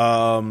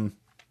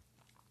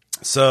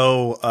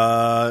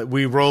 So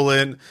we roll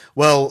in.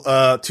 Well,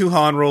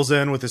 Tuhan rolls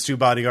in with his 2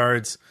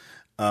 bodyguards.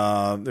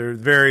 They're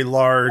very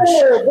large.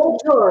 Hey,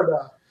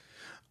 buongiorno.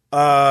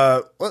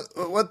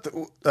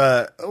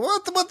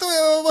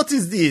 What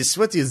is this?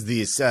 What is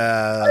this?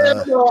 I'm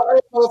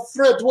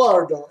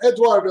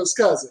Eduardo's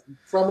cousin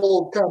from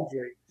Old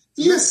Country.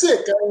 He is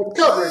sick. I am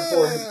covering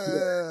for him.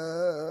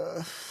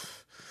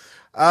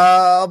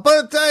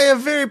 But I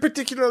have very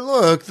particular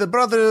look. The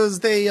brothers,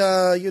 they,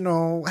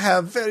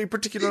 have very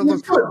particular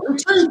look. Good. We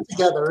trained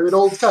together in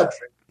Old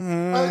Country. You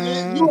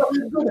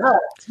have good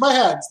hands. My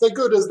hands, they're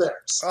good as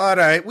theirs. All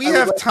right, we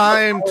have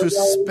time to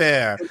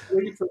spare.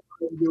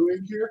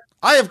 Doing here.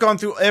 I have gone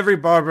through every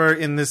barber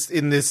in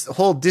this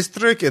whole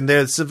district, and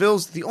they're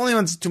Sevilles, the only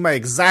ones to my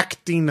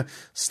exacting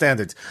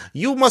standards.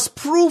 You must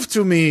prove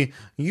to me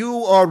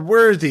you are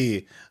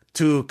worthy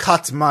to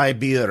cut my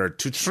beard,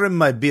 to trim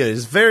my beard.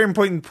 It's a very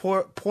important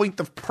point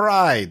of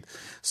pride.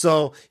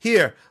 So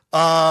here,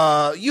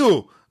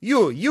 you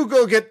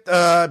go get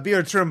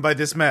beard trimmed by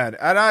this man,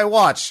 and I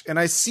watch and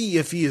I see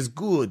if he is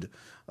good.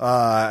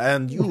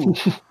 And you,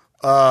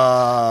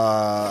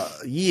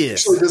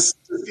 yes. So does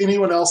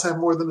anyone else have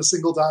more than a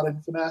single dot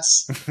in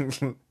finesse?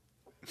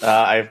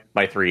 I have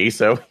my 3,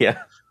 so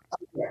yeah.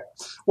 Okay.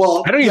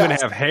 Well, I don't even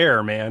have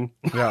hair, man.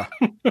 Yeah.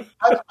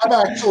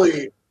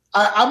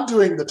 I'm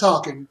doing the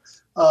talking.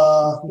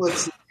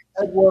 Let's see.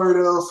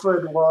 Eduardo.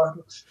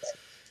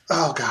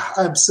 Oh, God,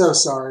 I'm so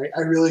sorry.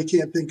 I really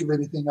can't think of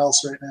anything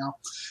else right now.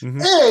 Mm-hmm.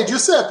 Hey,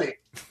 Giuseppe,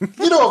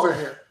 get over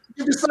here.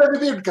 You decided a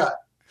beard cut.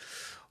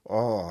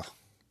 Oh.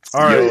 All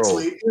right.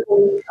 Seriously,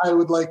 I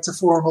would like to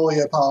formally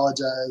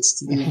apologize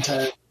to the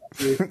entire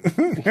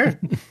country.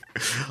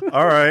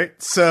 All right.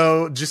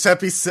 So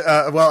Giuseppe,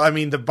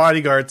 the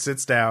bodyguard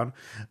sits down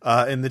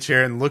in the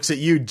chair and looks at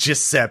you,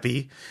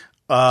 Giuseppe,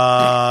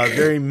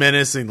 very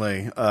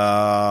menacingly.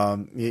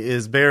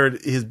 His beard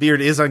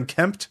is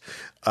unkempt.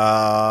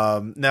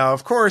 Now,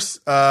 of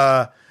course,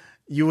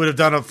 you would have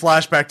done a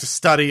flashback to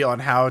study on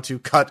how to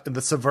cut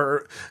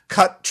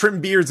trim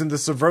beards in the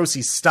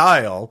Savrosi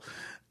style.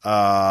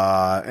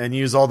 And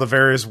use all the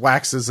various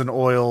waxes and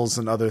oils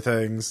and other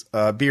things,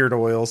 beard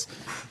oils.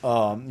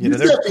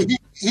 Giuseppe,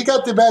 he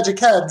got the magic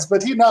hands,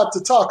 but he not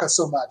to talk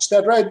so much.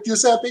 That right,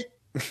 Giuseppe?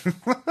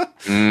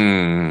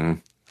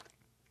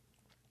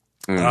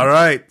 All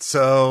right,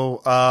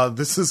 so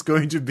this is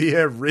going to be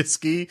a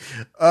risky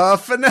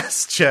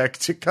finesse check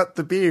to cut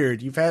the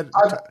beard. I'm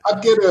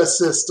going to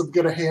assist. I'm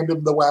going to hand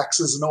him the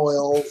waxes and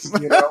oils.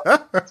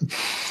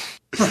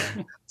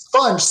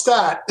 Sponge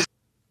stat.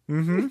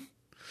 Mm-hmm.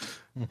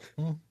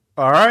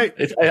 All right.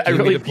 I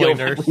really feel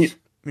nurse.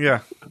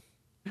 Yeah.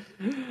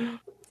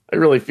 I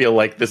really feel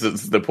like this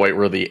is the point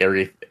where the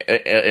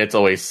It's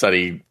Always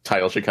Sunny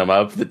title should come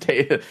up.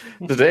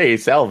 Today,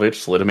 Salvage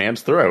slit a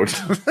man's throat.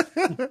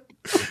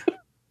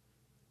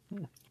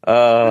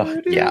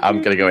 Yeah,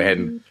 I'm gonna go ahead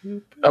and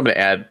I'm gonna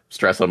add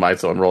stress on mine,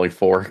 so I'm rolling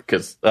 4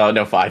 because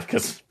 5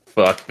 because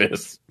fuck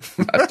this.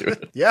 I'm not doing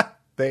it. Yeah,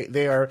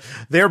 they are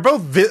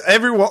both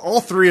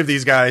all three of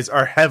these guys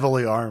are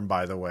heavily armed,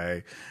 by the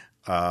way,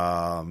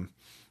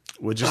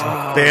 with just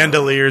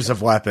bandoliers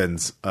of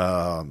weapons.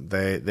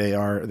 They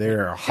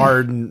are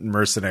hardened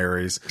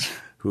mercenaries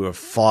who have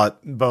fought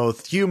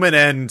both human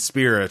and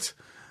spirit,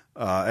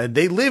 and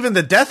they live in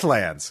the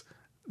Deathlands.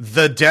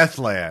 The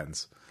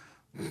Deathlands.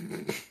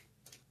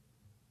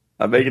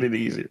 I'm making it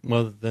easier.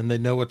 Well, then they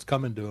know what's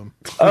coming to them.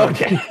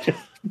 Okay,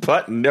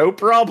 but no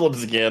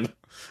problems again.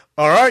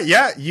 All right,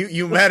 yeah,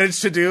 you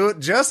managed to do it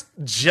just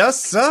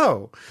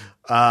so.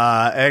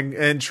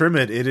 And trim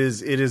it. It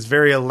is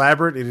very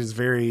elaborate. It is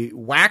very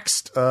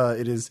waxed.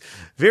 It is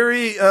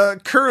very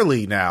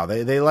curly now.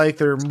 They like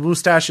their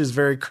mustaches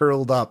very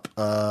curled up,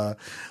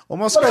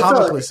 almost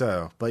comically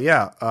so. But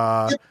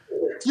yeah,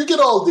 you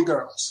get all the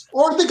girls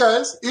or the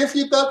guys if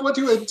that's what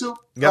you're into.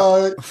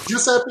 Yep.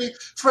 Giuseppe,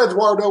 Fred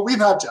Wardo, we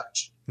not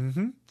judge.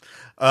 Mm-hmm.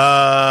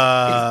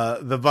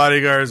 The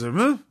bodyguards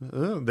are.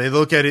 They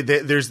look at it.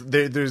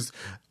 There's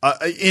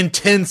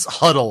intense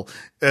huddle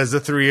as the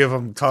three of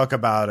them talk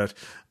about it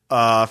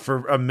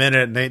for a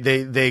minute. And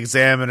they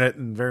examine it,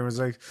 and very much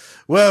like,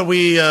 well,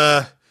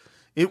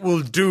 it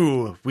will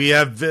do. We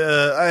have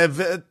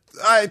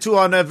I too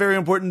on a very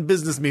important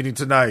business meeting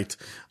tonight,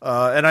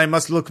 and I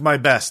must look my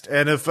best.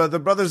 And if the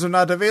brothers are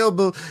not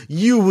available,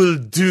 you will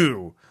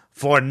do.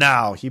 For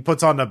now, he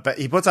puts out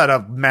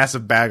a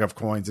massive bag of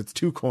coins. It's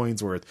 2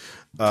 coins worth.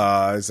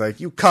 It's like,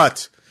 you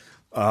cut.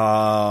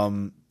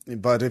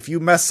 But if you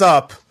mess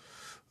up,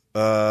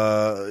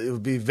 it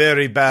would be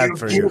very bad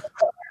for you.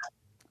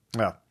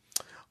 Yeah.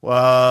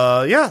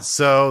 Yeah.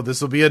 So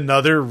this will be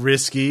another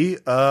risky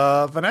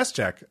finesse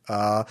check.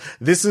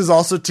 This is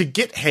also to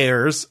get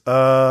hairs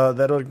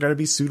that are going to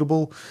be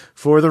suitable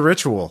for the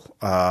ritual.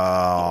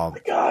 Oh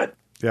my god.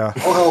 Yeah.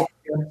 Oh,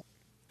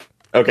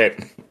 Okay.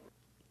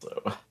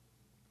 So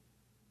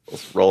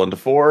let's roll into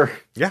 4.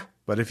 Yeah,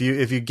 but if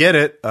you get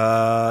it,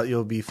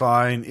 you'll be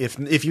fine.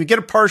 If you get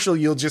a partial,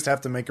 you'll just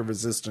have to make a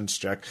resistance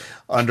check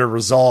under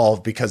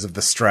resolve because of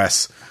the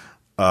stress.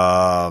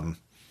 But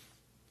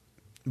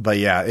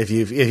yeah, if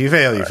you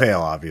fail, you fail,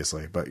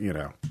 obviously. But you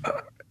know,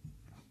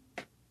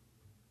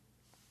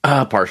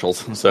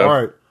 partials. So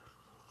all right.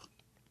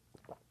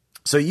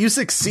 So you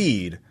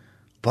succeed,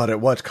 but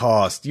at what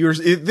cost?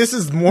 This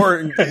is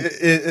more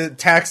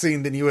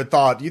taxing than you had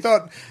thought. You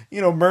thought,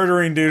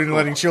 murdering dude and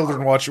letting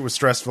children watch it was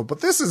stressful,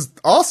 but this is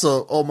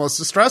also almost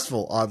as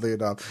stressful, oddly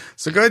enough.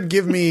 So go ahead and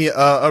give me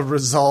a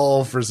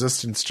resolve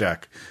resistance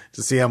check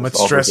to see how much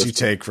stress you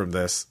take from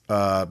this.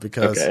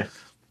 Because okay.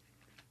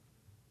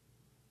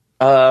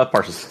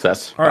 Partial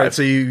success. All right,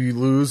 so you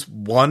lose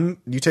 1.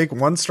 You take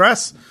 1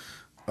 stress.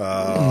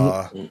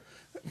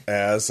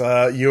 As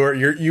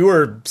you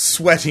are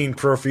sweating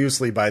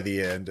profusely by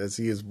the end as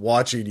he is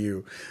watching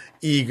you,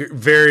 eager,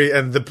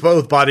 and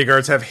both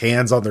bodyguards have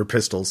hands on their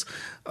pistols,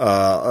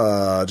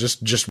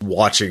 just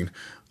watching.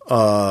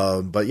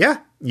 But yeah,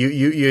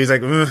 he's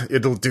like,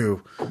 it'll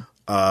do.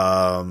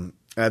 And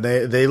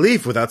they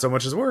leave without so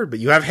much as a word. But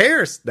you have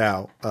hairs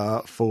now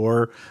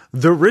for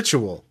the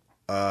ritual.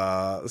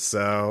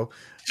 So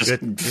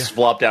just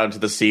flop down to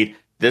the seat.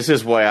 This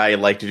is why I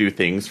like to do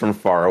things from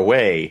far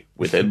away,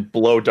 within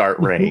blow dart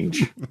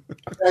range.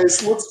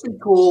 Guys, let's be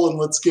cool and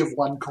let's give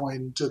 1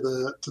 coin to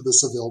the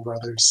Seville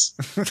brothers.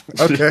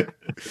 Okay.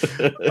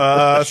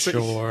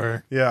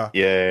 Sure. Yeah.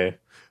 Yeah.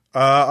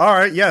 All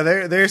right. Yeah,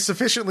 they're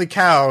sufficiently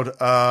cowed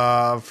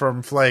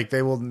from Flake.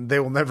 They will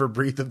never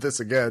breathe of this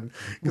again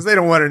because they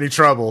don't want any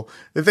trouble.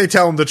 If they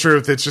tell them the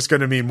truth, it's just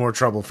going to mean more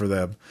trouble for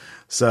them.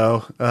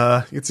 So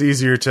it's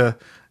easier to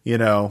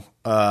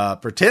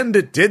pretend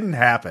it didn't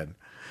happen.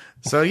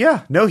 So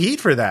yeah, no heat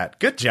for that.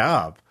 Good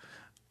job.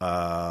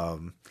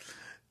 And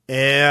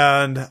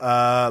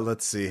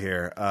let's see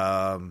here.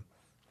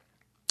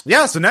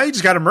 Yeah, so now you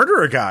just got to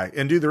murder a guy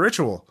and do the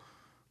ritual.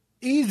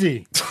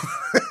 Easy.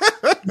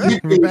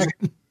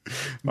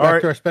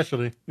 back to our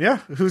specialty. Yeah,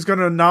 who's going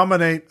to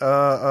nominate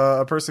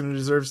a person who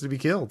deserves to be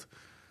killed?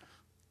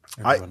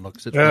 Everyone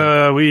looks at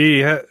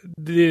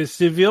the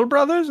Seville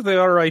brothers. They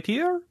are right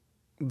here.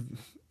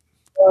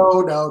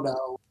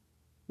 No.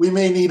 We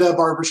may need a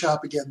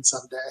barbershop again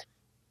someday.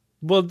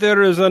 Well,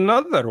 there is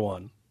another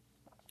one.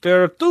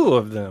 There are 2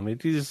 of them.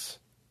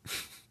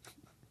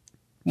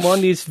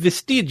 One is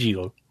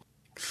vestigial.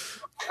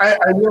 I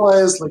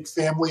realize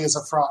family is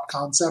a fraught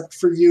concept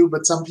for you,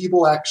 but some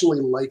people actually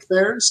like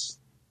theirs.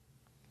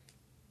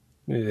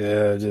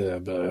 Yeah,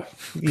 but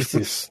this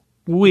is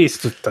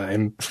waste of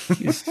time.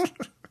 It's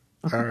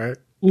All right.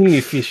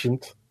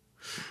 inefficient.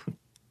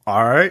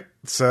 All right.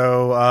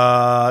 So,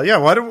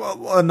 why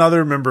don't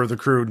another member of the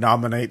crew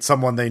nominate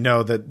someone they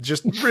know that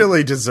just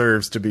really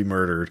deserves to be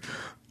murdered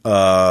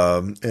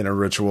in a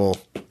ritual?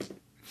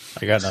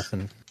 I got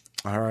nothing.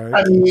 All right.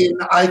 I mean,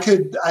 I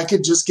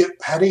could just get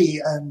petty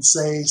and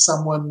say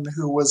someone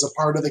who was a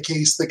part of the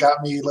case that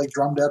got me like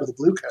drummed out of the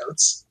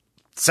Bluecoats.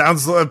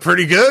 Sounds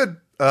pretty good.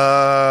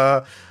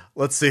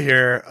 Let's see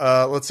here.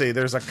 Let's see.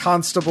 There's a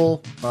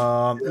constable.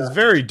 He's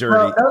very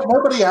dirty. Well,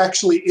 nobody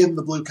actually in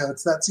the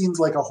Bluecoats. That seems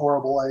like a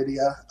horrible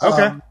idea.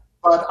 Okay.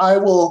 But I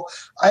will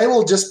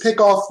just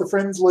pick off the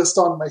friends list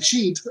on my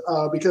sheet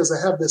because I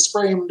have this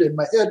framed in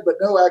my head, but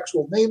no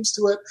actual names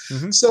to it.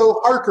 Mhm.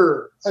 So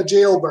Arker, a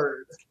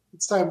jailbird.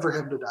 It's time for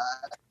him to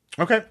die.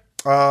 Okay.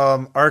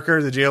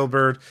 Arker, the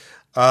jailbird.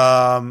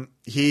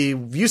 He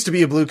used to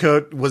be a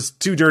Bluecoat, was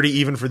too dirty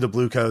even for the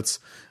Bluecoats.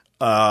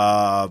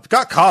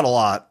 Got caught a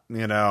lot,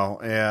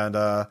 and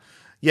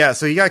yeah,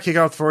 so he got kicked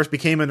off the force,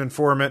 became an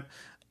informant,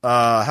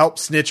 helped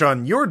snitch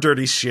on your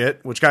dirty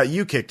shit, which got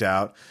you kicked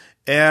out.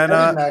 And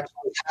I didn't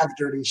actually have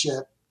dirty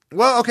shit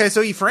well, okay,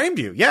 so he framed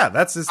you. Yeah,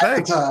 that's his at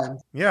thing. the time.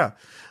 Yeah.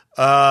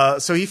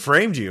 So he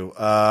framed you.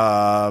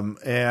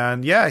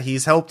 And yeah,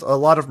 he's helped a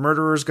lot of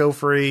murderers go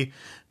free.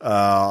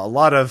 A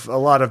lot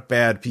of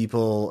bad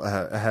people,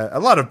 a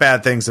lot of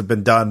bad things have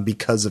been done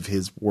because of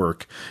his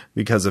work,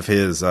 because of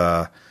his,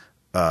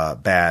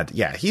 bad.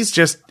 Yeah, he's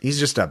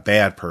just a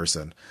bad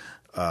person.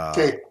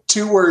 Okay,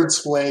 2 words,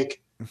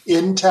 Flake.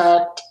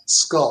 Intact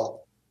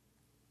skull.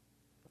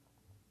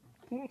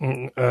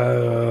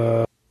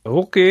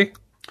 Okay.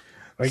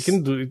 I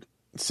can do it.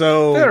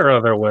 So There are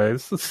other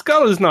ways. The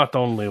skull is not the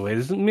only way.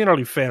 It's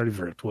merely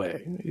favorite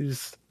way.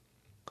 It's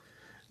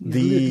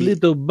The-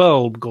 little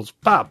bulb goes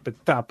pop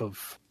at top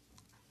of.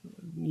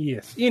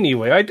 Yes.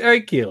 Anyway, I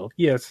kill.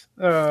 Yes.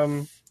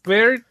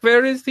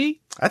 Where is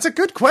he? that's a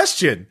good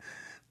question.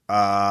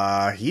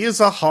 He is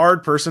a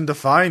hard person to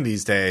find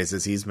these days,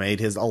 as he's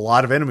made a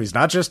lot of enemies,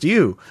 not just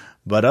you,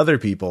 but other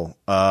people.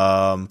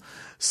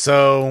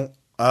 So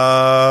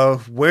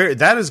where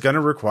that is going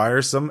to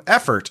require some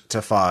effort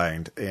to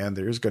find, and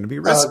there's going to be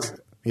risk.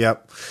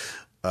 Yep.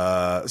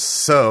 There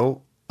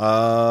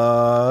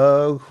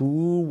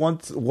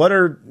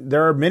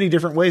are many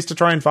different ways to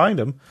try and find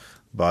him,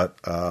 but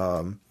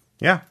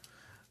yeah.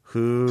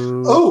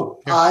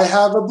 I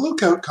have a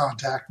Bluecoat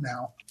contact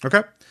now.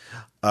 Okay.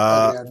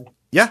 Again.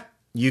 Yeah,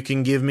 you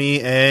can give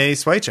me a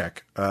sway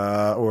check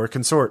or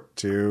consort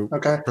to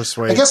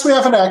persuade. I guess we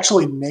haven't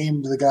actually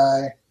named the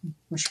guy.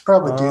 We should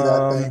probably do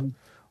that thing.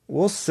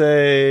 We'll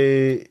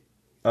say,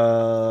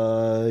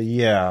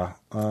 yeah.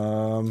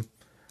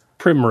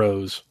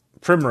 Primrose.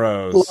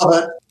 Primrose.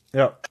 Love it.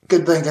 Yep.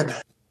 Good thinking.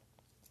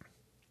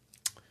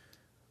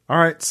 All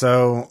right,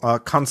 so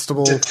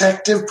Constable.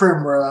 Detective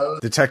Primrose.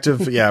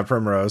 Detective, yeah,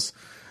 Primrose.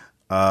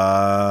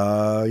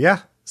 Yeah,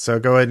 so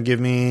go ahead and give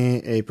me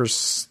a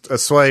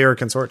sway or a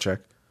consort check.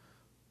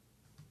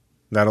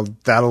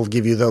 That'll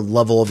give you the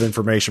level of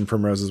information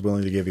Primrose is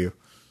willing to give you.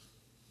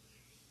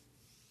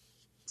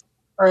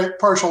 All right,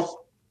 partial.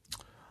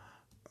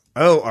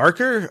 Oh,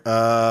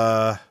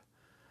 Arker?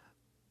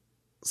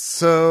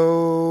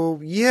 So,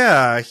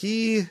 yeah,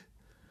 he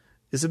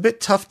is a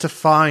bit tough to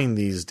find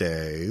these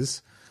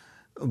days,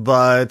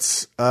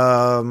 but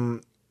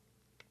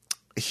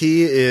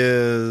he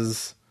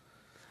is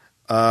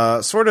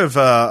sort of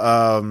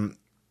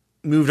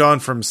moved on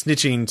from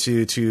snitching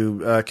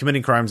to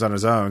committing crimes on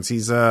his own.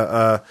 He's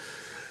got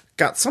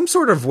some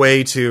sort of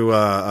way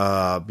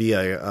to be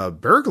a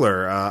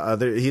burglar.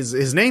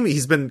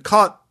 He's been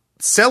caught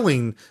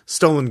selling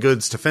stolen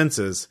goods to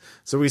fences,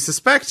 so we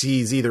suspect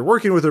he's either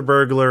working with a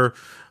burglar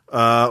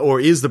or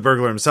is the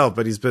burglar himself,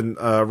 but he's been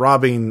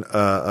robbing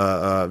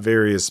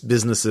various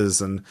businesses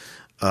and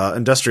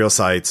industrial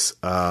sites.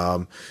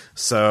 And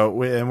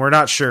we're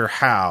not sure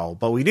how,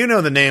 but we do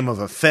know the name of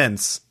a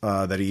fence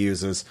that he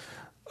uses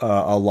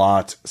a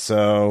lot.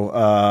 So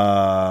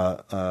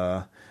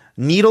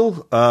Needle,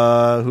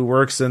 who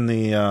works in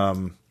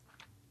the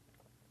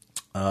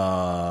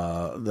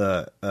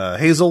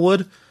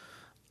Hazelwood,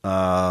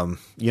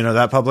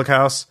 that public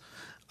house.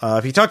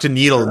 If you talk to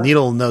Needle,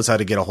 Needle knows how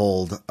to get a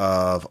hold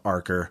of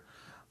Arker.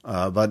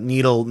 But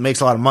Needle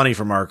makes a lot of money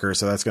from Arker,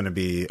 so that's going to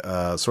be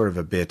sort of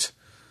a bit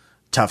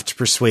tough to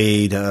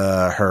persuade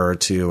her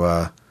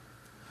to,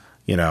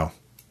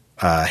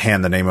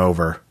 hand the name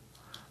over.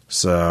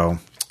 So,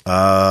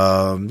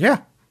 yeah.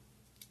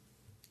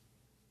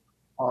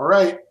 All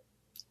right.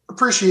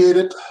 Appreciate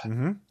it.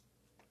 Mm-hmm.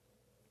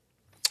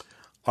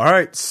 All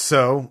right,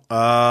 so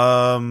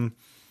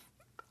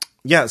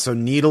so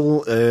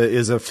Needle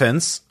is a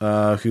fence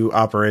who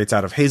operates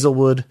out of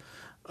Hazelwood,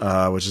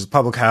 which is a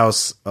public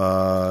house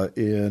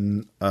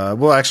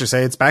we'll actually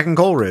say it's back in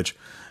Coleridge.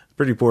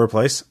 Pretty poor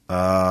place,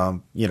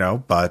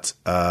 but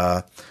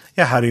how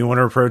do you want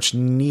to approach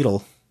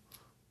Needle?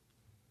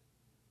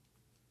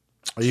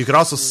 Or you could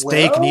also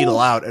stake Needle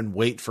out and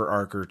wait for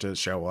Arker to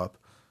show up.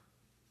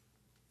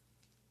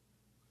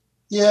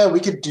 Yeah, we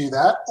could do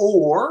that.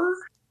 Or,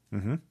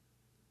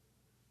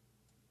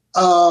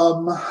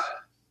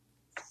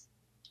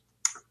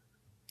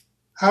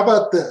 how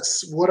about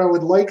this? What I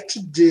would like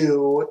to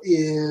do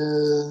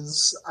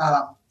is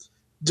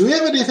Do we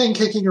have anything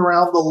kicking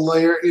around the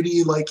lair?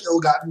 Any like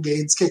ill-gotten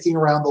gains kicking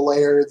around the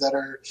lair that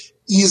are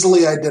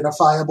easily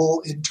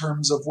identifiable in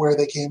terms of where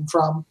they came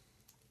from?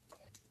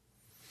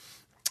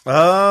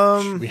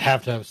 We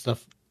have to have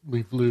stuff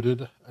we've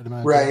looted, I'd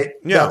imagine. Right.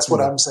 Yeah. That's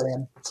what I'm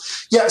saying.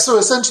 Yeah. So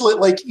essentially,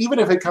 like, even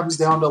if it comes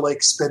down to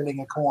like spending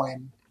a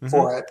coin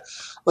for it,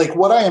 like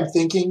what I am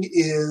thinking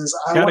is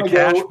I Got want a to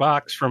cash go.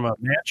 box from a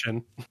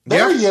mansion.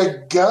 There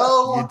you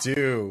go. You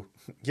do.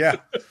 Yeah.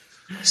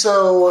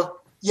 So,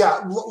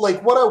 yeah,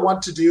 like what I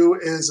want to do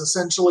is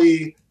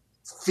essentially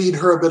feed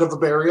her a bit of a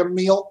barium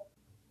meal,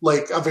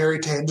 like a very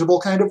tangible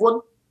kind of one,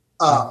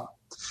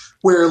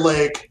 where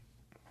like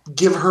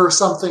give her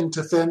something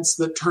to fence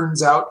that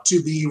turns out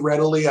to be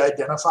readily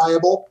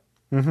identifiable.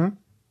 Mm-hmm.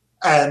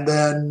 And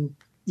then,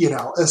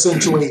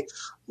 essentially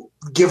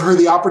give her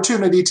the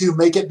opportunity to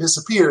make it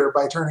disappear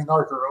by turning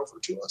Arker over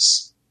to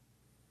us.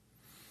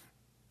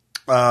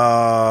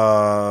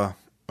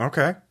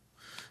 Okay.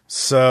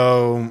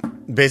 So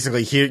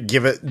basically,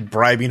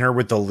 bribing her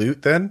with the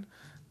loot, then,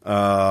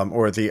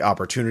 or the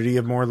opportunity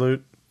of more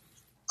loot.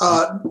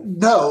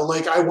 No,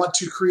 like I want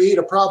to create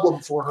a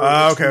problem for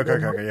her. Okay.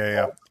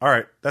 Yeah. All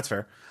right, that's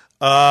fair.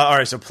 All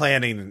right, so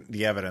planting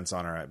the evidence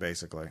on her,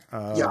 basically.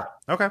 Yeah.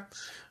 Okay.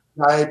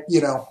 I,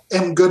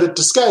 am good at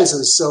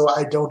disguises, so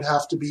I don't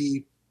have to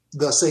be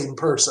the same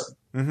person.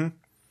 Mm-hmm.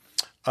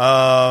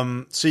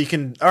 So you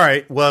can, all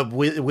right. Well,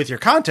 with your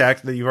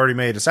contact that you've already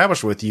made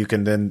established with, you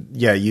can then,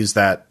 use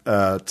that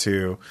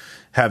to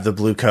have the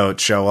blue coat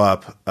show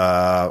up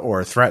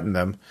or threaten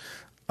them.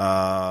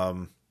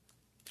 Or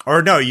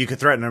no, you could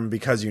threaten them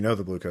because you know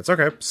the blue coats.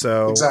 Okay,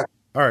 so Exactly.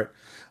 All right.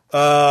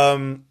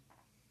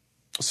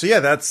 So yeah,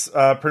 that's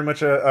pretty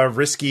much a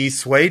risky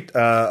sway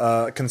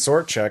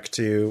consort check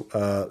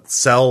to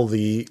sell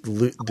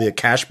the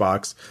cash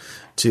box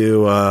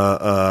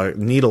to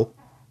Needle.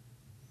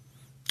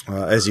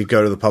 As you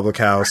go to the public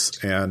house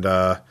and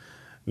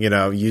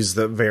use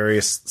the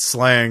various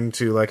slang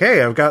to like,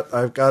 hey, I've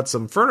got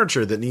some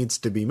furniture that needs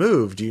to be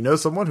moved. Do you know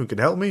someone who can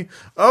help me?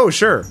 Oh,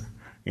 sure.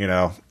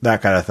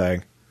 That kind of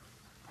thing.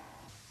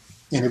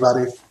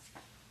 Anybody?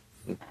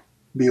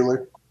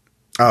 Bueller?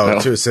 Oh, No.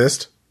 to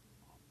assist?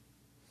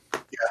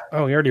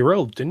 Oh, you already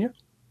rolled, didn't you?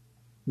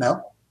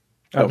 No.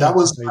 Oh, That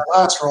was my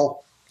last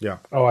roll. Yeah.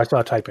 Oh, I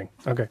saw typing.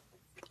 Okay.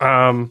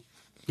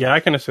 Yeah, I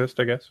can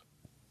assist, I guess.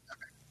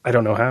 I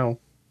don't know how.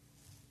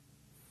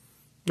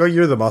 Well,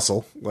 you're the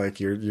muscle. Like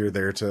you're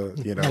there to,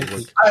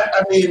 work.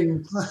 I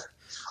mean,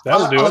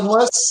 That'll do it.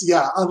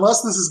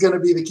 unless this is going to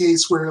be the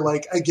case where,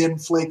 like, again,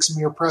 Flake's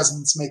mere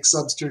presence makes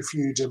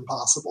subterfuge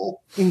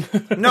impossible.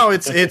 No,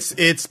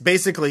 it's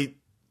basically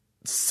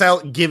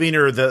giving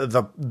her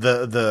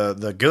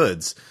the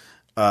goods.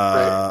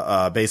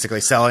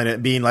 Basically selling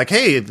it, being like,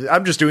 hey,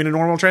 I'm just doing a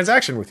normal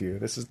transaction with you.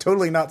 This is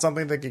totally not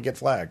something that could get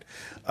flagged.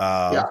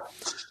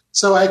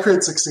 So I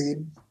crit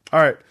succeed.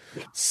 All right.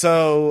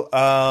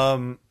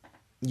 So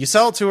you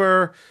sell it to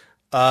her,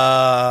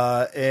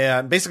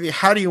 and basically,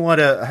 how do you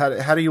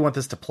want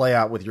this to play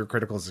out with your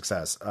critical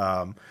success?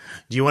 Do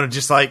you want to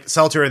just like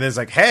sell to her and then it's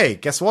like, hey,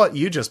 guess what?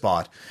 You just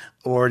bought,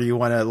 or do you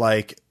want to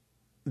like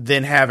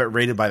then have it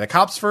raided by the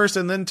cops first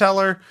and then tell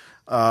her?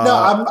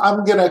 No,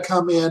 I'm gonna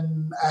come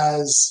in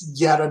as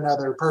yet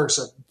another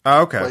person.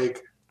 Okay.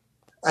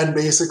 And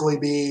basically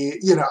be,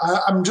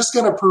 I'm just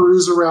gonna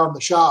peruse around the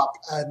shop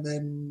and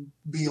then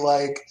be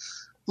like,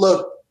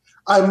 look,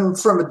 I'm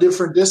from a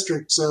different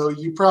district, so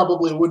you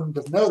probably wouldn't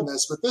have known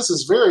this, but this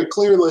is very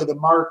clearly the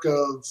mark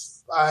of,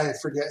 I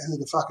forget who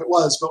the fuck it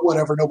was, but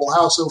whatever noble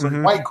house over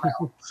in White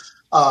Crown.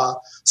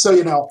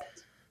 So,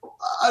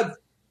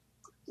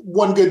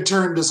 one good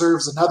turn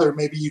deserves another.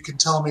 Maybe you can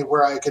tell me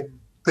where I can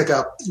pick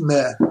up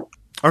meh.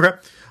 Okay.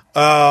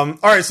 All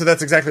right. So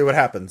that's exactly what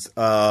happens.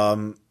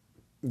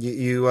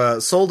 You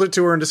sold it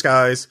to her in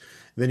disguise.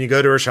 Then you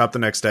go to her shop the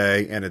next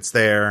day and it's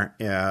there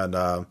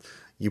and,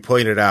 you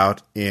point it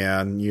out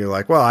and you're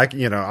like, well, I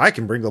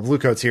can bring the blue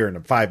coats here in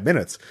 5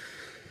 minutes.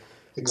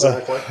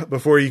 Exactly.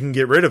 Before you can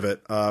get rid of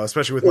it.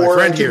 Especially with my or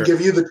friend I can here.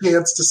 give you the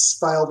chance to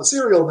file the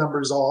serial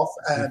numbers off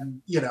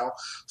and,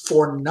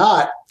 for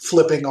not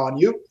flipping on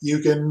you, you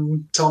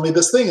can tell me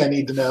this thing I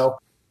need to know.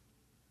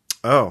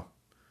 Oh,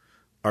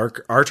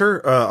 Arker,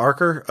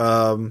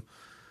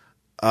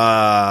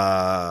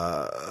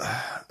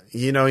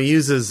 he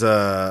uses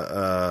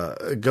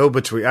a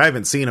go-between. I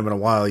haven't seen him in a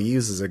while. He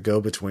uses a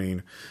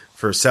go-between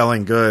for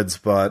selling goods,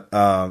 but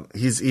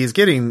he's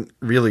getting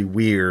really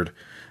weird.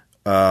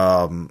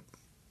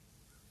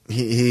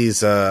 He's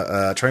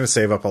trying to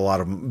save up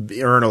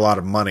earn a lot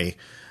of money.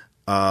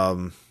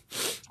 Who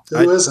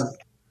isn't?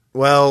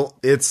 Well,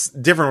 it's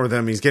different with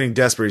him. He's getting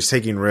desperate. He's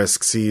taking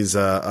risks. He's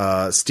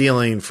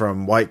stealing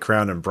from White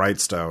Crown and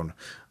Brightstone.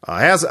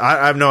 I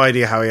have no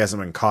idea how he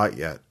hasn't been caught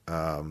yet.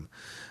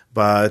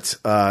 But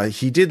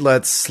he did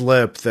let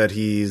slip that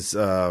he's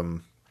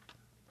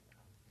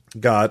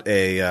got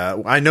a.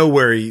 I know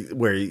where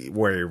he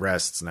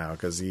rests now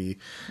because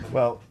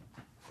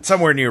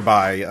somewhere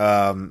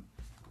nearby.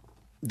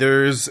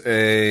 There's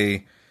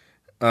a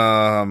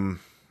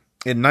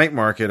in Night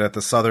Market at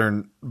the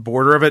southern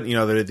border of it,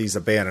 there are these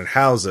abandoned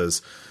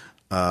houses.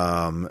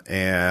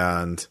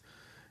 And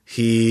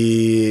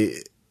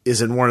he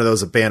is in one of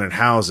those abandoned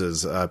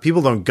houses.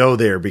 People don't go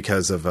there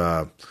because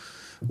of,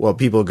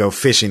 people go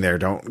fishing there,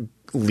 don't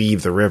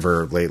leave the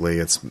river lately.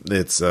 It's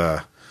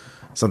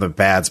something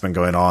bad's been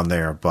going on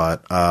there,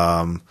 but,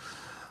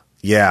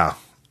 yeah.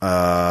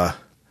 Man,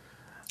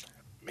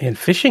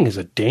 fishing is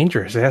a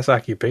dangerous ass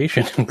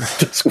occupation.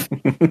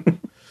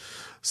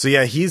 So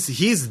yeah,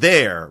 he's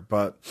there,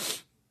 but,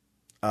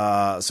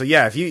 so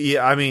yeah, he's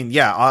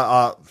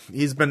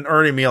been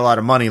earning me a lot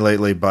of money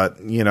lately, but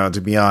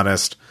to be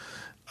honest,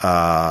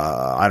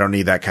 I don't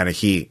need that kind of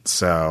heat.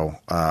 So,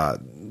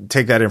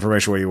 take that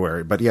information where you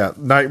wear it. But yeah,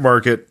 Night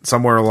Market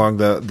somewhere along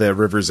the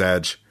river's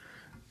edge,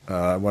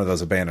 one of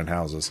those abandoned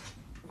houses.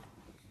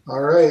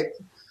 All right.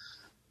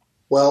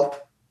 Well,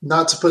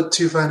 not to put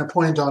too fine a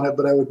point on it,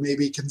 but I would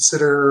maybe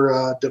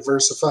consider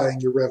diversifying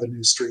your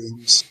revenue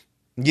streams.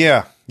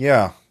 Yeah,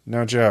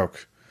 no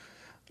joke.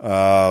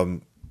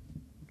 But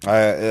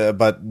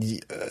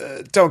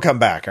don't come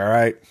back, all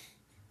right?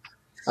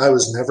 I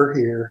was never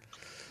here.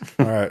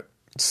 All right.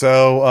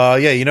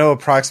 So,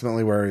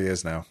 approximately where he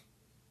is now.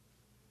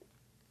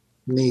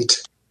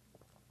 Neat.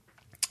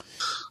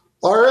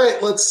 All right,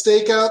 let's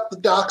stake out the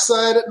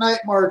dockside at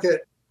Night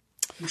Market.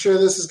 I'm sure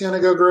this is going to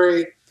go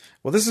great.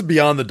 Well, this is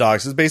beyond the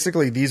docks.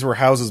 These were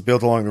houses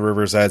built along the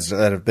river's edge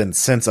that have been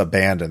since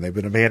abandoned. They've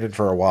been abandoned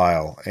for a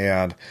while.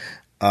 And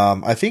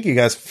I think you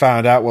guys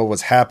found out what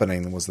was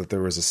happening was that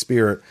there was a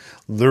spirit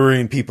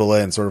luring people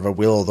in, sort of a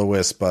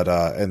will-o'-the-wisp, but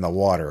in the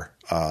water.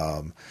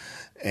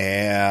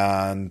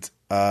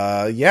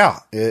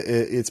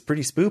 It's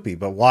pretty spoopy.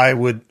 But why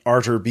would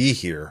Arthur be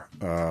here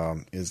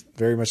is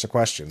very much the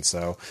question.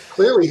 So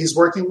clearly he's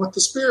working with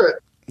the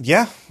spirit.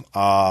 Yeah.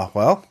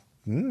 So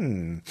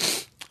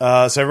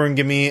everyone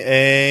give me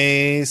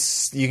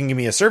you can give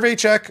me a survey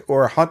check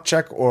or a hunt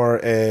check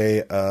or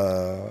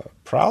a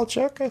prowl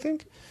check, I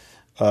think,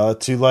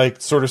 to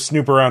sort of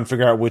snoop around and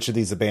figure out which of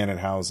these abandoned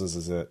houses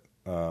is it.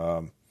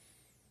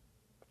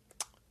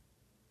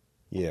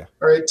 Yeah.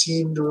 All right,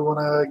 team, do we want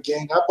to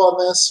gang up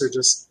on this or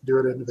just do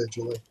it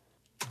individually?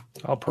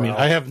 I'll prowl.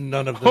 I have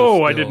none of those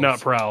Oh, I skills. did not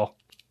prowl.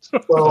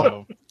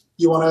 Well,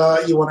 you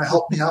wanna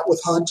help me out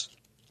with hunt?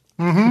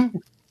 Mm-hmm.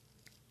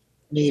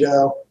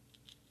 Neato.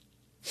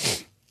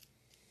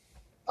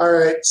 All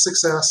right,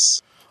 success.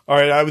 All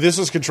right. This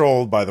was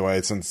controlled, by the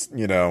way, since,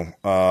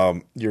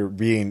 you're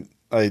being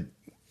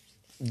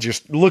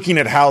just looking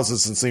at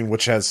houses and seeing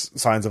which has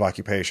signs of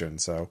occupation.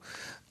 So,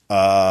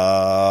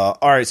 all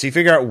right. So you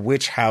figure out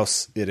which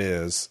house it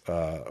is,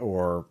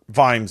 or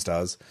Vimes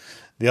does.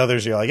 The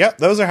others, you're like, yep,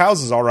 those are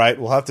houses. All right.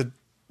 We'll have to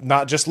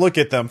not just look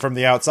at them from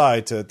the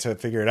outside to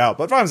figure it out.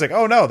 But Vimes like,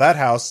 oh no, that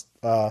house,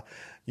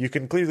 you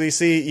can clearly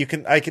see,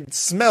 I can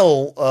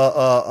smell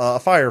a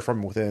fire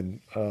from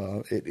within.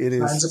 It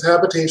is. Signs of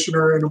habitation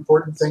are an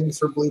important thing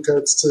for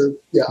bluecoats to,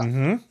 yeah.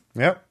 Mm-hmm.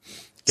 Yep.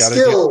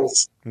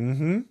 Skills.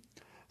 Mm-hmm.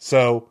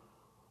 So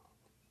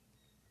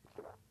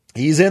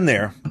he's in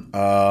there.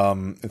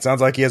 It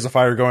sounds like he has a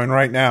fire going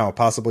right now,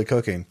 possibly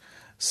cooking.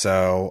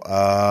 So,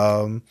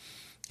 how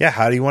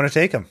do you want to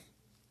take him?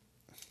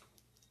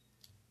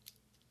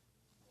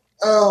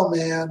 Oh,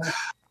 man.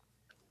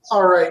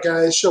 All right,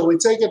 guys, shall we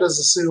take it as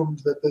assumed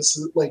that this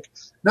is,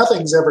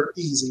 nothing's ever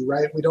easy,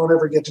 right? We don't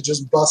ever get to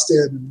just bust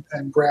in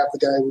and grab the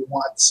guy we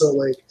want. So,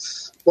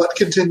 what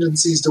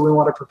contingencies do we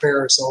want to prepare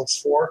ourselves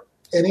for?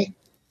 Any?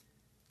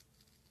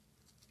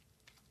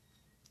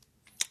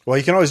 Well,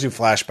 you can always do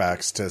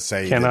flashbacks to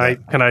say. Can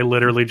I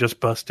literally just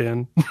bust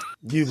in?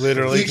 You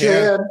literally You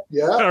can,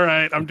 yeah. All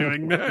right, I'm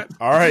doing that.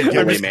 All right,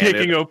 I'm just man,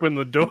 kicking open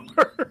the door.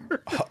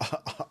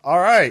 All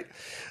right.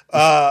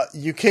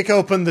 You kick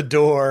open the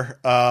door,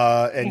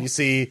 and you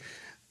see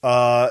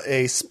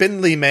a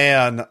spindly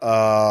man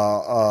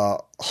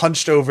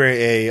hunched over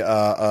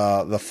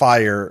the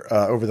fire,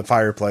 over the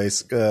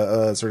fireplace,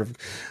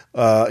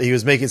 he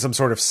was making some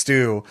sort of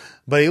stew,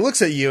 but he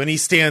looks at you and he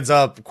stands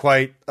up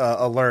quite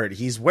alert.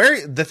 He's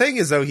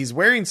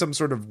wearing some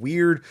sort of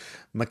weird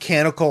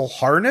mechanical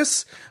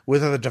harness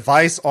with a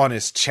device on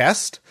his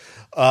chest.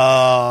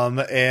 And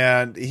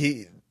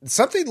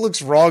something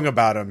looks wrong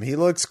about him. He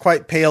looks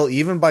quite pale,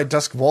 even by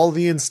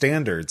Duskwaldian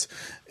standards,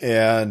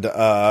 and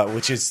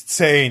which is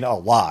saying a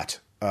lot.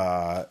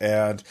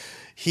 And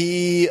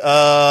he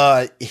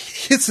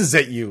hisses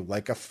at you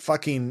like a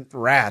fucking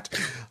rat,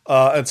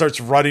 and starts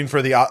running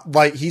for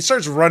he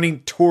starts running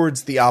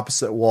towards the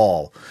opposite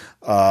wall,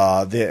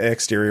 the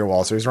exterior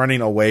wall. So he's running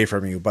away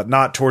from you, but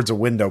not towards a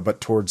window, but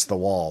towards the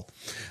wall.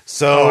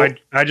 So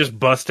I just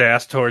bust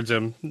ass towards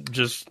him. I'm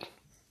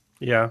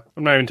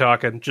not even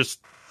talking. Just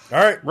all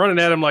right, running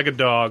at him like a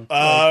dog.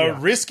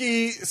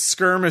 Risky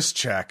skirmish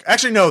check.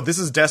 Actually, no, this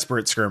is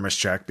desperate skirmish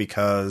check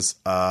because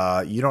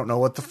you don't know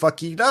what the fuck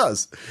he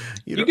does.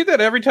 You get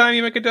that every time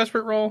you make a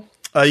desperate roll?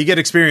 You get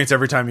experience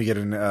every time you get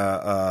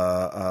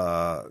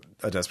a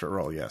desperate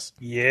roll, yes.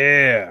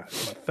 Yeah.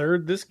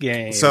 Third this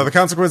game. So the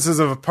consequences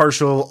of a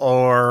partial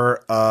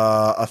or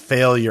a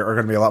failure are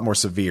going to be a lot more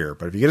severe.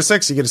 But if you get a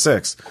 6, you get a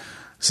 6.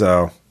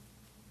 So,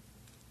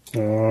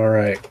 All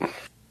right.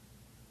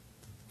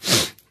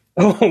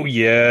 Oh,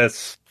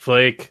 yes.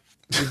 Flake.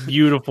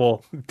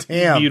 Beautiful.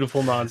 damn,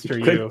 Beautiful monster,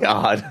 you. Good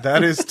God.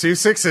 that is 2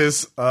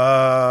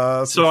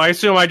 6s. So I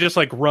assume I just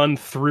like run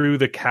through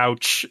the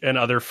couch and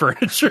other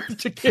furniture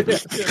to get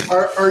it.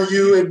 Are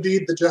you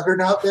indeed the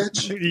Juggernaut,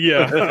 bitch?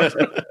 Yeah.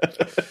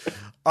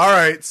 All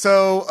right,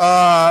 so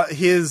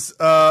his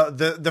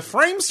the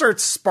frame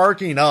starts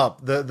sparking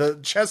up. The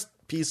chest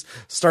piece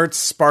starts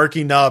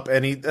sparking up,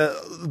 and he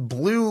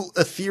blue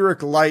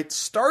etheric light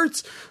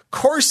starts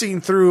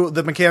coursing through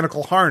the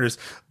mechanical harness.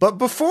 But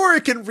before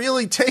it can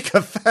really take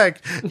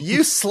effect,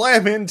 you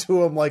slam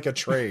into him like a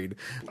train.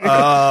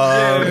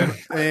 And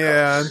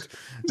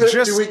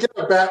Do we get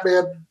a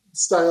Batman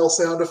style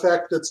sound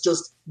effect that's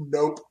just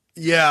nope?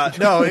 yeah,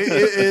 no,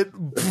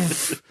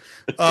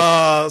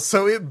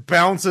 so it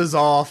bounces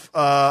off.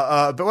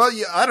 But well,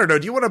 yeah, I don't know.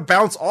 Do you want to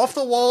bounce off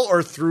the wall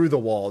or through the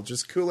wall?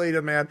 Just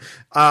Kool-Aid Man,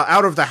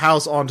 out of the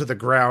house onto the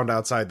ground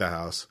outside the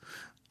house.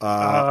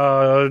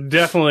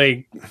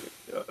 Definitely,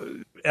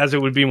 as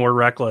it would be more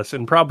reckless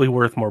and probably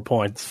worth more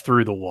points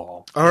through the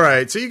wall. All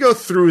right, so you go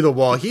through the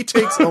wall. He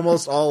takes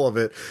almost all of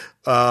it,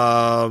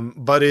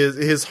 but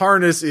his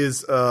harness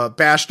is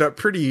bashed up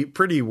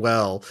pretty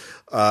well.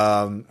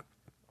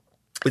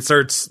 It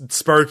starts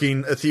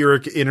sparking,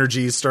 etheric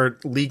energies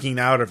start leaking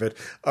out of it.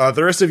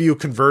 The rest of you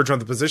converge on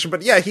the position,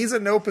 but yeah, he's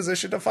in no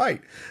position to fight.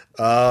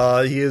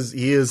 He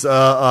is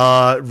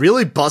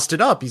really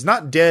busted up. He's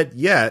not dead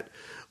yet,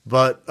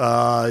 but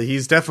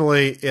he's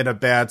definitely in a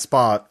bad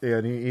spot,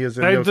 and he is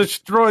in I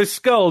destroy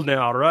skull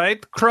now,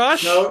 right?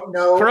 Crush?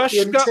 No, Crush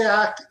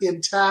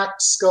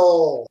intact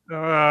skull.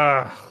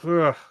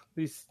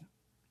 These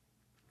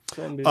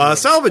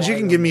Salvage, you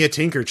can give me a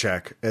tinker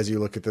check as you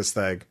look at this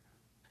thing.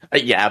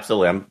 Yeah,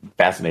 absolutely. I'm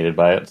fascinated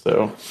by it.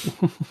 So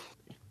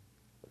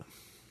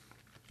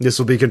This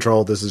will be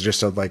controlled. This is just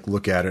to like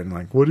look at it and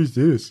like, what is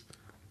this?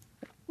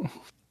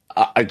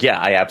 yeah,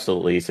 I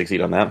absolutely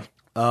succeed on that.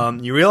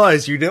 You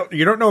realize you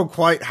don't know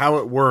quite how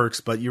it works,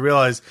 but you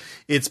realize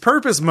its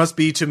purpose must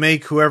be to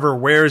make whoever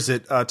wears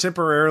it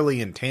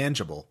temporarily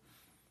intangible.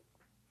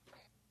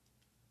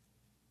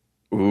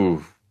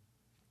 Ooh,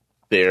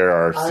 there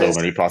are so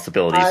many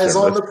possibilities. Eyes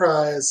there, on but- the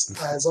prize.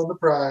 Eyes on the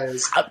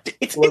prize.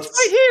 It's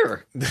right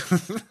here.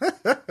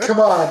 Come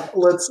on,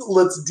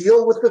 let's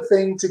deal with the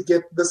thing to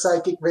get the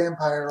psychic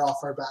vampire off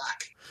our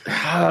back.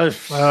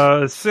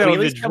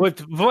 Salvage,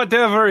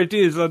 whatever it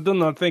is, I do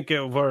not think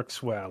it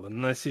works well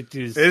unless it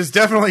is. It is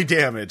definitely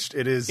damaged.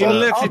 It is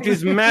Unless it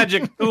is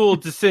magic tool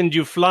to send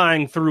you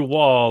flying through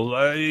wall,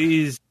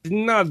 is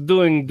not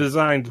doing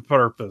designed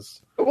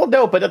purpose. Well,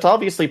 no, but it's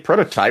obviously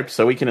prototyped,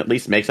 so we can at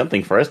least make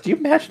something for us. Do you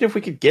imagine if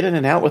we could get in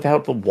and out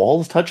without the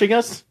walls touching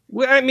us?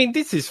 Well, I mean,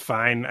 this is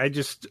fine. I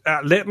just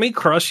let me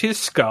crush his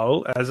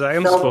skull as I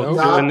am No, supposed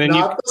not, to, and then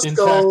not the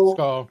Intact skull.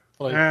 skull.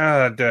 Like,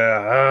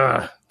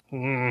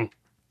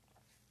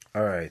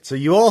 All right, so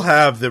you all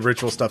have the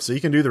ritual stuff, so you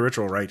can do the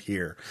ritual right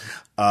here.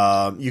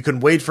 You can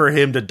wait for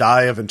him to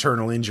die of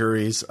internal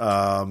injuries,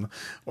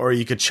 or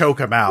you could choke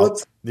him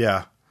out.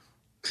 Yeah.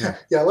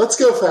 Yeah, let's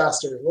go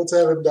faster. Let's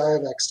have him die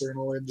of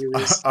external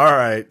injuries. All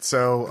right,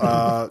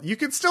 so you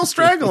can still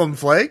strangle him,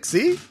 Flake.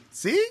 See?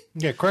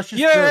 yeah, crush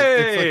his Yay! throat.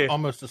 It's like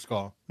almost a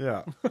skull.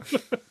 Yeah.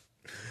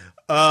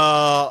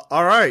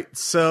 All right,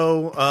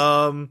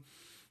 so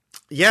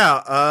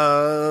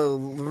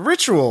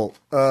ritual.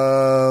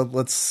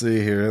 Let's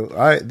see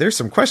here. There's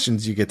some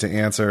questions you get to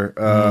answer.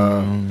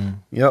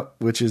 Yep,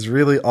 which is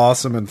really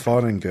awesome and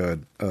fun and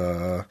good.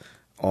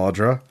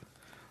 Audra.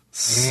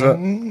 So,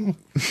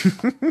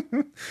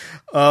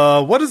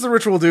 what does the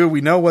ritual do? We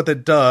know what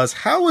it does.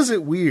 How is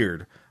it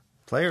weird?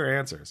 Player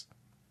answers.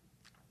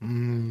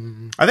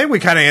 I think we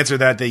kind of answered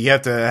that you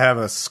have to have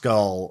a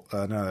skull.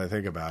 Now that I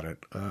think about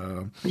it.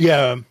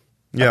 Yeah.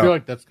 Yeah. I feel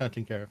like that's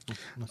taken care of.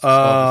 Says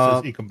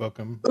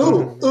Ekumbokum.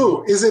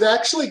 Ooh, is it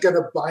actually going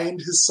to bind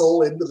his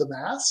soul into the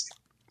mask?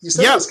 You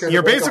said it was kind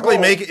you're of like basically a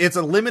hull. making it's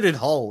a limited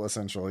hull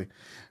essentially.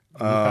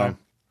 Okay. All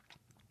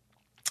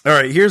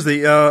right, here's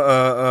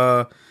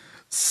the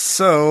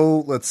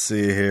so let's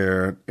see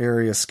here.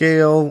 Area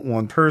scale,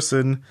 one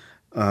person.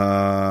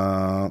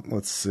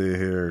 Let's see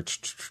here.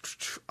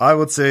 I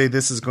would say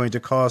this is going to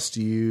cost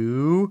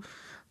you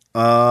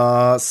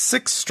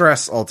 6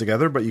 stress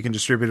altogether, but you can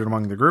distribute it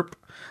among the group.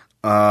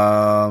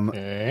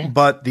 Okay.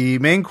 But the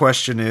main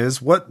question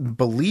is, what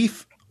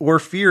belief or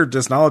fear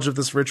does knowledge of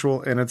this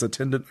ritual and its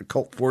attendant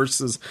occult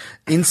forces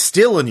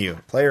instill in you?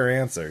 Player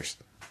answers.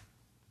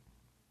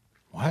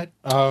 What?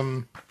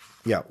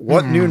 Yeah.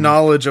 What new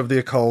knowledge of the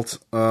occult,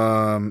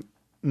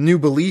 new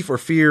belief or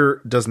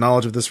fear does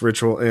knowledge of this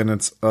ritual and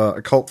its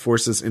occult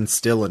forces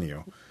instill in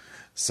you?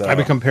 So I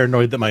become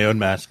paranoid that my own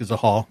mask is a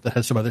hall that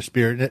has some other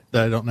spirit in it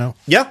that I don't know.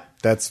 yeah,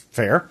 that's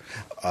fair.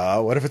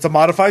 What if it's a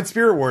modified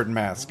spirit warden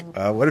mask?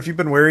 What if you've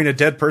been wearing a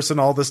dead person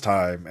all this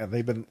time and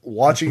they've been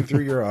watching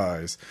through your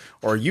eyes,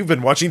 or you've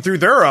been watching through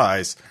their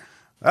eyes?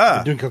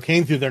 They're doing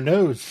cocaine through their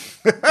nose.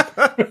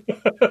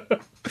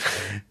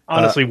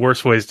 Honestly,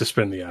 worse ways to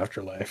spend the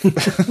afterlife.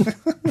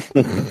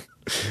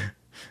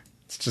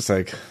 It's just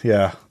like,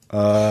 yeah.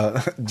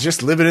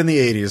 Just living in the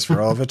 80s for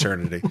all of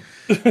eternity.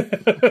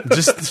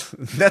 Just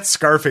that's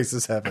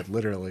Scarface's heaven,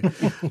 literally.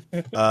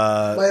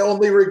 My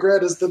only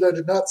regret is that I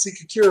did not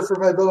seek a cure for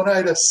my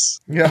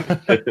bonitis. Yeah.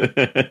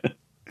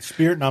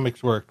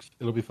 Spiritnomics works.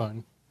 It'll be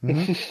fine.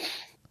 Mm-hmm.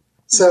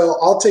 So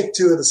I'll take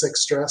 2 of the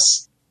 6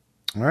 stress.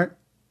 All right.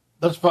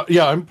 That's fine.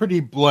 Yeah, I'm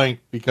pretty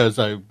blank because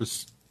I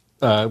was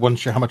wasn't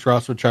sure how much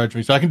Ross would charge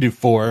me, so I can do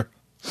 4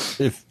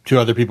 if 2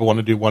 other people want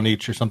to do 1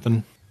 each or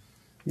something.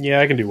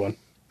 Yeah, I can do 1.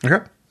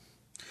 Okay.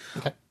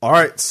 All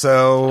right.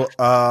 So,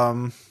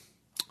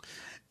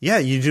 yeah,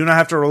 you do not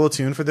have to roll a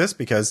tune for this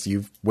because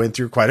you've went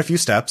through quite a few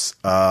steps.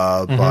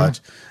 But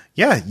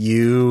yeah,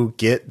 you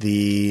get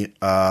the,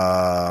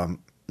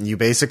 you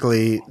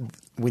basically,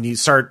 when you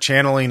start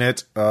channeling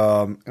it,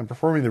 and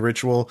performing the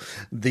ritual,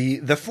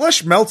 the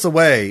flesh melts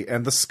away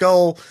and the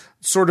skull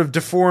sort of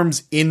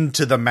deforms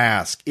into the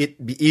mask. It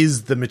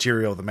is the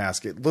material of the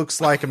mask. It looks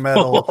like a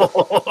metal.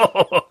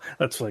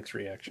 That's Fleck's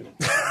reaction.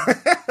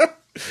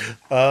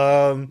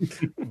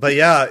 But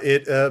yeah,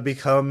 it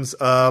becomes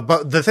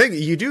but the thing,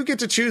 you do get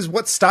to choose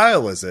what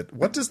style is it.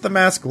 What does the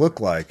mask look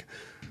like?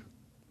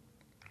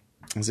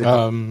 Is it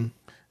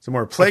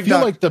more plague I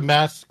feel like the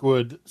mask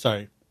would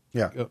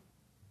yeah. What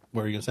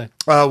were you gonna say?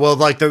 Well,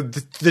 like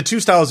the 2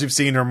 styles you've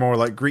seen are more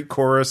like Greek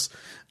chorus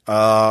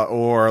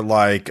or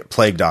like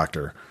plague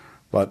doctor.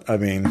 But I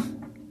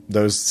mean,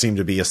 those seem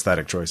to be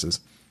aesthetic choices.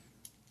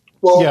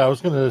 Well, Yeah, I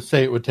was gonna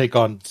say it would take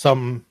on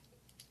something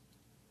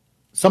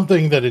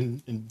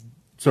that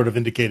sort of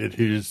indicated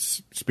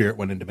whose spirit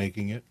went into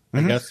making it.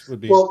 I guess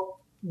would be. well,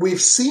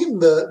 we've seen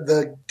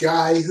the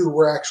guy who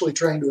we're actually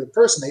trying to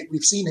impersonate.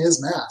 We've seen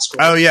his mask.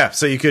 Right? Oh yeah,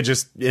 so you could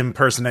just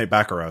impersonate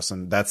Baccharos,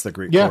 and that's the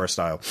Greek chorus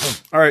style.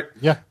 All right,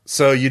 Yeah.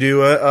 So you do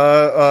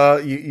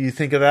you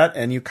think of that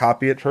and you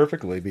copy it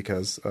perfectly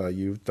because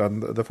you've done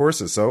the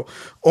forces. So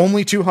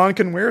only Tuhan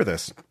can wear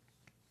this,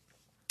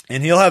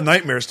 and he'll have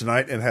nightmares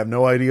tonight and have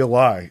no idea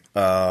why.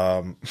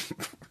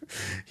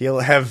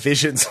 He'll have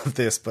visions of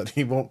this, but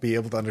he won't be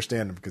able to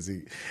understand them because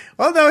he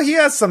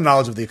has some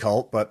knowledge of the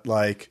occult, but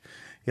like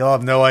he'll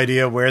have no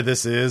idea where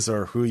this is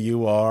or who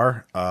you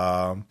are.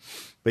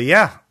 But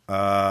yeah,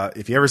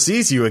 if he ever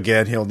sees you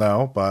again, he'll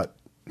know, but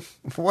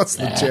what's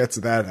the chance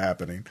of that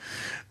happening?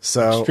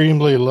 So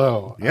Extremely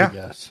low, Yeah. I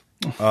guess.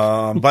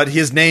 but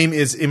his name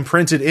is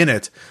imprinted in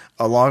it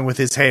along with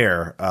his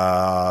hair.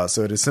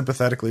 So it is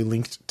sympathetically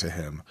linked to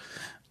him.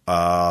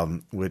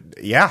 So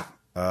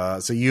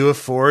you have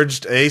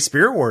forged a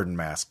Spirit Warden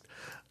mask.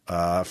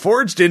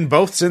 Forged in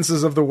both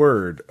senses of the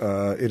word.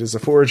 It is a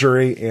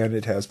forgery and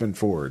it has been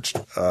forged.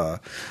 Good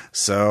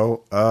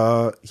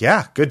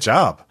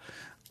job.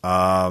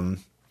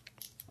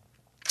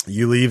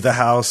 You leave the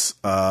house.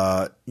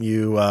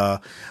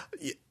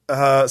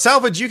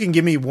 Salvage, you can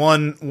give me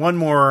one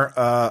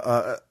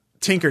more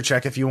tinker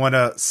check if you want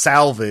to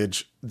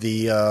salvage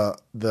the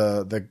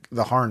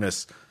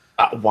harness.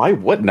 Why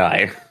wouldn't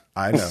I?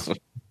 I know.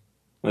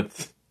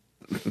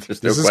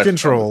 There's no This is question.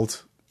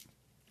 controlled.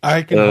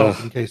 I can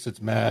help in case it's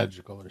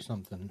magical or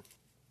something.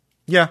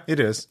 Yeah,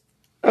 it is.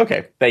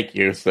 Okay, thank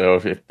you. So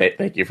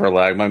thank you for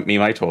allowing me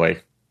my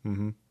toy.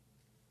 All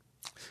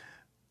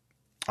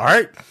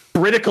right.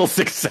 Critical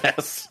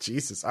success.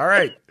 Jesus. All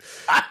right.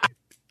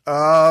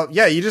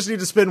 You just need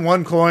to spend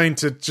 1 coin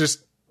to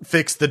just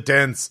fix the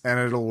dents and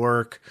it'll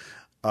work.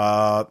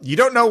 You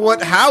don't know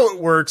how it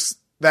works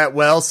that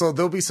well, so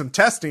there'll be some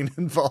testing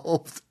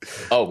involved.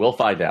 Oh, we'll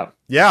find out.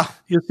 Yeah.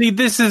 You see,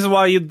 this is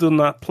why you do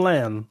not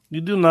plan.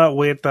 You do not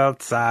wait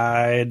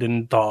outside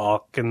and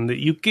talk, and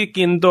you kick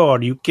in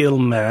door, you kill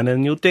man,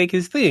 and you take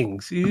his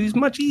things. It's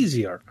much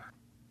easier.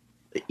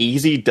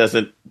 Easy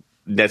doesn't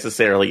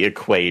necessarily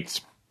equate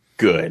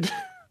good.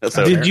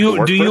 So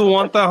Do you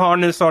want the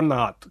harness or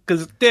not?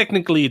 Because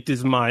technically it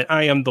is mine.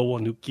 I am the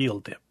one who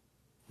killed him.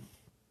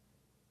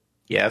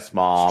 Yes,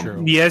 Mom.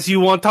 True. Yes, you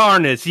want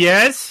harness.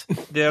 Yes?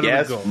 There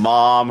Yes, we go.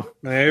 Mom.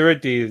 There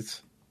it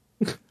is.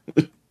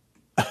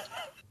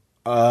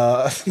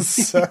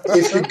 So,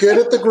 If you're good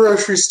at the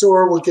grocery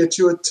store, we'll get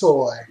you a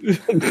toy.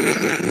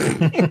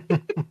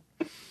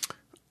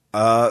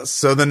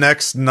 so the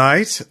next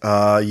night,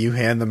 you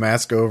hand the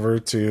mask over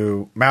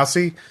to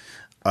Mousy,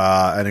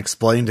 and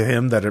explain to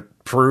him that it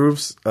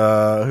proves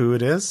who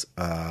it is.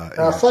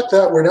 Fuck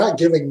that. We're not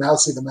giving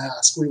Mousy the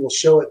mask. We will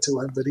show it to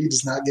him, but he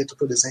does not get to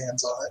put his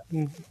hands on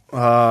it.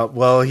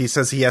 Well, he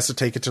says he has to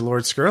take it to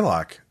Lord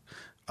Skurlock.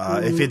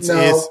 If it's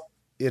No.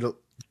 it'll.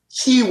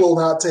 He will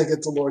not take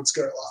it to Lord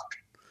Skurlock.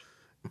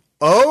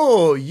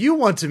 Oh, you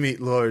want to meet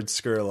Lord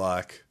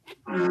Skurlock?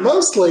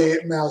 Mostly,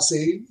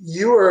 Mousy,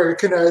 you are a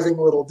conniving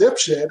little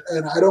dipshit,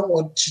 and I don't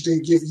want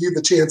to give you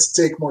the chance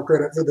to take more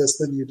credit for this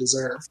than you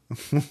deserve.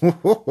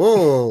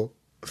 Well,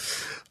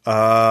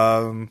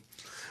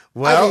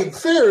 I mean,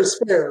 fair is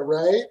fair,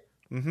 right?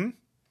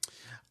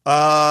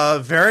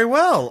 very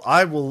well.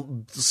 I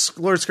will.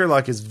 Lord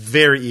Skurlock is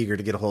very eager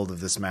to get a hold of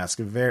this mask,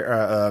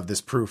 of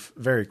this proof,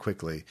 very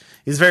quickly.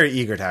 He's very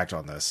eager to act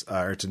on this,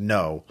 or to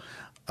know.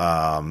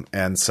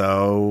 And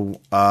so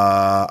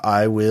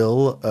I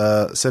will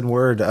send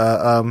word.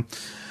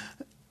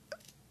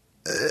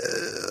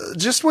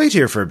 just wait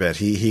here for a bit.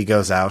 He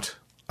goes out.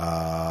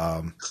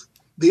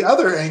 The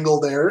other angle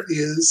there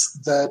is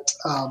that,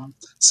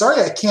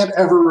 sorry, I can't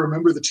ever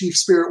remember the Chief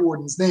Spirit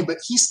Warden's name, but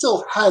he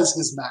still has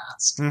his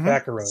mask.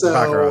 Baccaros. So,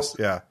 Baccaros,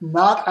 yeah.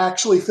 not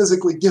actually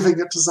physically giving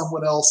it to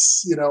someone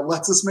else,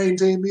 lets us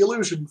maintain the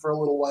illusion for a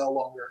little while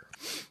longer.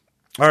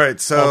 All right,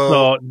 so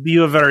Also,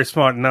 you are very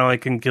smart. Now I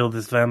can kill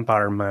this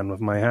vampire man with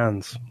my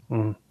hands.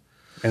 And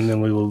then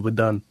we will be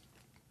done.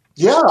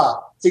 Yeah,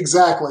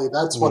 exactly.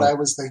 That's what I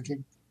was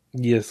thinking.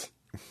 Yes.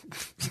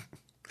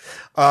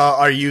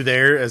 are you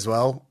there as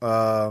well?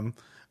 All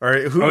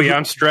right,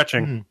 I'm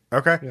stretching.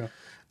 Okay. Yeah.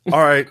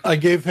 All right. I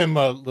gave him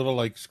a little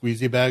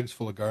squeezy bags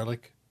full of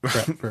garlic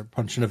for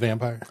punching a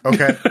vampire.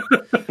 Okay.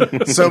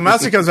 So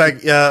Mousy comes back.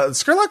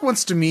 Skurlock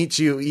wants to meet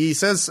you. He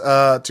says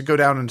to go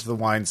down into the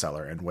wine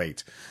cellar and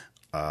wait.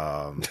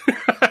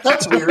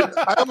 That's weird.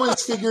 I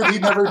always figured he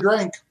never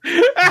drank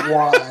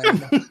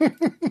wine.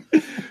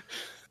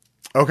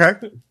 Okay.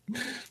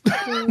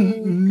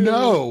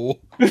 No.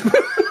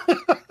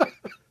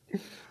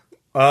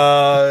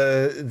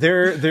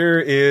 There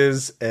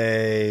is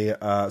a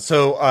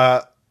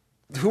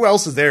who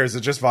else is there? Is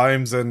it just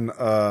Vimes and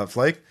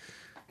Flake?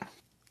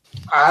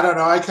 I don't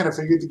know. I kind of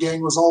figured the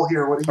gang was all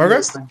here. What do you Okay,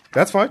 guys think?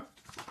 that's fine.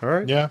 All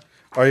right. Yeah.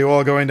 Are you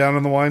all going down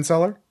in the wine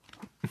cellar?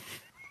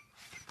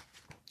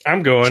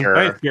 I'm going. Sure.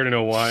 I ain't scared of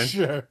no wine.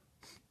 Sure.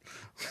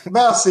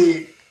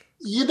 Mousy,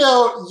 you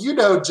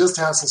know just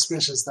how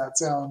suspicious that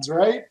sounds,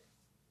 right?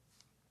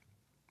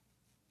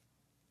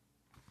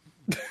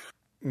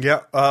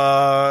 Yeah.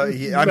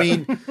 I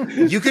mean,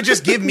 you could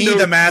just give me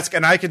the mask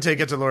and I can take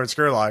it to Lord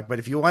Skurlock. But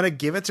if you want to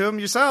give it to him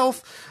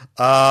yourself,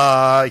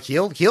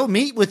 he'll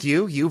meet with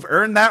you. You've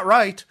earned that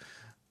right.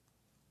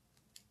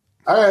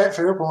 All right,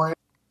 fair point.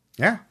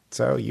 Yeah.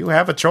 So you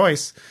have a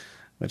choice,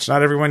 which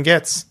not everyone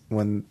gets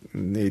when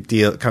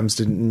it comes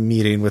to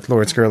meeting with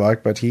Lord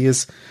Skurlock. But he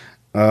is,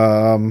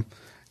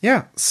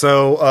 yeah.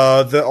 So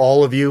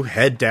all of you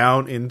head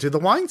down into the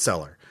wine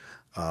cellar.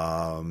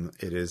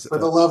 It is For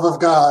the love of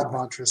God,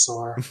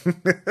 Montresor.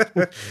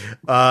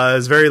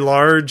 it's very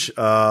large,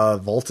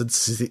 vaulted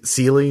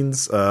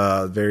ceilings,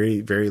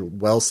 very, very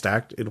well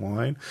stacked in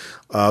wine.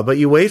 But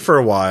you wait for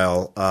a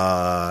while,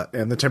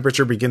 and the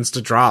temperature begins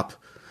to drop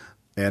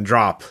and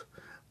drop,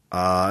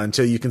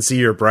 until you can see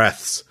your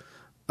breaths,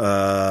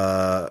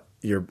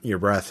 your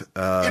breath.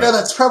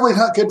 That's probably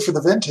not good for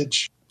the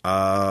vintage.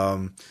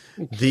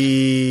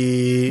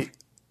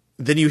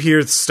 Then you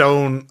hear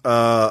stone,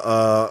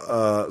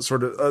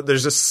 sort of.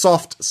 There's a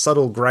soft,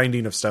 subtle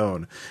grinding of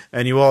stone,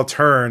 and you all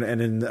turn, and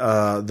in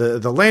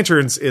the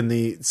lanterns in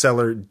the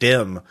cellar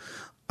dim,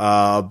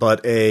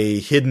 but a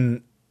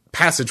hidden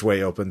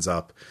passageway opens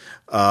up,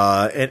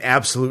 and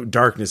absolute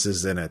darkness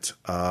is in it.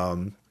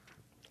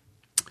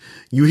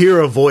 You hear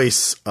a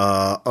voice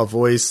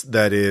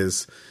that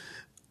is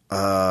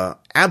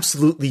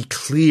absolutely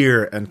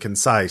clear and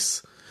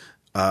concise,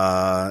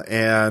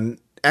 and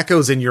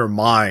echoes in your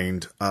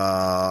mind,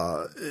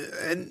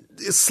 and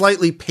is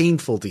slightly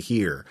painful to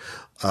hear.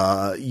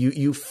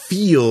 You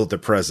feel the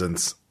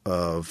presence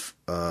of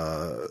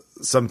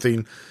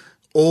something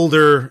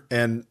older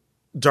and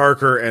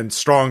darker and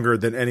stronger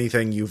than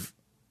anything you've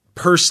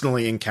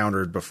personally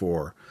encountered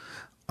before.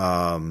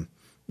 The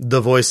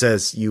voice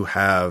says, "You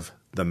have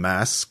the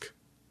mask."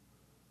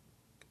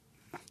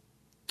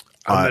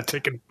 I'm not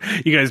taking.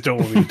 You guys don't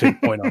want me to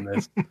take point on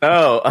this.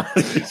 Oh,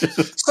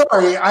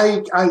 Sorry,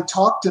 I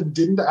talked and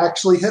didn't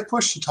actually hit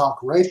push to talk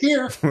right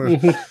here.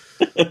 Okay.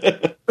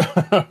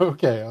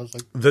 I was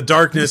like, The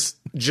darkness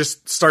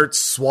just starts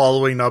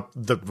swallowing up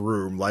the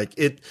room. Like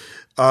it,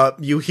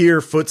 you hear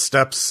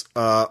footsteps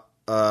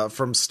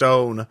from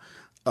stone,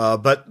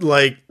 but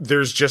like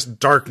there's just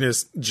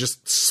darkness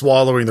just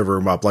swallowing the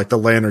room up. Like the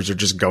lanterns are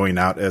just going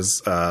out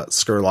as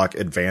Skurlock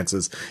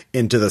advances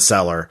into the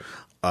cellar.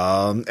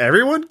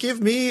 Everyone give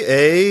me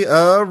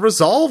a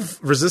resolve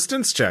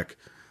resistance check.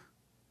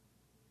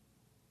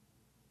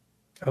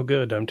 Oh,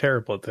 good. I'm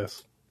terrible at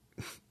this.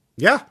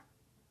 Yeah.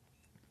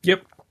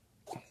 Yep.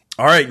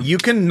 All right. You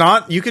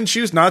can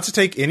choose not to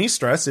take any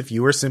stress if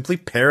you are simply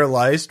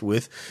paralyzed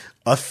with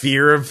a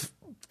fear of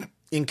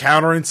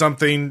encountering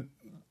something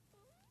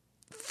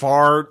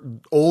far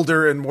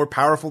older and more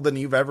powerful than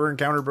you've ever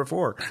encountered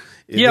before.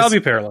 I'll be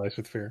paralyzed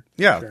with fear.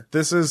 Yeah, Sure.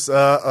 This is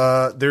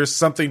there's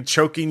something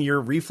choking your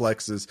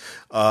reflexes,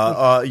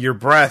 your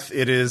breath.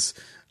 It is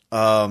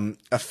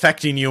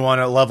affecting you on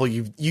a level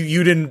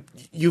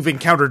you've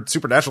encountered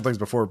supernatural things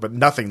before, but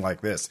nothing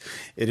like this.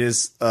 It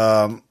is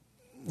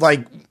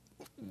like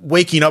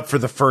waking up for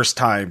the first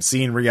time,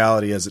 seeing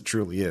reality as it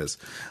truly is.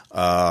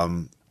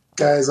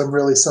 Guys, I'm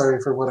really sorry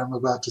for what I'm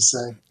about to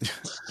say.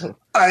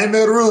 I'm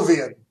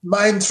Eruvian.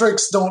 Mind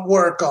tricks don't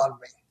work on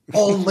me.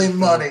 Only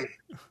money.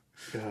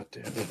 God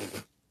damn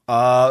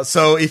it.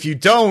 So if you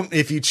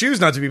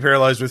choose not to be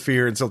paralyzed with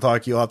fear and still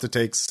talk, you'll have to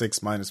take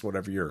 6 minus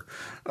whatever your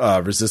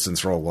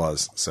resistance roll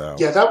was. So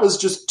Yeah, that was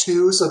just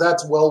 2, so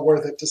that's well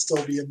worth it to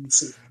still be in the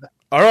scene.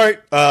 all right.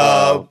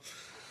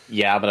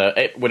 yeah,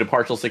 but would a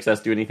partial success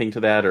do anything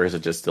to that, or is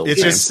it just still?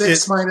 It's the It's same?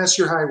 just- 6 minus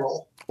your high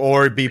roll.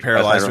 or be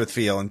paralyzed I- with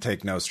feel and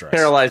take no stress.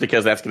 Paralyzed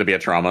because that's going to be a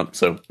trauma.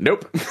 So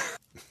nope.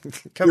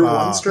 Come You're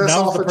on. one stress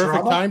Now's off the a perfect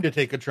trauma. time to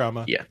take a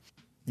trauma. Yeah,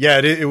 Yeah,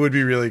 it would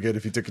be really good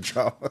if you took a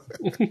trauma.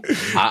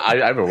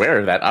 I'm aware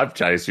of that. I'm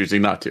just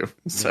choosing not to.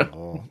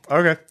 So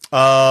Okay.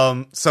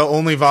 So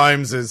only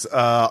Vimes is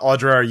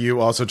Audra. Are you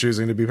also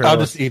choosing to be I'll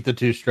paralyzed? just eat the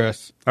 2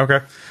 stress.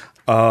 Okay.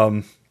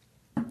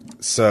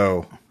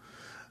 So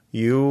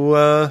you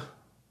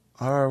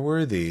are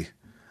worthy.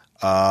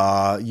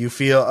 You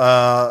feel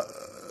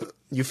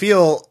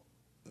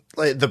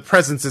like the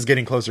presence is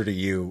getting closer to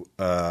you,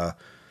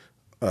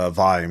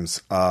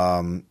 Vimes.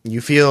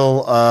 You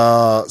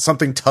feel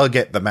something tug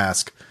at the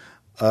mask.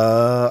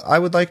 I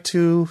would like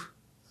to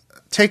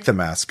take the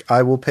mask.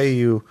 I will pay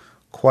you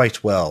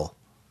quite well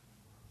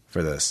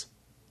for this.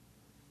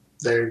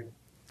 There.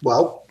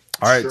 Well.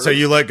 All right, sure. so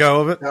you let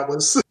go of it? That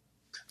was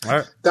All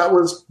right. that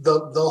was the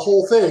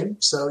whole thing.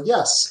 So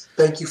yes,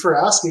 thank you for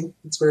asking.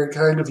 It's very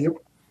kind of you.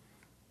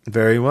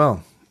 Very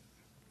well.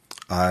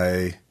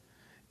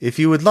 If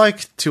you would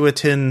like to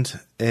attend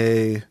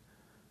a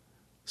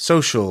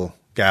social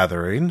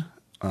gathering,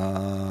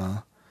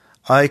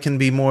 I can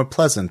be more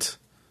pleasant.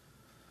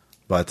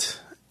 But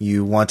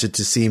you wanted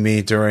to see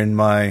me during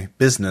my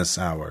business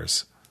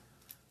hours.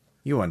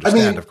 You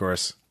understand, of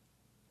course.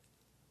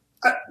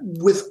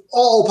 With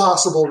all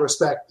possible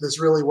respect, this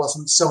really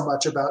wasn't so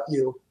much about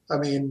you. I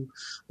mean,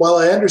 while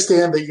I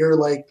understand that you're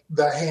like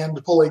the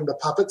hand pulling the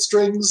puppet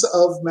strings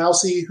of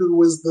Mousy, who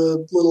was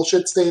the little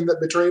shit stain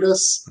that betrayed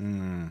us,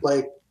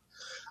 like,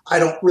 I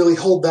don't really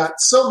hold that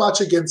so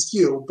much against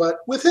you. But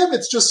with him,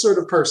 it's just sort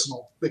of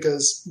personal,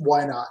 because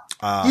why not?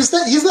 He's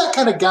that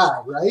kind of guy,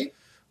 right?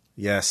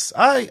 Yes,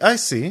 I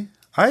see.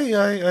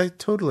 I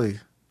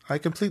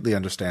completely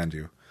understand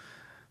you.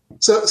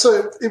 So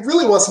it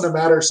really wasn't a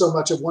matter so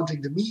much of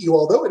wanting to meet you,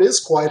 although it is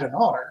quite an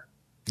honor.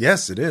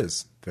 Yes, it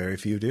is. Very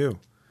few do.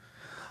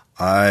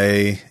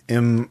 I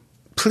am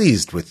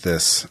pleased with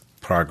this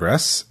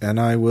progress, and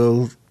I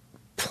will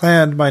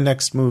plan my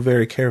next move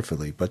very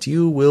carefully, but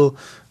you will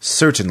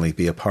certainly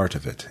be a part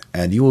of it,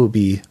 and you will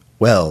be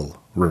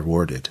well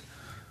rewarded.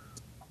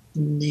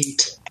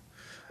 Neat.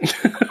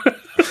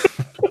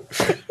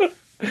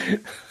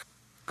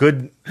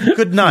 Good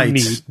night,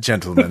 Neat.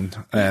 gentlemen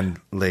and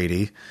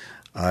lady.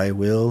 I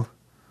will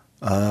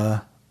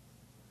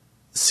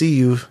see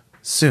you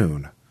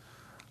soon.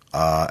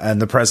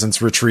 And the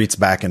presence retreats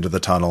back into the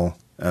tunnel,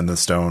 and the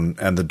stone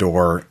and the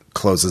door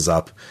closes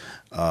up.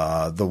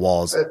 The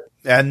walls,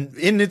 and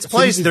in its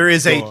place there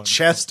is a gone.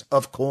 chest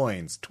of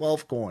coins,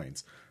 12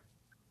 coins.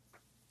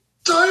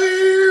 Damn!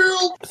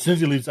 As soon as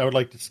he leaves, I would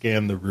like to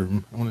scan the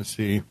room. I want to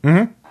see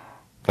if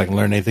I can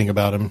learn anything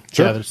about him.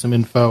 Sure. Gather some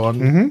info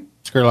on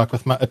Skurlock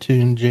with my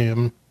Attune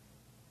Gem.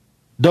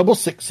 Double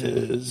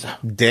 6s.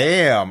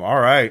 Damn. All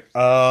right.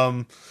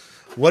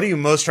 What are you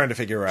most trying to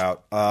figure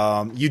out?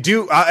 You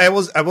do. I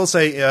will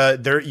say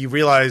there. You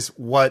realize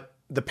what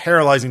the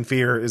paralyzing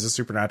fear is a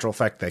supernatural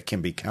effect that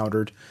can be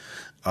countered.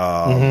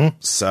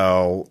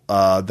 So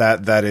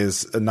that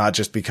is not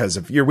just because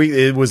of your weak.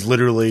 It was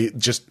literally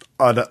just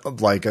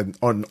like an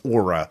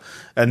aura,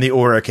 and the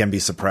aura can be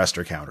suppressed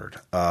or countered.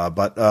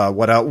 But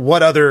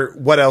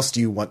what else do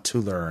you want to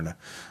learn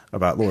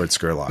about Lord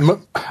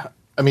Skurlock?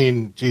 I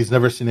mean, geez,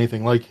 never seen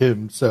anything like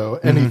him, so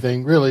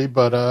anything really.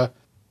 But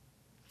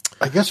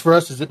I guess for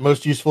us, is it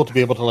most useful to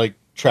be able to like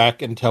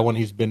track and tell when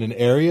he's been in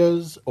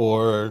areas,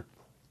 or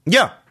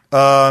Yeah.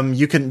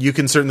 You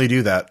can certainly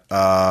do that.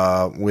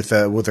 With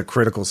a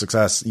critical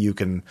success, you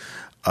can.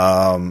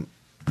 I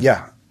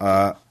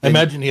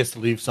imagine he has to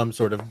leave some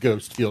sort of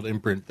ghost field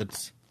imprint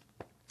that's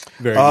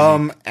very.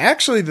 Unique.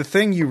 Actually, the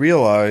thing you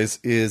realize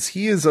is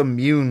he is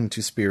immune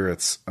to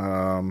spirits.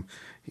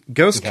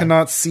 Ghosts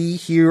cannot see,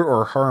 hear,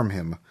 or harm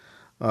him.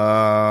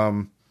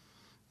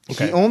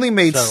 Okay. He only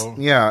made So-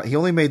 he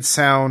only made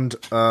sound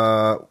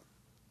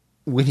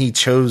when he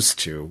chose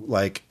to.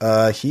 Like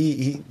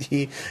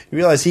he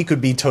realized he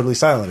could be totally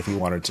silent if he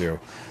wanted to.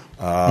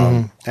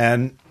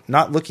 And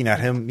not looking at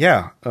him,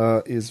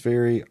 is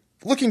very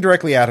looking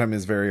directly at him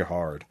is very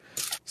hard.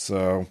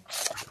 So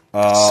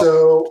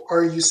So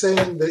are you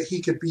saying that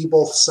he could be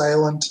both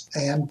silent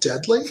and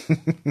deadly?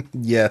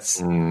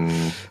 yes.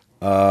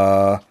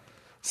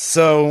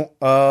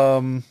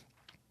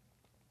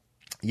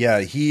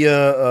 He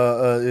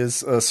is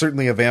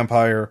certainly a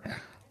vampire.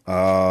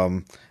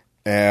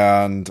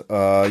 And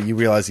you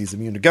realize he's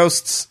immune to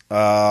ghosts.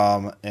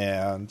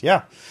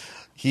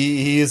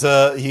 He is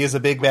a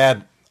big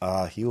bad.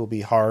 He will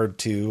be hard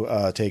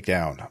to take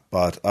down.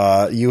 But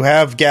you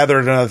have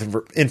gathered enough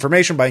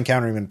information by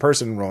encountering him in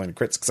person and rolling a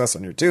crit success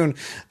on your tune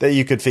that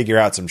you could figure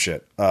out some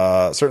shit.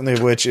 Certainly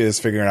of which is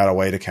figuring out a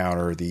way to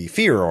counter the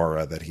fear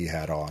aura that he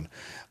had on.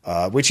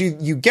 Which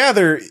you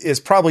gather is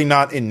probably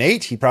not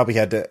innate. He probably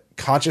had to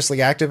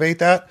consciously activate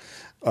that.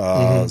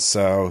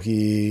 So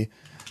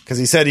because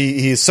he said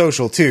he's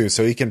social too,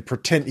 so he can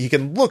pretend, he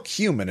can look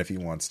human if he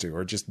wants to,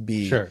 or just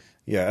be. Sure.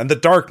 Yeah, and the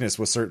darkness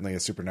was certainly a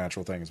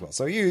supernatural thing as well.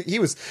 So he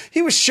was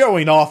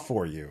showing off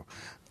for you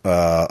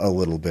a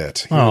little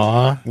bit.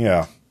 Aw.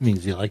 Yeah.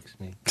 Means he likes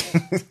me.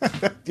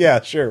 Yeah,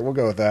 sure, we'll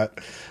go with that.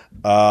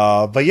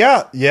 But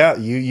yeah,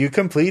 you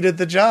completed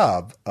the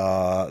job.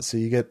 So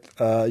you get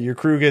your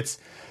crew gets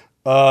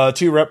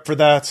 2 rep for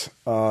that,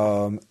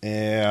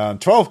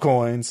 and 12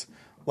 coins,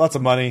 lots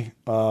of money.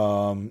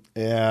 And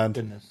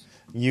Goodness.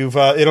 you've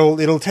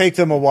it'll take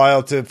them a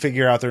while to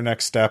figure out their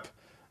next step.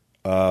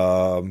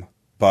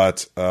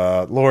 But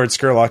Lord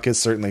Skurlock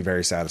is certainly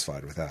very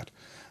satisfied with that.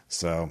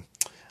 So,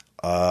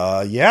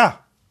 yeah.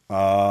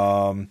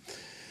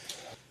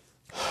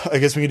 I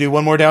guess we can do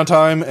one more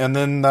downtime, and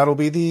then that'll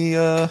be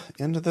the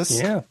end of this.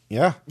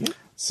 Yeah.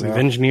 So, We've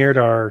engineered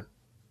our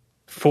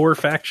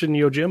 4-faction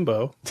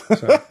Yojimbo.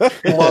 So.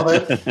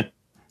 Love it.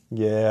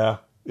 yeah,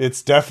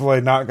 it's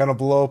definitely not going to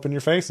blow up in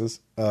your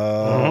faces.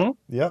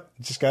 Yep,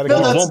 just got to No,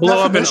 keep, that's won't blow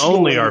up in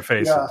only definitionally- our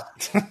faces.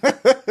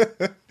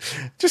 Yeah.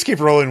 just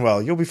keep rolling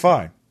well. You'll be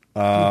fine.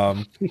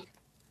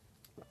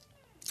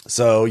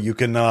 So you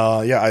can,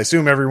 I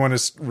assume everyone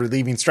is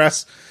relieving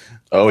stress.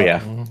 Oh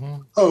yeah.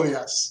 Oh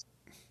yes.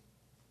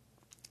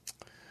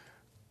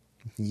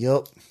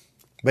 Yep.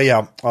 But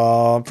yeah,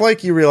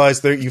 Flake, you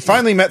realize that you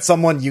finally met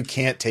someone you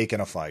can't take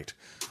in a fight.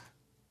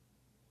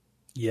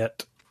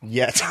 Yet.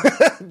 Yet.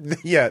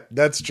 Yeah,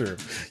 that's true.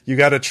 You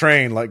got to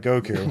train like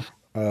Goku.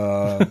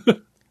 I'll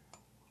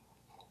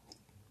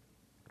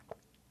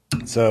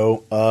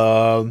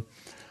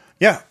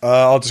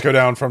just go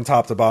down from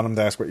top to bottom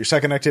to ask what your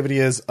second activity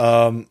is.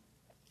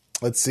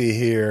 Let's see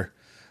here.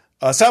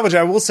 Salvage,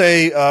 I will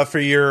say for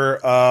your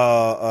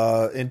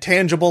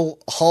intangible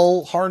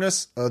hull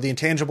harness, the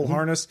intangible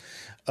harness,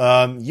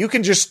 you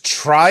can just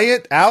try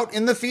it out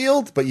in the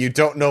field, but you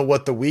don't know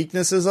what the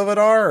weaknesses of it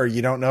are, or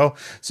you don't know.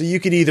 So you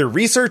could either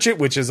research it,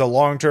 which is a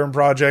long-term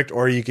project,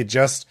 or you could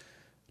just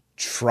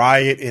try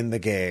it in the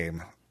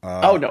game.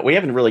 Oh no, we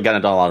haven't really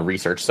done a lot of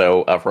research,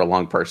 so for a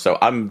long purse. So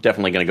I'm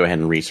definitely going to go ahead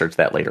and research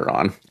that later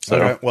on. So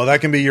Okay. Well,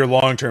 that can be your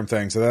long-term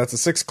thing. So that's a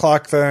 6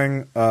 o'clock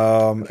thing,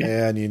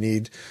 and you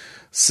need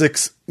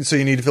 6. So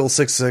you need to fill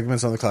 6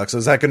 segments on the clock. So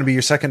is that going to be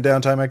your second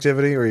downtime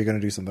activity, or are you going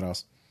to do something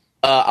else?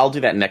 I'll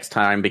do that next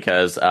time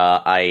because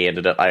I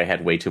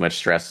had way too much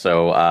stress,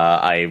 so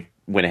I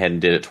went ahead and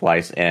did it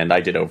twice, and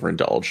I did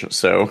overindulge.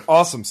 So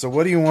Awesome. So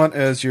what do you want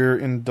as your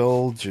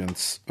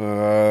indulgence? Your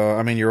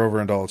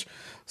overindulge.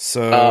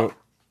 So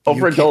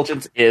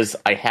overindulgence is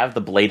I have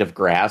the blade of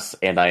grass,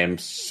 and I am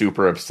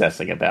super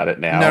obsessing about it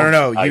now.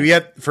 no.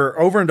 For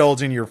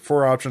overindulging, your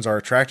 4 options are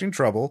attracting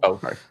trouble, Oh,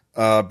 sorry.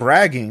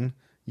 bragging,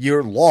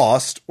 you're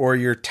lost, or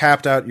you're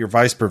tapped out your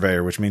vice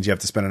purveyor, which means you have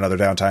to spend another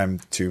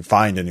downtime to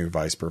find a new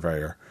vice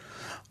purveyor.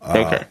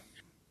 Okay.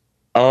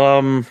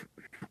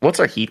 What's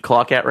our heat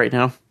clock at right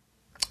now?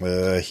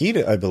 Heat,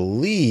 I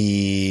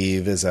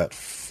believe, is at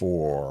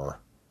 4.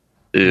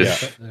 Ugh. Yeah.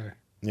 There.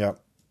 Yep.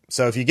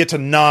 So if you get to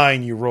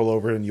 9, you roll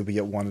over and you'll be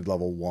at 1 at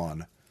level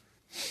 1.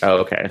 Oh,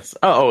 okay. So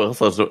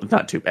it's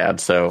not too bad.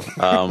 So,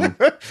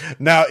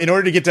 Now, in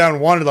order to get down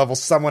 1 level,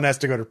 someone has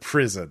to go to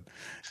prison.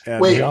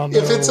 And Wait, y'all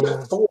if it's know-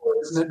 at 4,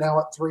 isn't it now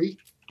at 3?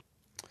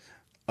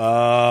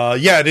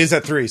 yeah, it is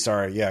at 3.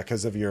 Sorry. Yeah,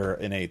 because of your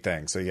innate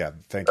thing. So yeah,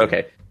 thank you.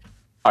 okay.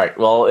 All right.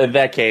 Well, in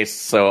that case,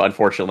 so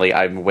unfortunately,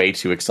 I'm way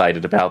too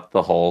excited about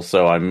the whole,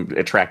 so I'm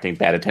attracting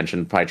bad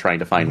attention by trying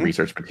to find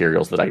research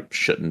materials that I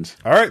shouldn't.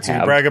 All right. So you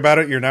have. brag about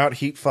it. You're now at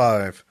Heat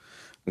 5.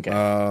 Okay.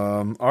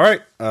 All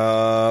right.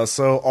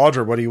 So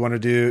Audra, what do you want to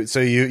do? So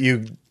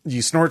you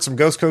snort some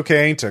ghost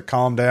cocaine to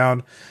calm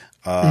down.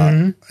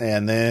 And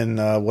then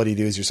what do you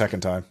do as your second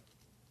time?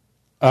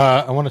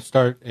 I want to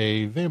start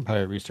a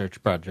vampire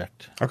research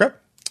project. Okay.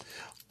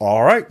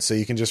 All right. So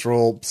you can just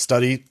roll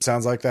study.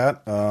 Sounds like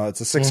that.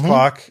 It's a 6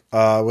 o'clock.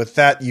 With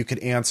that, you could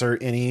answer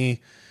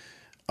any,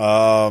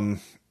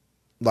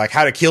 like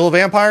how to kill a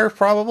vampire,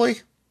 probably.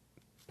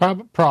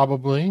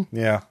 Probably.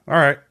 Yeah. All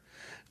right.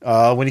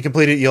 When you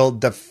complete it, you'll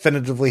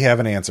definitively have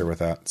an answer with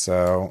that.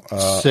 So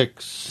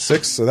 6.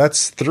 6. So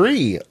that's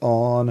 3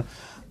 on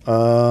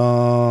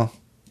the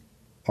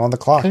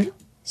clock. Okay.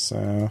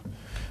 So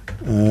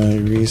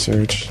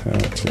research how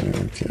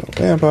to kill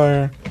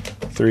vampire.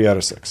 3 out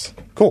of 6.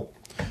 Cool.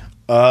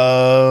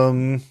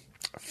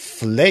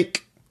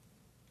 Flake.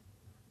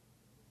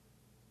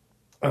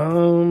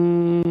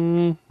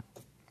 I'm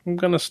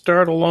gonna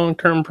start a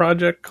long-term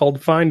project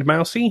called Find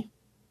Mousy.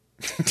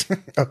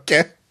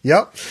 Okay.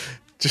 Yep.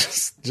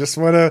 Just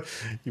wanna.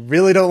 You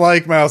really don't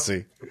like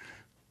Mousy.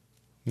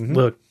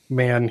 Look,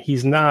 man,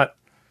 he's not.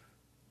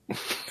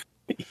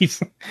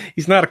 He's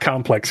not a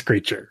complex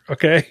creature.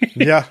 Okay.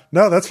 Yeah.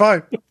 No, that's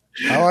fine.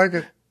 I like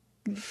it.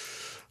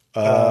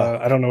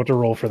 I don't know what to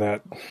roll for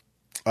that.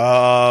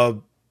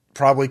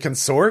 Probably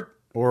consort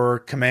or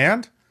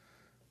command.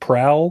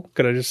 Prowl?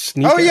 Could I just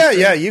sneak? Oh yeah, after?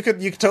 yeah. You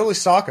could totally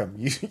stalk him.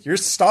 You're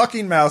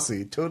stalking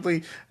Mousy.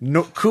 Totally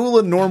cool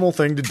and normal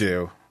thing to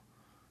do.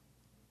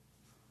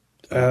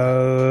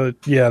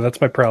 Yeah,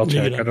 that's my prowl You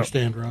check. can I don't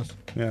understand, Ross.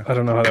 I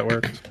don't know how that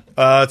works.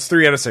 It's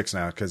 3 out of 6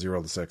 now because you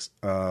rolled a 6.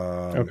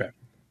 Okay.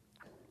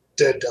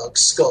 Dead dog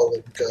skull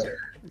and gutter.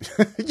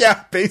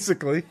 Yeah,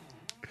 basically.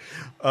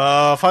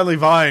 Finally,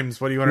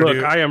 Vimes. What do you want to Look,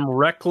 do? I am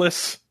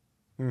reckless.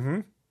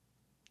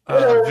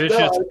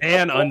 Vicious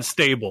and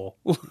unstable.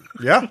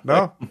 Yeah,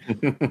 no.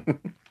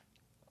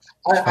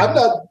 I'm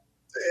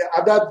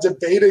not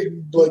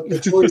debating like the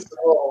choice at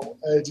all.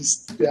 It's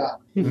just an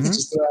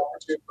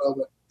opportune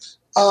moment.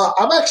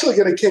 I'm actually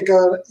going to kick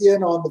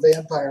in on the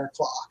vampire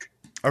clock.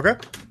 Okay.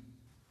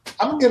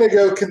 I'm going to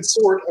go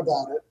consort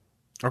about it.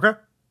 Okay.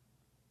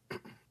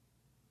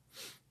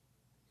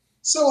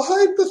 So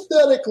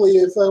hypothetically,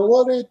 if I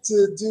wanted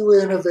to do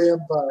in a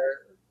vampire,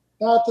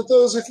 not that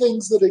those are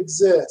things that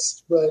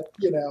exist, but,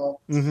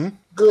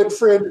 good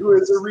friend who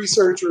is a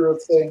researcher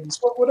of things,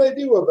 what would I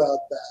do about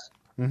that?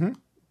 Mm-hmm.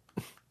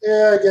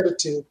 Yeah, I get it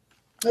too.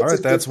 All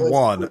right, that's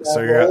 1.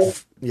 So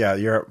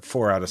you're at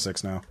 4 out of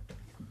 6 now.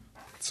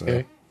 So,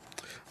 Okay.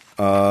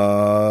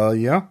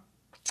 yeah.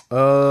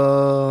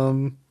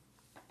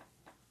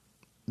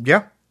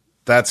 Yeah,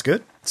 that's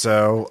good.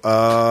 So,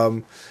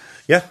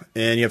 yeah,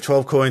 and you have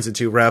 12 coins and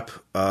 2 rep.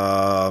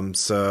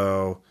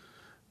 So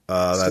we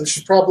that's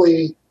should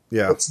probably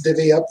let's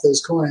divvy up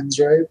those coins,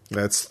 right?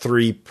 That's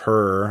 3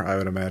 per, I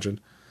would imagine.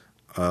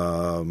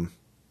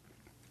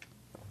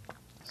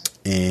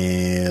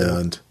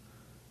 And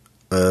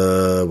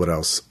what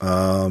else?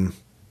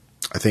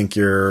 I think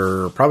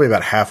you're probably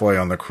about halfway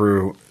on the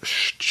crew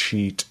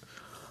sheet.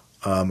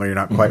 Or you're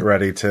not quite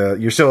ready to.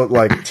 You're still at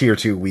like tier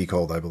 2 weak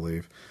hold, I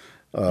believe.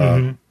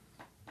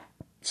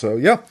 So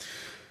yeah.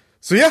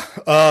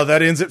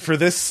 That ends it for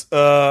this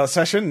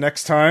session.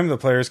 Next time, the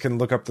players can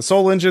look up the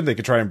Soul Engine. They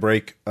can try and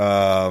break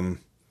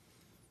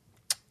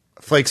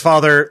Flake's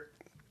father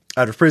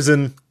out of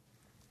prison,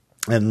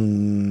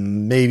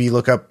 and maybe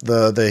look up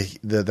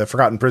the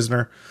Forgotten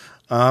Prisoner.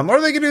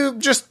 Or they can do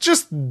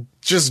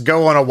just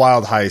go on a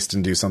wild heist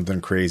and do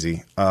something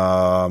crazy.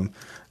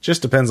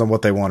 Just depends on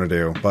what they want to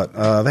do, but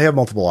they have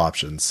multiple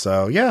options.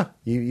 So yeah,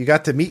 you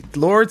got to meet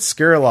Lord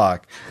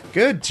Skurlock.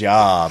 Good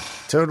job.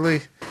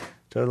 Totally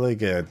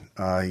good.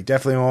 He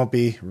definitely won't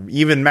be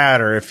even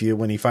madder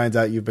when he finds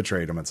out you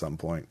betrayed him at some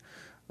point.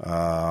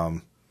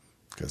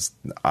 Because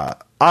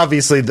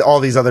obviously all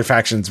these other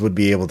factions would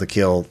be able to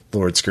kill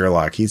Lord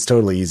Skurlock. He's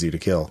totally easy to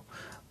kill.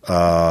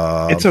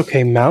 It's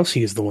okay.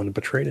 Mousy is the one who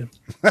betrayed him.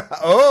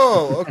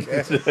 Oh,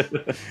 okay.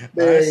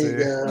 There you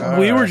go.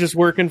 We were just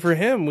working for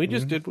him. We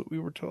just did what we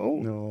were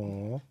told.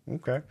 No.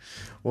 Okay.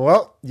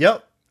 Well,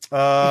 yep.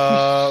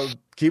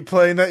 Keep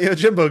playing that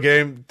Yojimbo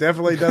game.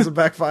 Definitely doesn't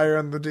backfire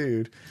on the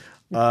dude.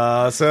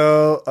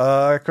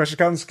 Question,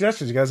 comments,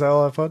 suggestions. You guys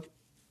all have fun?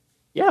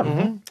 Yeah.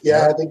 Mm-hmm.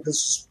 Yeah, I think this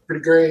is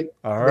pretty great.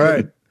 All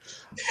right.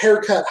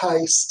 Haircut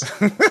heist.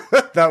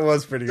 That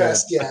was pretty good.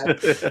 Best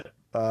yet.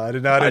 I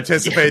did not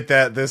anticipate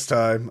that this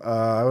time.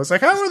 I was like,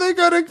 how are they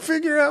going to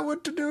figure out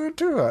what to do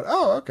to it?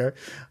 Oh, okay.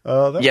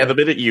 The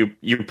minute you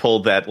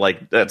pulled that,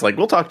 that's like,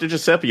 we'll talk to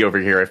Giuseppe over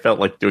here. I felt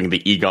like doing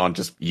the Egon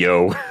just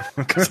yo,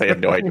 because I had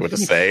no idea what to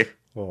say.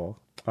 Well,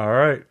 all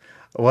right.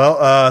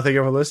 Well, thank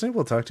you for listening.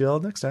 We'll talk to you all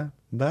next time.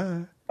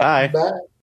 Bye. Bye. Bye.